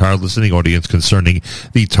address the entire listening audience concerning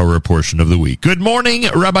the Torah portion of the week. Good morning,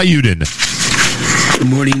 Rabbi Yudin. Good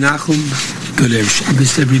morning, Nachum. Good Erev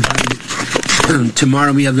Shabbos, everybody.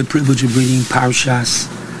 Tomorrow we have the privilege of reading Parshas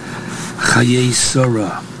Chayei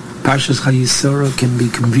Sarah. Parshas Chayei Sarah can be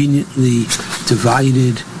conveniently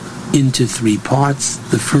divided into 3 parts.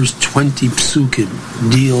 The first 20 psukim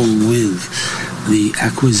deal with the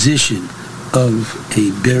acquisition of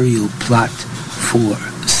a burial plot for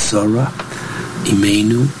Sarah,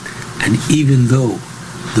 Imenu, and even though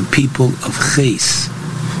the people of Ches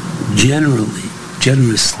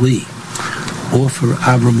generously offer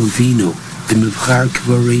Avram Avinu the Mivchar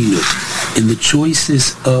Kvarenu in the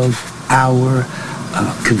choices of our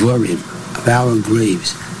Kvarim, of our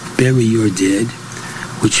graves, bury your dead,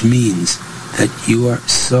 which means that your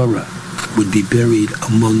Sarah would be buried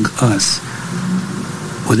among us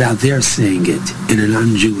without their saying it in a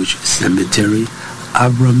non-Jewish cemetery.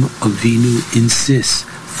 Avram Avinu insists,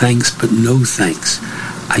 thanks but no thanks.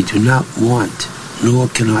 I do not want, nor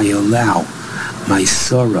can I allow, my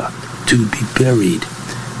Sarah to be buried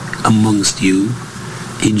amongst you.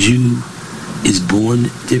 A Jew is born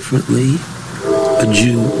differently, a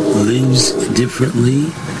Jew lives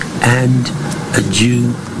differently, and a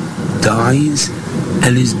Jew dies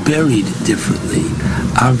and is buried differently.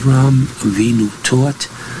 Avram Avinu taught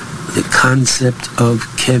the concept of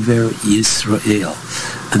Kever Yisrael,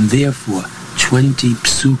 and therefore 20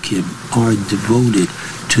 psukim are devoted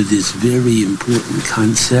to this very important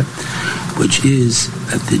concept, which is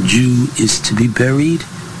that the Jew is to be buried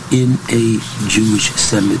in a Jewish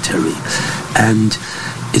cemetery. And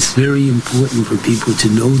it's very important for people to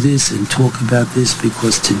know this and talk about this,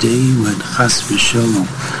 because today, when Chas v'Shalom,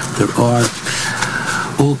 there are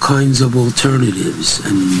all kinds of alternatives,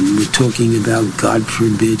 and we're talking about, God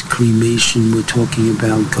forbid, cremation, we're talking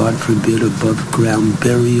about, God forbid, above ground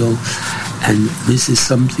burial, and this is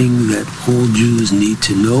something that all Jews need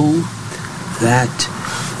to know, that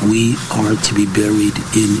we are to be buried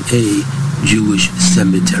in a Jewish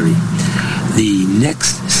cemetery. The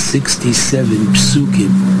next 67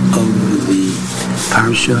 psukim of the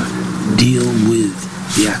Parsha deal with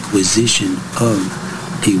the acquisition of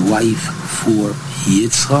a wife for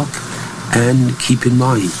Yitzchak. And keep in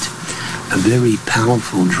mind, a very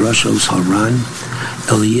powerful Drushos Haran,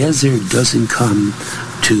 Eliezer doesn't come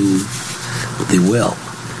to the well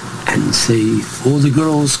and say, all the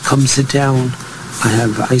girls, come sit down. I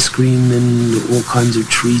have ice cream and all kinds of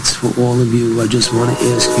treats for all of you. I just want to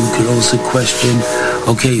ask you girls a question.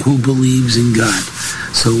 Okay, who believes in God?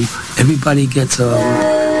 So everybody gets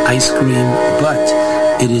ice cream, but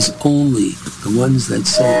it is only the ones that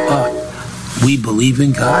say, we believe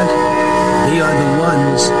in God. They are the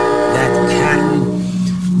ones that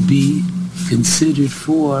can be considered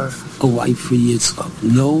for a wife for Yitzchak.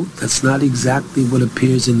 No, that's not exactly what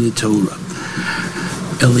appears in the Torah.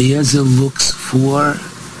 Eliezer looks for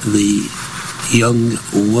the young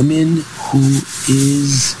woman who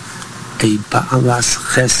is a Ba'alas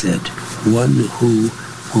Chesed, one who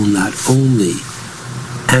will not only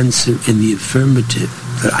answer in the affirmative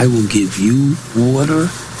that I will give you water,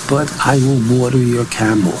 but I will water your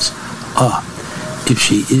camels. If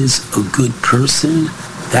she is a good person,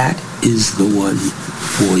 that is the one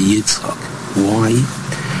for Yitzchak. Why?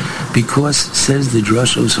 Because, says the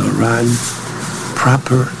Drushos Haran,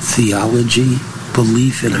 proper theology,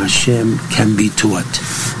 belief in Hashem can be taught.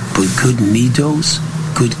 But good midos,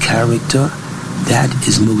 good character, that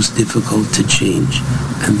is most difficult to change.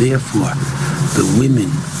 And therefore, the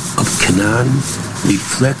women of Canaan,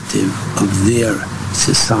 reflective of their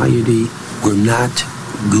society, were not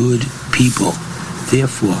good people.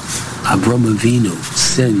 Therefore, Avram Avinu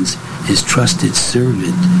sends his trusted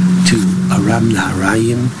servant to Aram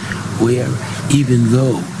Naharaim, where even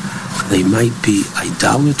though they might be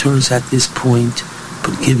idolaters at this point,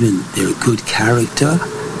 but given their good character,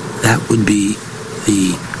 that would be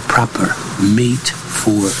the proper mate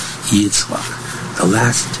for Yitzchak. The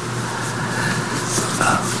last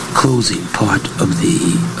closing part of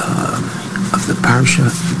the parsha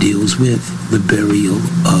deals with the burial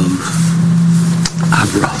of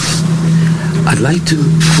Abraham. I'd like to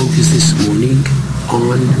focus this morning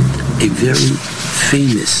on a very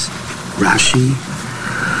famous Rashi,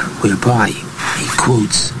 whereby he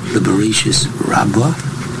quotes the Bereshis Rabbah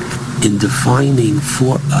in defining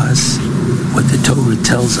for us what the Torah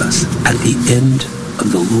tells us at the end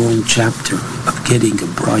of the long chapter of getting a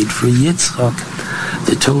bride for Yitzchak.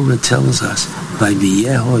 The Torah tells us,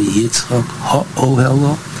 Vayeho Yitzchak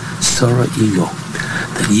ha'ohelo Sarah imo,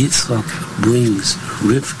 that Yitzchak brings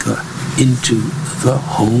Rivka into the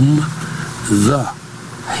home, the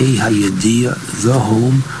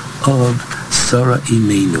home of Sarah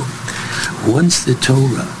Imenu. Once the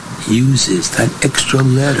Torah uses that extra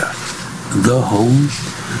letter, the home,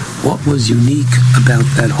 what was unique about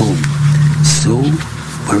that home? So,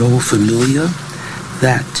 we're all familiar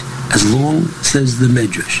that as long, says the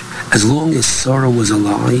Medrash, as long as Sarah was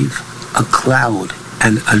alive, a cloud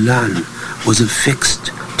and anan was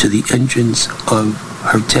affixed to the entrance of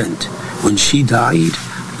her tent. When she died,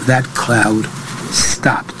 that cloud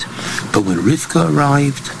stopped. But when Rivka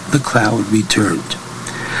arrived, the cloud returned.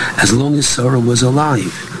 As long as Sarah was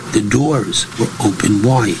alive, the doors were open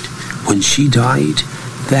wide. When she died,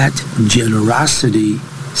 that generosity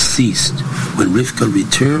ceased. When Rivka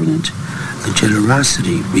returned, the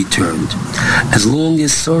generosity returned. As long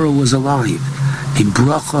as Sarah was alive, a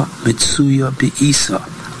bracha mitzuya be'isa,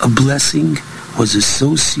 a blessing, was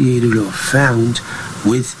associated or found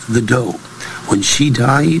with the dough. When she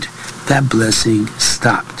died, that blessing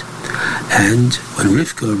stopped. And when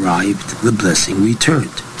Rivka arrived, the blessing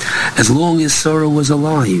returned. As long as Sarah was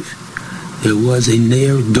alive, there was a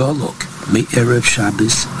Ner Dolok, Me'erev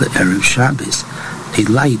Shabbos le'erev Shabbos. A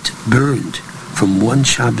light burned from one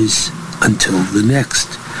Shabbos until the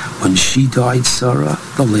next. When she died, Sarah,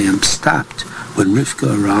 the lamp stopped. When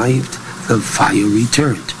Rivka arrived, the fire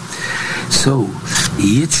returned. So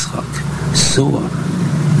Yitzchak saw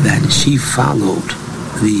that she followed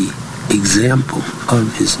the example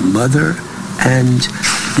of his mother, and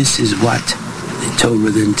this is what the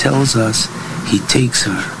Torah then tells us. He takes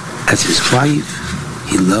her as his wife,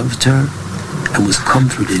 he loved her, and was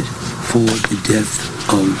comforted for the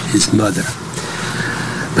death of his mother.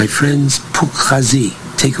 My friends, Pukhazi,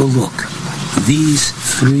 take a look. These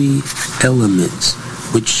three elements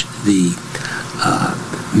which the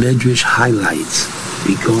Medrash highlights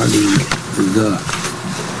regarding the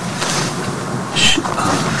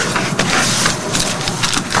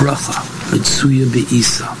bracha, mitzuya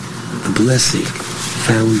be'isa, the blessing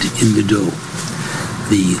found in the dough,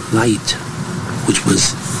 the light which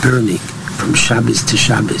was burning from Shabbos to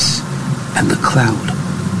Shabbos, and the cloud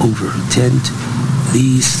over her tent,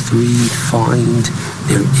 these three find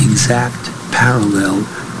their exact parallel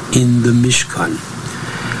in the Mishkan.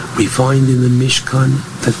 We find in the Mishkan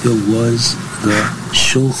that there was the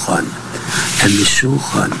Shulchan. And the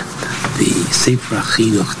Shulchan, the Sefer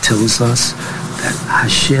HaChinuch tells us that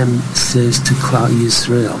Hashem says to Klal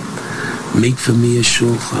Yisrael, make for me a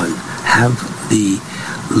Shulchan, have the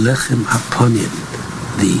Lechem HaPanim,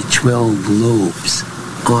 the 12 lobes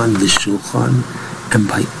on the Shulchan, and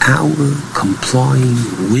by our complying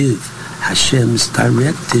with Hashem's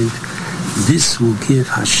directive, this will give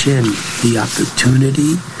Hashem the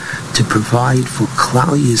opportunity to provide for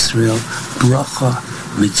Klal Yisrael bracha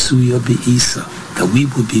mitzuya be'isa, that we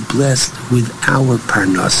will be blessed with our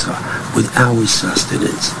parnasa, with our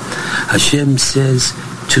sustenance. Hashem says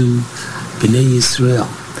to Bnei Yisrael,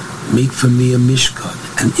 make for me a Mishkan,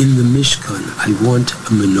 and in the Mishkan I want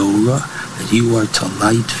a menorah that you are to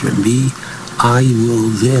light for me. I will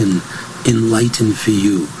then enlighten for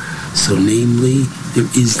you. So namely, there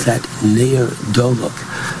is that Ner Dolok,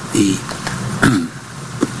 the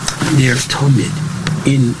Ner Tamid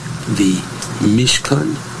in the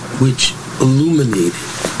Mishkan, which illuminated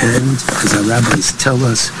and, as our rabbis tell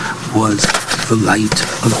us, was the light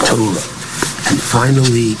of Torah. And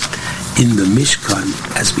finally, in the Mishkan,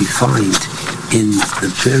 as we find in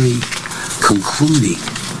the very concluding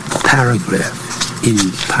paragraph in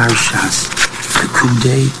Parshas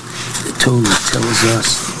Pekudei, the Torah tells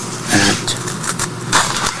us that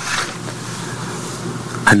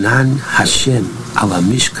Anan Hashem ala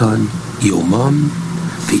Mishkan Yomam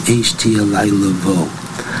v'eshti alai levo.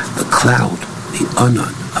 The cloud, the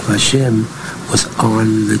Anan of Hashem, was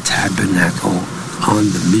on the tabernacle, on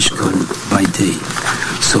the Mishkan by day.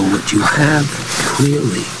 So what you have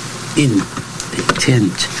clearly in the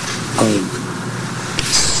tent of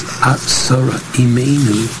Sarah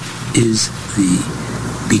Imenu is the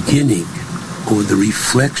beginning or the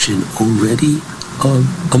reflection already of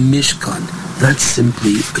a Mishkan, not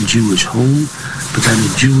simply a Jewish home, but that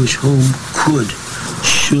a Jewish home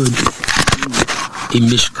should be a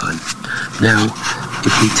Mishkan. Now,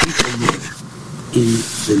 if we take a look in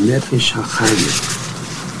the Nefesh HaChaim,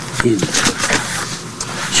 in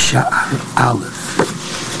Sha'ar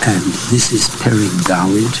Aleph, and this is Perek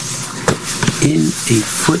Daled, in a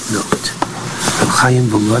footnote, Chaim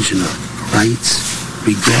Volozhiner writes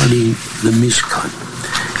regarding the Mishkan,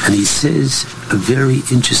 and he says a very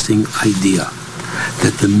interesting idea,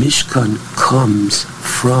 that the Mishkan comes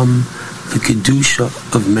from the Kedusha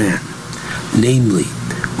of man. Namely,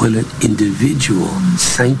 when an individual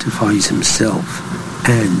sanctifies himself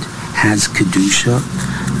and has Kedusha,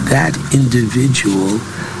 that individual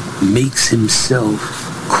makes himself,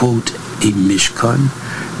 quote, a Mishkan,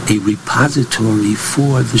 a repository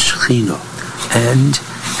for the Shekhinah. And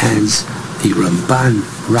as the Ramban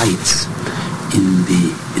writes in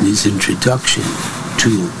his introduction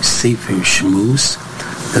to Sefer Shmos,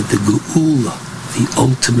 that the Geula, the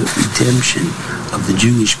ultimate redemption of the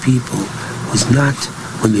Jewish people, was not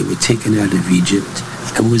when they were taken out of Egypt,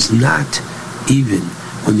 and was not even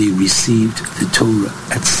when they received the Torah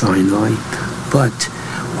at Sinai, but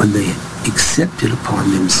when they accepted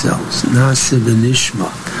upon themselves, Na'aseh v'nishma,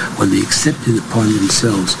 when they accepted upon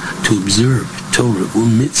themselves to observe Torah or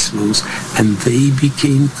mitzvos, and they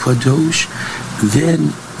became kadosh,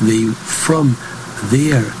 then they, from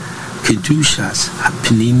their kedushas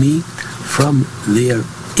hapnimi, from their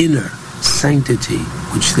inner sanctity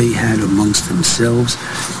which they had amongst themselves,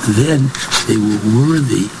 then they were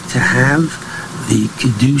worthy to have the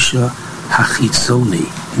kedusha hachitzoni,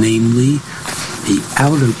 namely the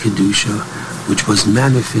outer kedusha, which was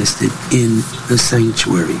manifested in the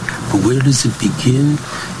sanctuary. But where does it begin?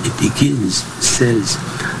 It begins, says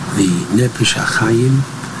the Nefesh HaChaim,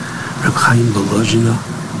 Reb Chaim Volozhiner,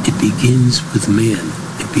 it begins with man.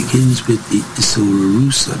 It begins with the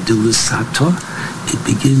Isorarusa Dilisata. It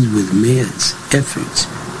begins with man's efforts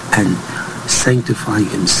and sanctifying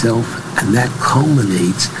himself, and that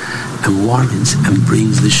culminates and warrants and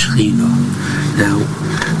brings the Shekhinah. Now,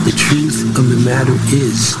 the truth of the matter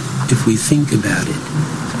is, if we think about it,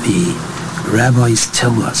 the rabbis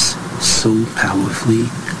tell us so powerfully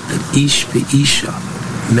that Ish ve'isha,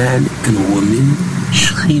 man and woman,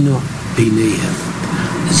 Shekhinah b'neihem,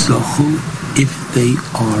 Zachu, if they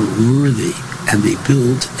are worthy and they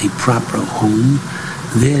build a proper home,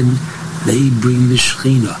 then they bring the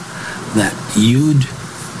Shekhinah. That Yud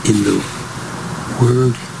in the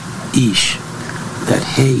word Ish, that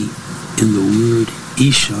Hey in the word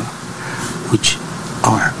Isha, which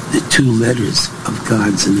are the two letters of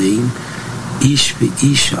God's name, Ish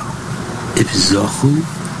ve'isha, if Zachu,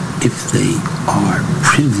 if they are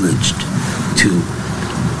privileged to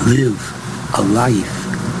live a life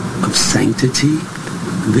of sanctity,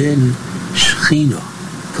 then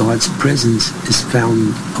Shekhinah, God's presence, is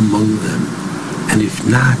found among them. And if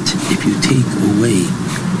not, if you take away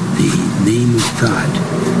the name of God,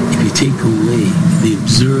 if you take away the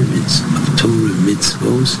observance of Torah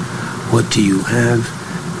mitzvos, what do you have?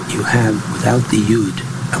 You have, without the Yud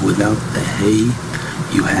and without the Hey,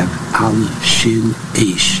 you have Aleph, Shin,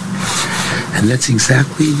 Eish. And that's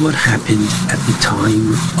exactly what happened at the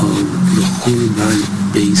time of the Churban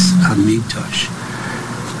Beis HaMikdash.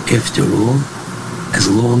 After all, as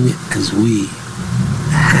long as we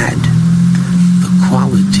had the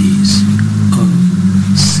qualities of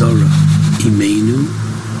Sarah Imenu,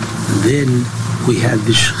 then we had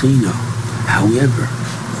the Shekhinah. However,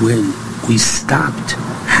 when we stopped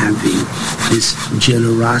having this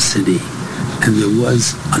generosity, and there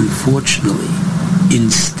was, unfortunately,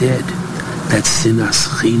 instead, that Sinas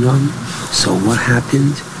Chinam, so what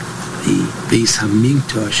happened? The Beis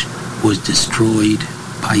HaMikdash was destroyed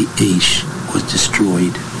by Eish, was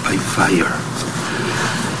destroyed by fire.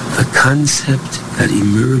 The concept that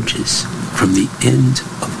emerges from the end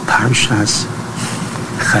of Parshas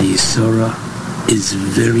Chayesara is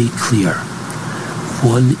very clear.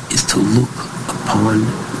 One is to look upon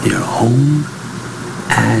their home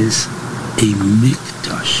as a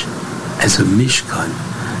mikdash, as a mishkan,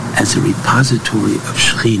 as a repository of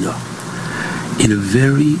Shekhinah. In a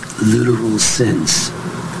very literal sense,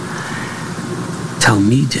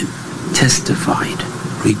 Talmidim testified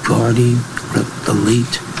regarding the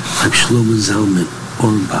late Reb Shlomo Zalman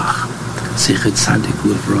Auerbach, Zecher Tzadik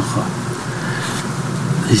Livracha.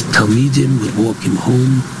 His Talmidim would walk him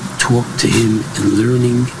home, talk to him in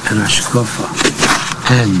learning and hashkafa.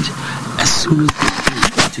 And as soon as they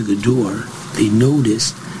came to the door, they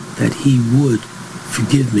noticed that he would,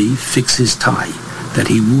 forgive me, fix his tie, that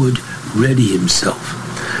he would ready himself.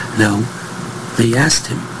 Now, they asked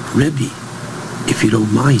him, Rebbe, if you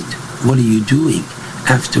don't mind, what are you doing?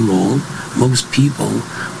 After all, most people,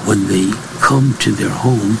 when they come to their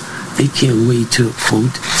home, they can't wait to,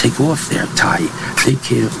 quote, take off their tie. They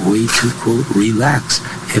can't wait to, quote, relax.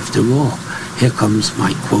 After all, here comes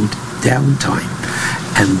my, quote, downtime.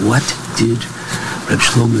 And what did Reb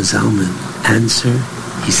Shlomo Zalman answer?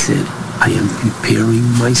 He said, I am preparing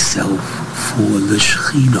myself for the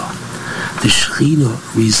Shekhinah. The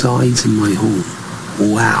Shekhinah resides in my home.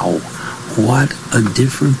 Wow. What a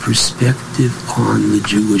different perspective on the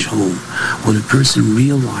Jewish home. When a person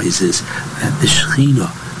realizes that the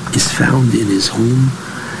Shekhinah is found in his home,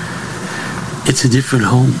 it's a different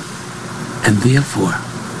home. And therefore,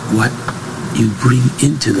 what you bring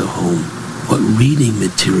into the home, what reading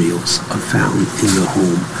materials are found in the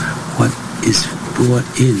home, what is brought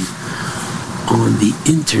in on the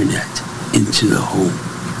internet into the home,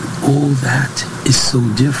 all that is so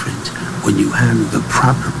different when you have the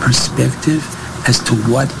proper perspective as to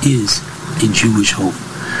what is a Jewish home.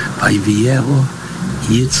 By V'yeho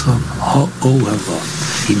Yitzchak Ha'ohava,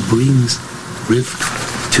 he brings Rivka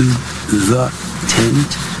to the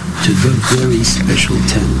tent, to the very special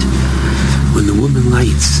tent. When the woman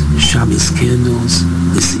lights Shabbos candles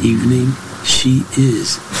this evening, she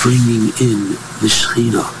is bringing in the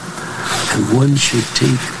Shekhinah. And one should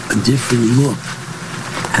take a different look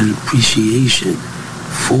and appreciation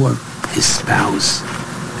for his spouse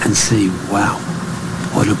and say, wow,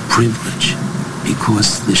 what a privilege,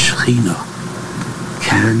 because the Shekhinah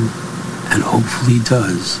can and hopefully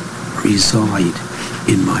does reside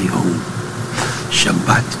in my home.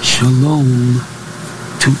 Shabbat Shalom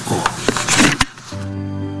to all.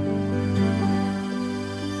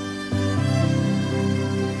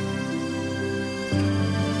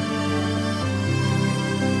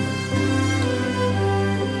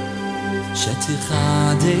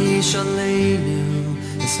 Shetichadesh Aleinu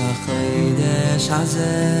es hachodesh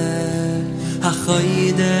hazeh,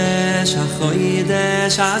 hachodesh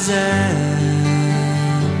hazeh.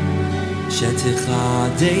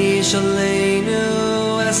 Shetichadesh Aleinu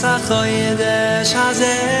es hachodesh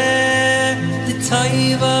hazeh,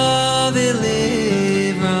 l'taiva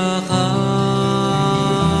v'livracha.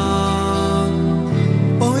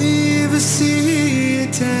 Oy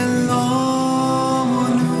v'sitel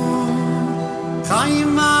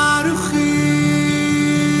Chaim Aruchim,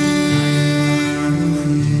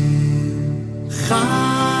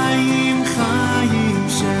 Chaim, Chaim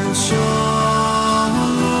Shel Shalom,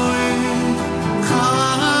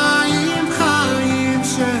 Chaim, Chaim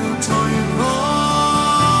Shel Toivo,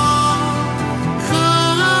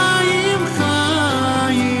 Chaim, Chaim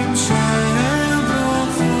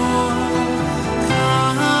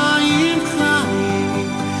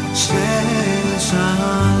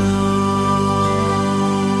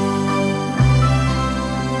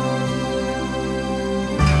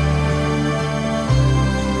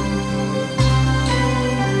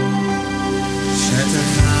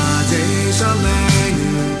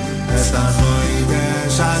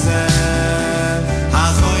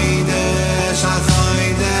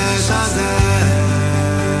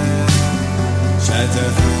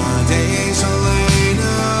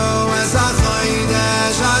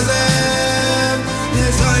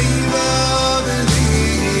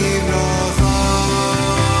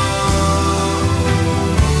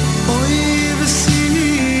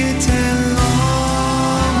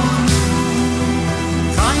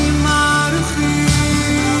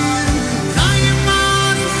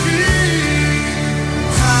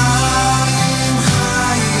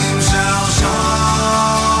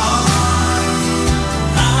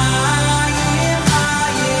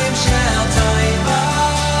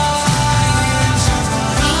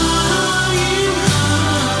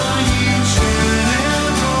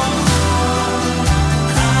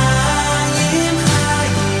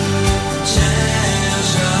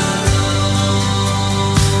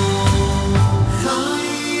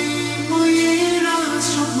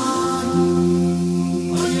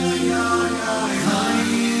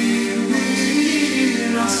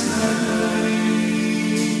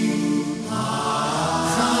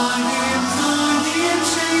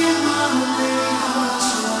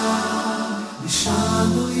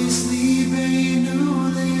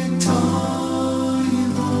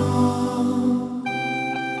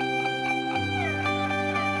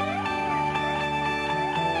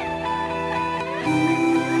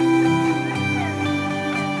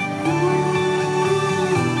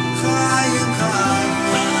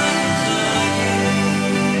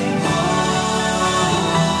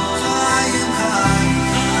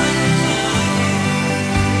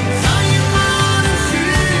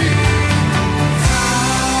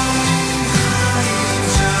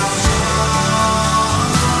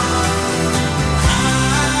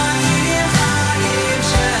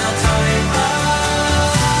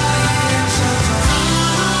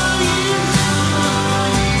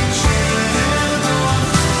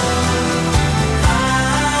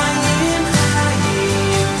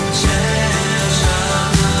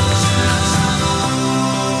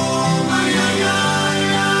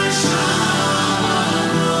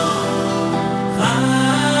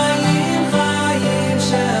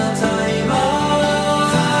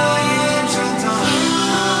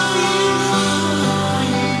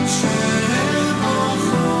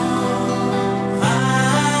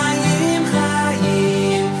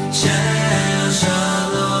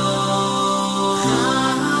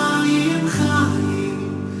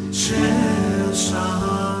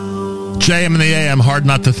JM in the AM, hard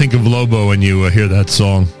not to think of Lobo when you hear that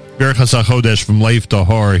song. Birchas HaChodesh from Leif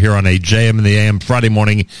Tahor here on a JM in the AM Friday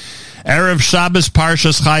morning. Erev Shabbos,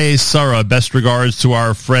 Parshas Chayei Sarah. Best regards to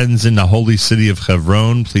our friends in the holy city of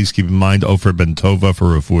Hebron. Please keep in mind Ofer Ben Tova for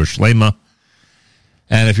Refuah Shlema.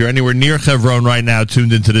 And if you're anywhere near Hebron right now,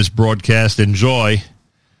 tuned into this broadcast, enjoy.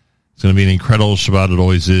 It's going to be an incredible Shabbat. It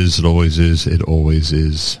always is. It always is. It always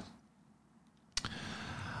is.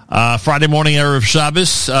 Friday morning, Erev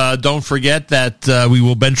Shabbos. Don't forget that we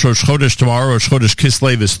will bench Rosh Chodesh tomorrow. Rosh Chodesh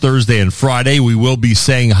Kislev is Thursday and Friday. We will be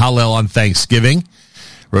saying Hallel on Thanksgiving.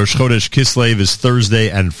 Rosh Chodesh Kislev is Thursday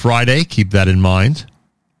and Friday. Keep that in mind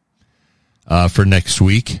for next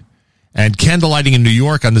week. And candlelighting in New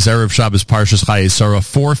York on this Erev Shabbos Parshas Chayei Sarah,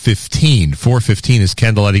 4:15. 4:15 is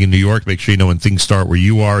candlelighting in New York. Make sure you know when things start where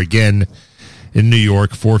you are. Again, in New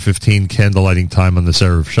York, 4:15 candlelighting time on this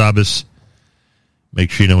Erev Shabbos. Make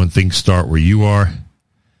sure you know when things start where you are.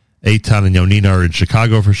 Eitan and Yonina are in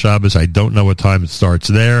Chicago for Shabbos. I don't know what time it starts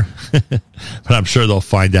there, but I'm sure they'll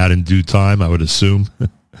find out in due time, I would assume.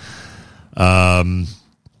 Let's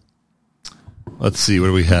see, what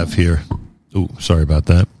do we have here? Ooh, sorry about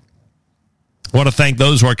that. I want to thank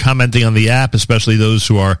those who are commenting on the app, especially those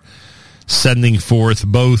who are sending forth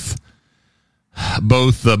both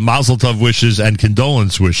Mazel Tov wishes and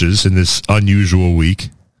condolence wishes in this unusual week.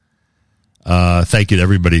 Thank you to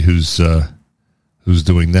everybody who's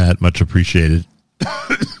doing that. Much appreciated.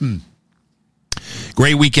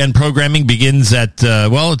 Great weekend programming begins at,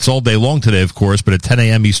 it's all day long today, of course, but at 10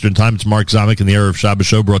 a.m. Eastern Time, it's Mark Zamek and the Erev Shabbos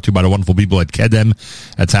Show, brought to you by the wonderful people at Kedem.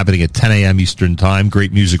 That's happening at 10 a.m. Eastern Time.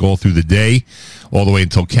 Great music all through the day, all the way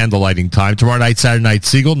until candlelighting time. Tomorrow night, Saturday Night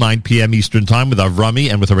Siegel, 9 p.m. Eastern Time with Avrami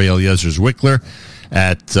and with Rabbi Eliezer Zwickler.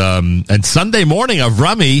 And Sunday morning,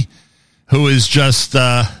 Avrami, who is just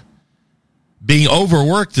being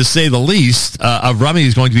overworked, to say the least. Avrami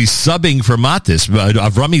is going to be subbing for Matis.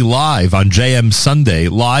 Avrami live on JM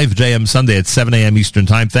Sunday, at 7 a.m. Eastern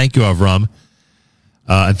Time. Thank you, Avram.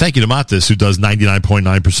 And thank you to Matis, who does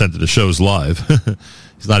 99.9% of the shows live.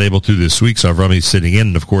 He's not able to this week, so Avrami's sitting in.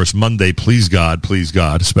 And, of course, Monday, please God,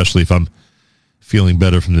 especially if I'm feeling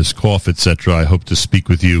better from this cough, etc., I hope to speak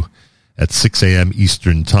with you at 6 a.m.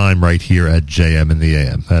 Eastern Time right here at JM in the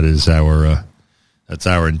AM. That is that's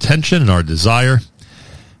our intention and our desire.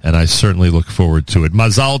 and I certainly look forward to it.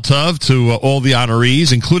 Mazal tov to all the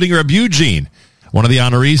honorees, including Reb Eugene, one of the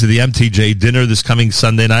honorees of the MTJ dinner this coming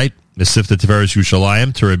Sunday night, Mesivta Tiferes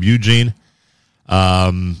Yerushalayim, to Reb Eugene.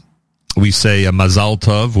 We say a Mazal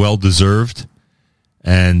tov, well-deserved,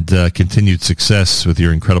 and continued success with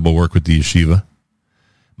your incredible work with the yeshiva.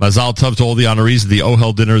 Mazal tov to all the honorees of the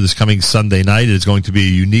Ohel dinner this coming Sunday night. It is going to be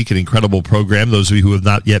a unique and incredible program. Those of you who have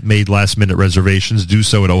not yet made last-minute reservations, do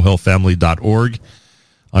so at ohelfamily.org.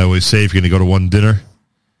 I always say if you're going to go to one dinner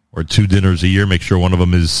or two dinners a year, make sure one of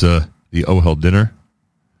them is the Ohel dinner.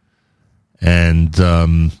 And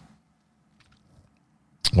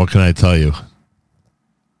what can I tell you?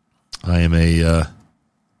 I am a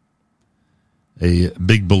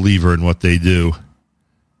big believer in what they do.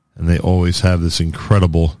 And they always have this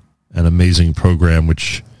incredible and amazing program,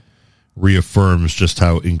 which reaffirms just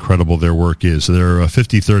how incredible their work is. So their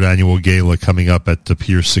 53rd annual gala coming up at the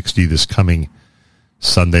Pier 60 this coming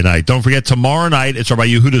Sunday night. Don't forget, tomorrow night, it's Rabbi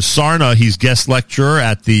Yehuda Sarna. He's guest lecturer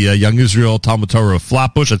at the Young Israel Talmud Torah of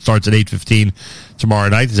Flatbush. It starts at 8:15 tomorrow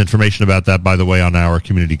night. There's information about that, by the way, on our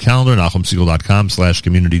community calendar,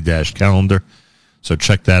 NachumSegal.com/community-calendar. So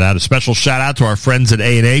check that out. A special shout-out to our friends at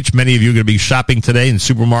A&H. Many of you are going to be shopping today in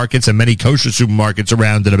supermarkets and many kosher supermarkets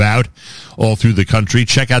around and about all through the country.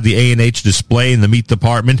 Check out the A&H display in the meat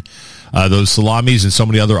department. Those salamis and so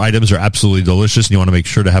many other items are absolutely delicious, and you want to make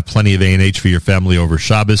sure to have plenty of A&H for your family over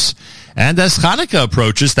Shabbos. And as Hanukkah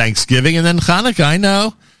approaches, Thanksgiving and then Hanukkah, I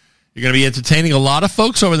know you're going to be entertaining a lot of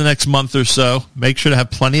folks over the next month or so. Make sure to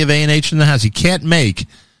have plenty of A&H in the house. You can't make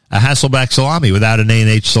a Hasselback salami without an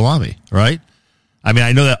A&H salami, right? I mean,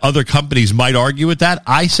 I know that other companies might argue with that.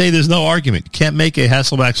 I say there's no argument. You can't make a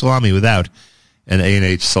Hasselback salami without an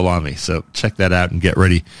A&H salami. So check that out and get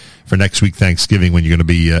ready for next week, Thanksgiving, when you're going to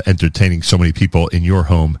be entertaining so many people in your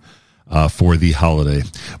home for the holiday.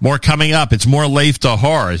 More coming up. It's more Leif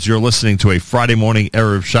Tahar as you're listening to a Friday morning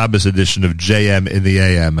Erev Shabbos edition of JM in the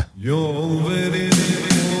AM.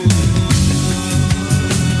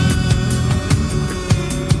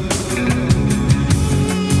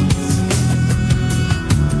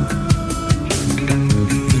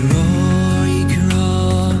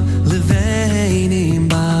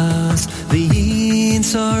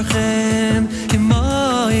 Sorchem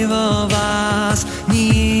k'moy v'vas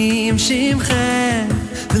nim shimchem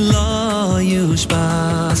v'lo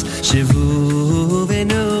yushbas shevu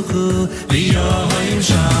v'nuchu v'yoyim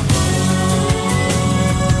shabbat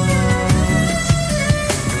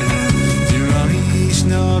D'roish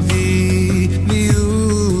novi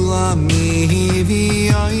v'ulami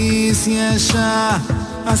v'yoyis yesha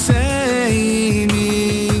aseimi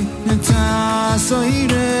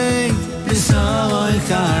n'tasoirei Soy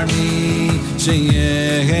Carmi,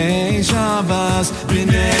 Sheyeh Shabbos,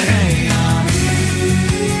 B'nei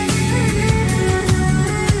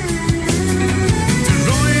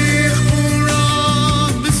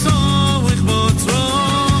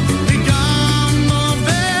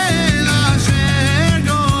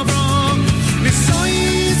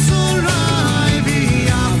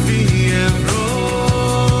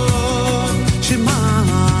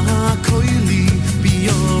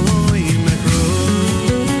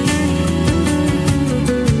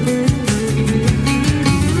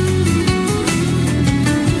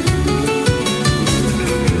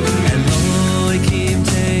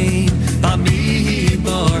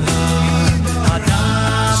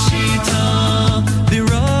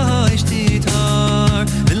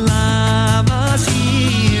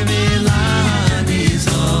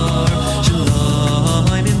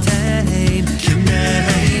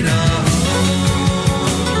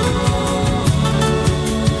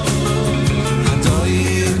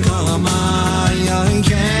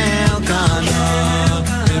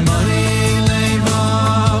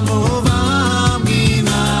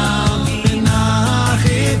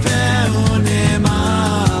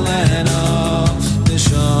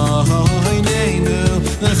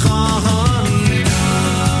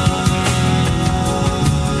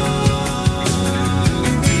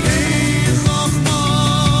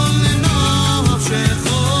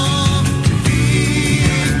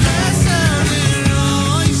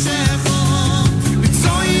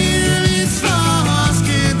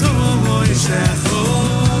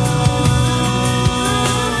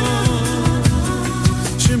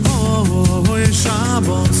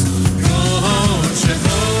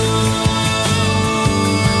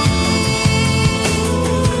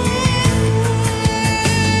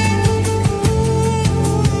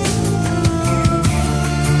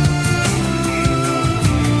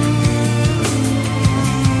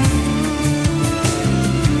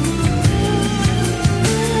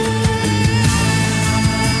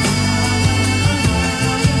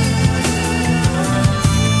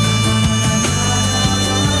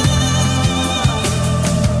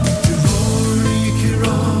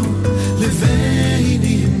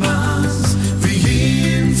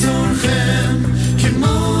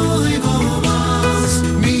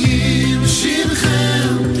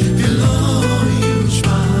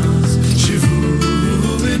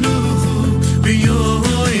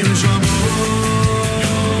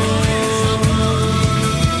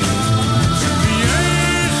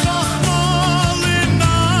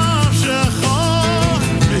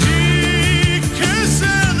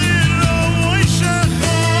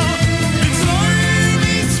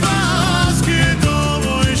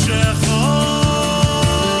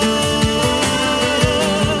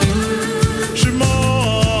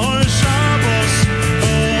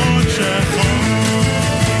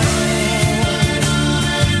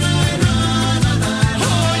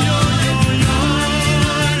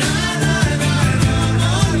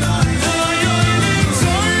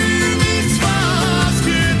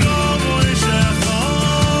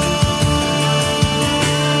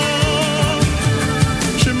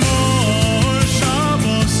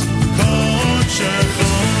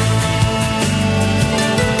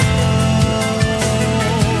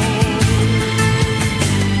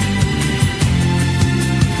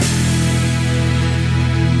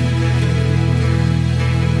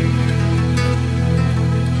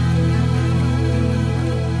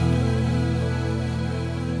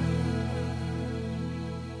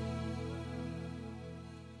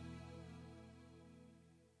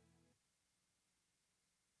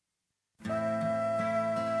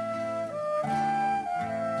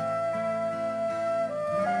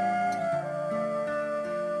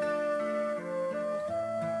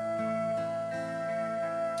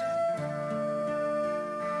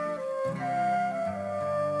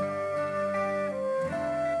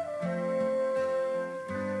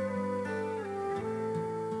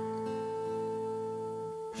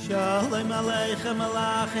Shalom Aleichem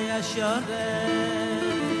Malachi Asheres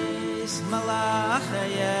Malachi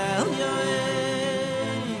El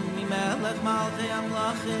Yoim Mimelech Malchi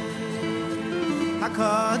Amlachim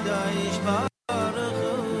HaKadosh Baruch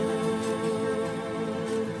Hu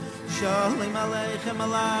Shalom Aleichem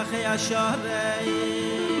Malachi Asheres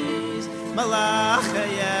Malachi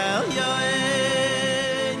El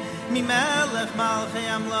Yoim Mimelech Malchi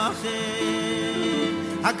Amlachim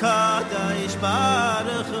HaKadosh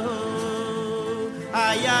Baruch Hu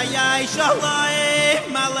Ay ay ay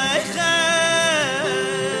Shalom Aleichem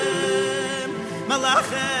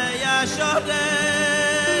Malachi Asheres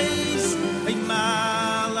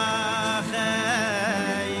Malachi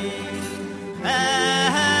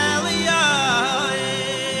Eliyah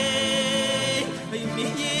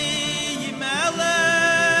Miyi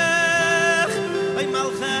Melech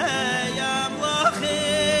Malchi Amlachim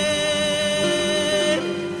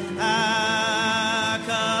HaKadosh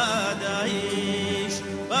Baruch Hu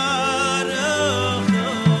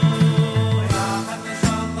Yachem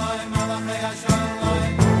Shalom Malachi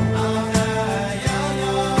Shalom Malachi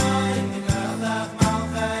Elyon Melech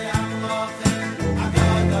Malchi Amlachim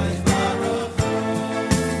HaKadosh Baruch Hu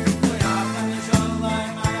Yachem Shalom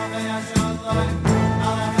Malachi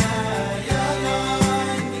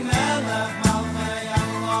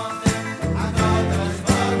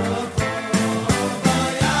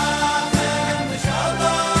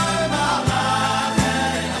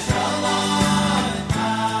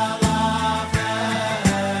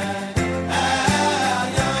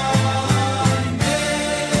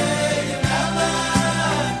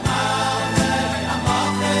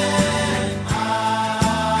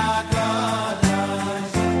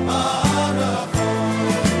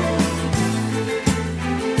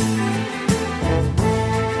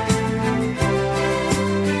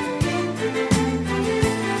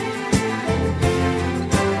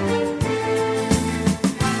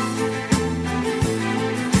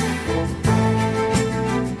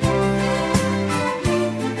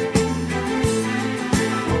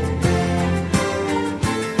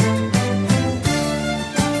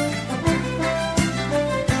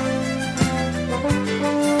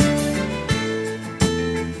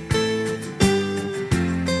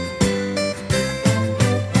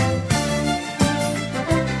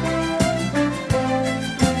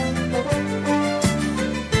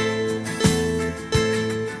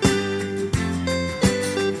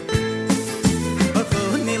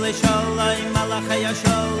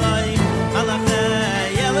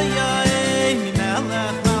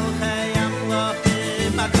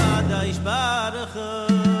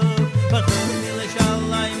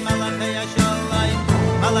Shalom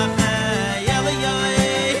Malachi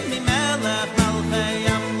Elyon Melech Malchi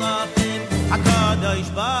Amlachim HaKadosh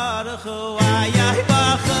Baruch Hu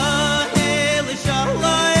Yachem Shalom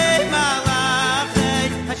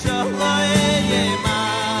Malachi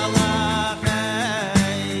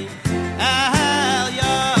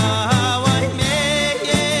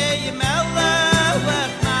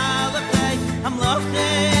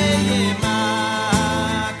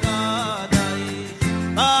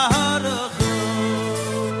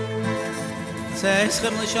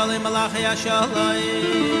Eschem l'shalom malachi ashalom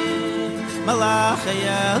Malachi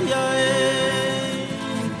el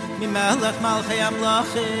yoim Mimelech malchi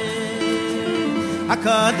amlachim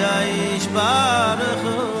HaKadosh Baruch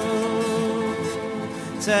Hu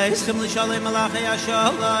Eschem l'shalom malachi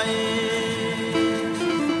ashalom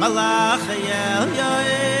Malachi el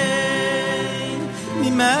yoim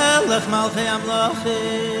Mimelech malchi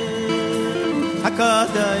amlachim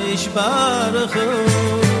HaKadosh Baruch Hu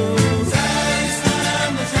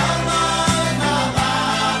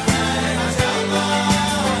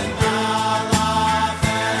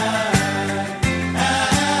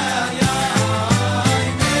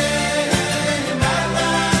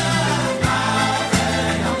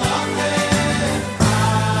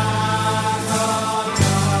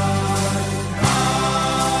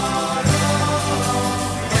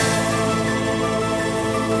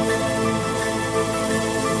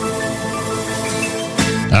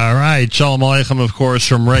Shalom Aleichem, of course,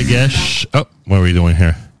 from Regesh. Oh, what are we doing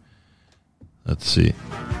here? Let's see.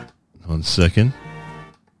 1 second.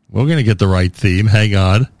 We're going to get the right theme. Hang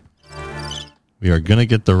on. We are going to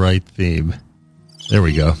get the right theme. There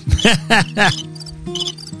we go.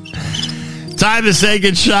 Time to say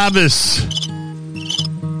good Shabbos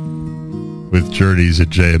with Journeys at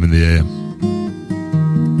JM in the AM.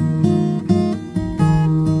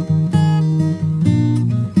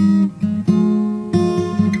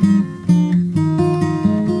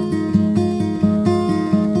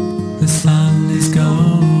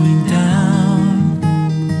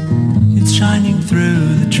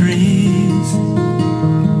 Through the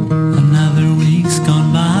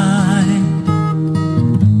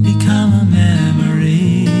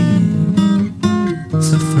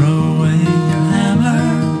throw away your hammer.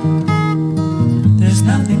 There's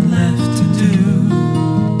nothing left to do.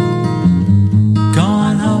 Go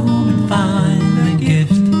on home and find the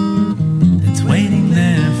gift that's waiting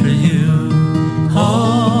there for you.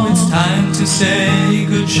 Oh, it's time to say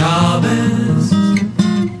good Shabbos,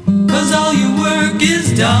 'cause all your work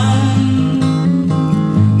is done.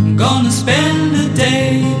 Gonna spend the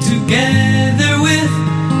day together with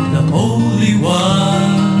the Holy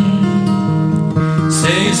One.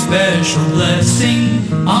 Say a special blessing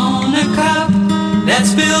on a cup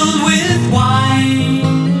that's filled with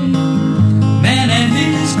wine. Man and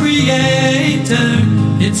his creator,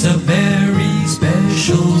 it's a very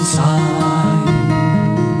special sign.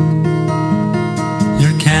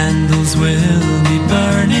 Your candles will be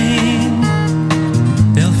burning,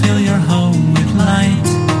 they'll fill your home with light,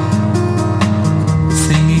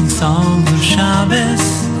 singing songs of Shabbos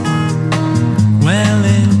well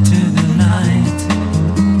into the night.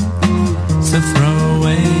 So throw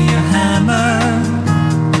away your hammer,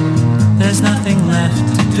 there's nothing left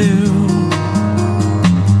to do.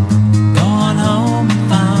 Go on home and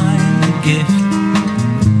find the gift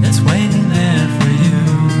that's waiting there for you.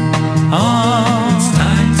 Oh, it's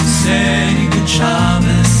time to say good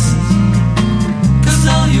Shabbos, 'cause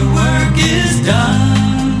all your work is done.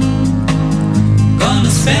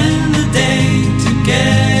 Gonna spend the day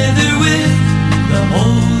together with the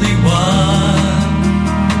Holy One.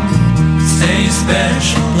 Say a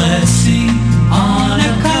special blessing on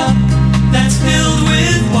a cup that's filled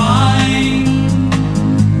with wine.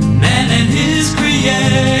 Man and his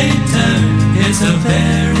creator is a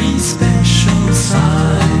very special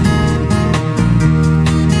sign.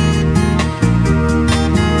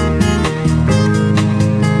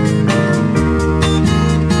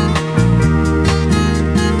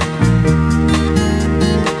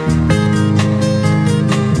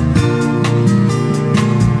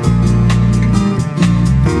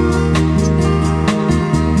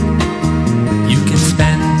 You can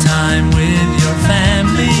spend time with your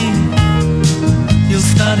family, you'll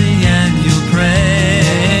study and you'll pray.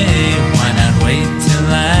 Why not wait till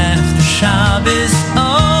after Shabbos?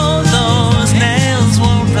 Oh, those nails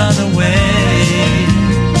won't run away.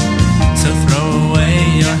 So throw away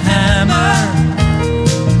your hammer,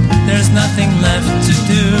 there's nothing left to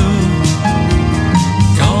do.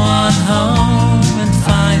 Go on home and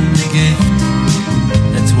find the gift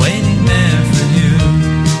that's waiting there for you.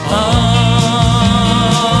 Oh,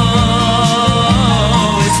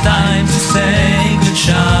 it's time to say good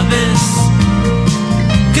Shabbos,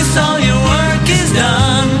 'cause all your work is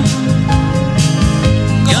done.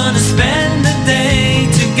 Gonna spend the day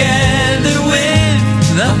together with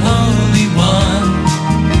the Holy One.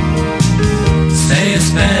 Say a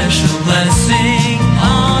special blessing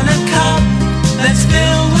on a cup that's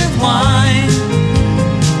filled with wine.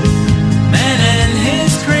 Man and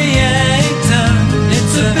his creator,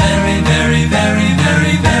 it's a very, very, very,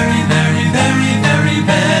 very, very, very, very, very,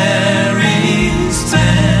 very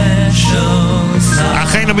special sign.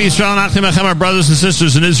 Achenu b'Yisrael, Nachim Echem, our brothers and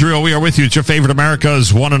sisters in Israel, we are with you. It's your favorite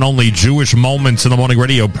America's one and only Jewish Moments in the Morning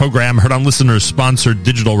radio program, heard on listeners-sponsored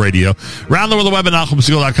digital radio. Around the world, the web at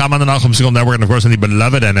NachumSegal.com, on the Nachum Segal Network, and of course on the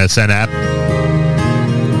beloved NSN app.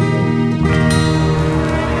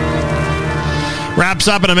 Wraps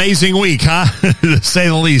up an amazing week, huh? To say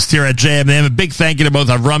the least, here at JMM. A big thank you to both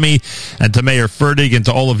Avrami and to Mayor Ferdig, and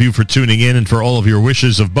to all of you for tuning in and for all of your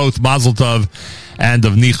wishes of both Mazel Tov and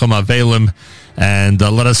of Nichum Avelim. And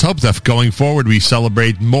let us hope that going forward we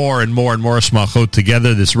celebrate more and more and more smachot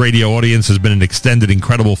together. This radio audience has been an extended,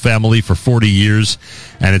 incredible family for 40 years,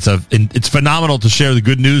 and it's phenomenal to share the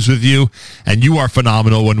good news with you, and you are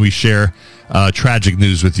phenomenal when we share tragic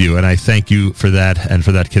news with you, and I thank you for that and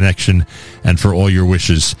for that connection and for all your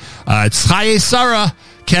wishes. It's Chaye Sarah,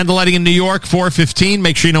 candlelighting in New York, 4:15.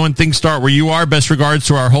 Make sure you know when things start where you are. Best regards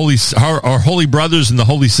to our holy brothers in the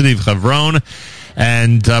holy city of Hebron.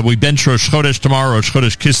 And we bench Rosh Chodesh tomorrow. Rosh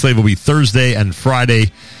Chodesh Kislev will be Thursday and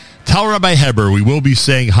Friday. Tell Rabbi Heber we will be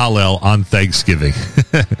saying Hallel on Thanksgiving.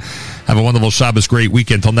 Have a wonderful Shabbos, great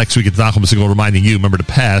weekend. Until next week, it's Nachum Segal reminding you, remember the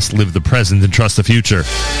past, live the present, and trust the future.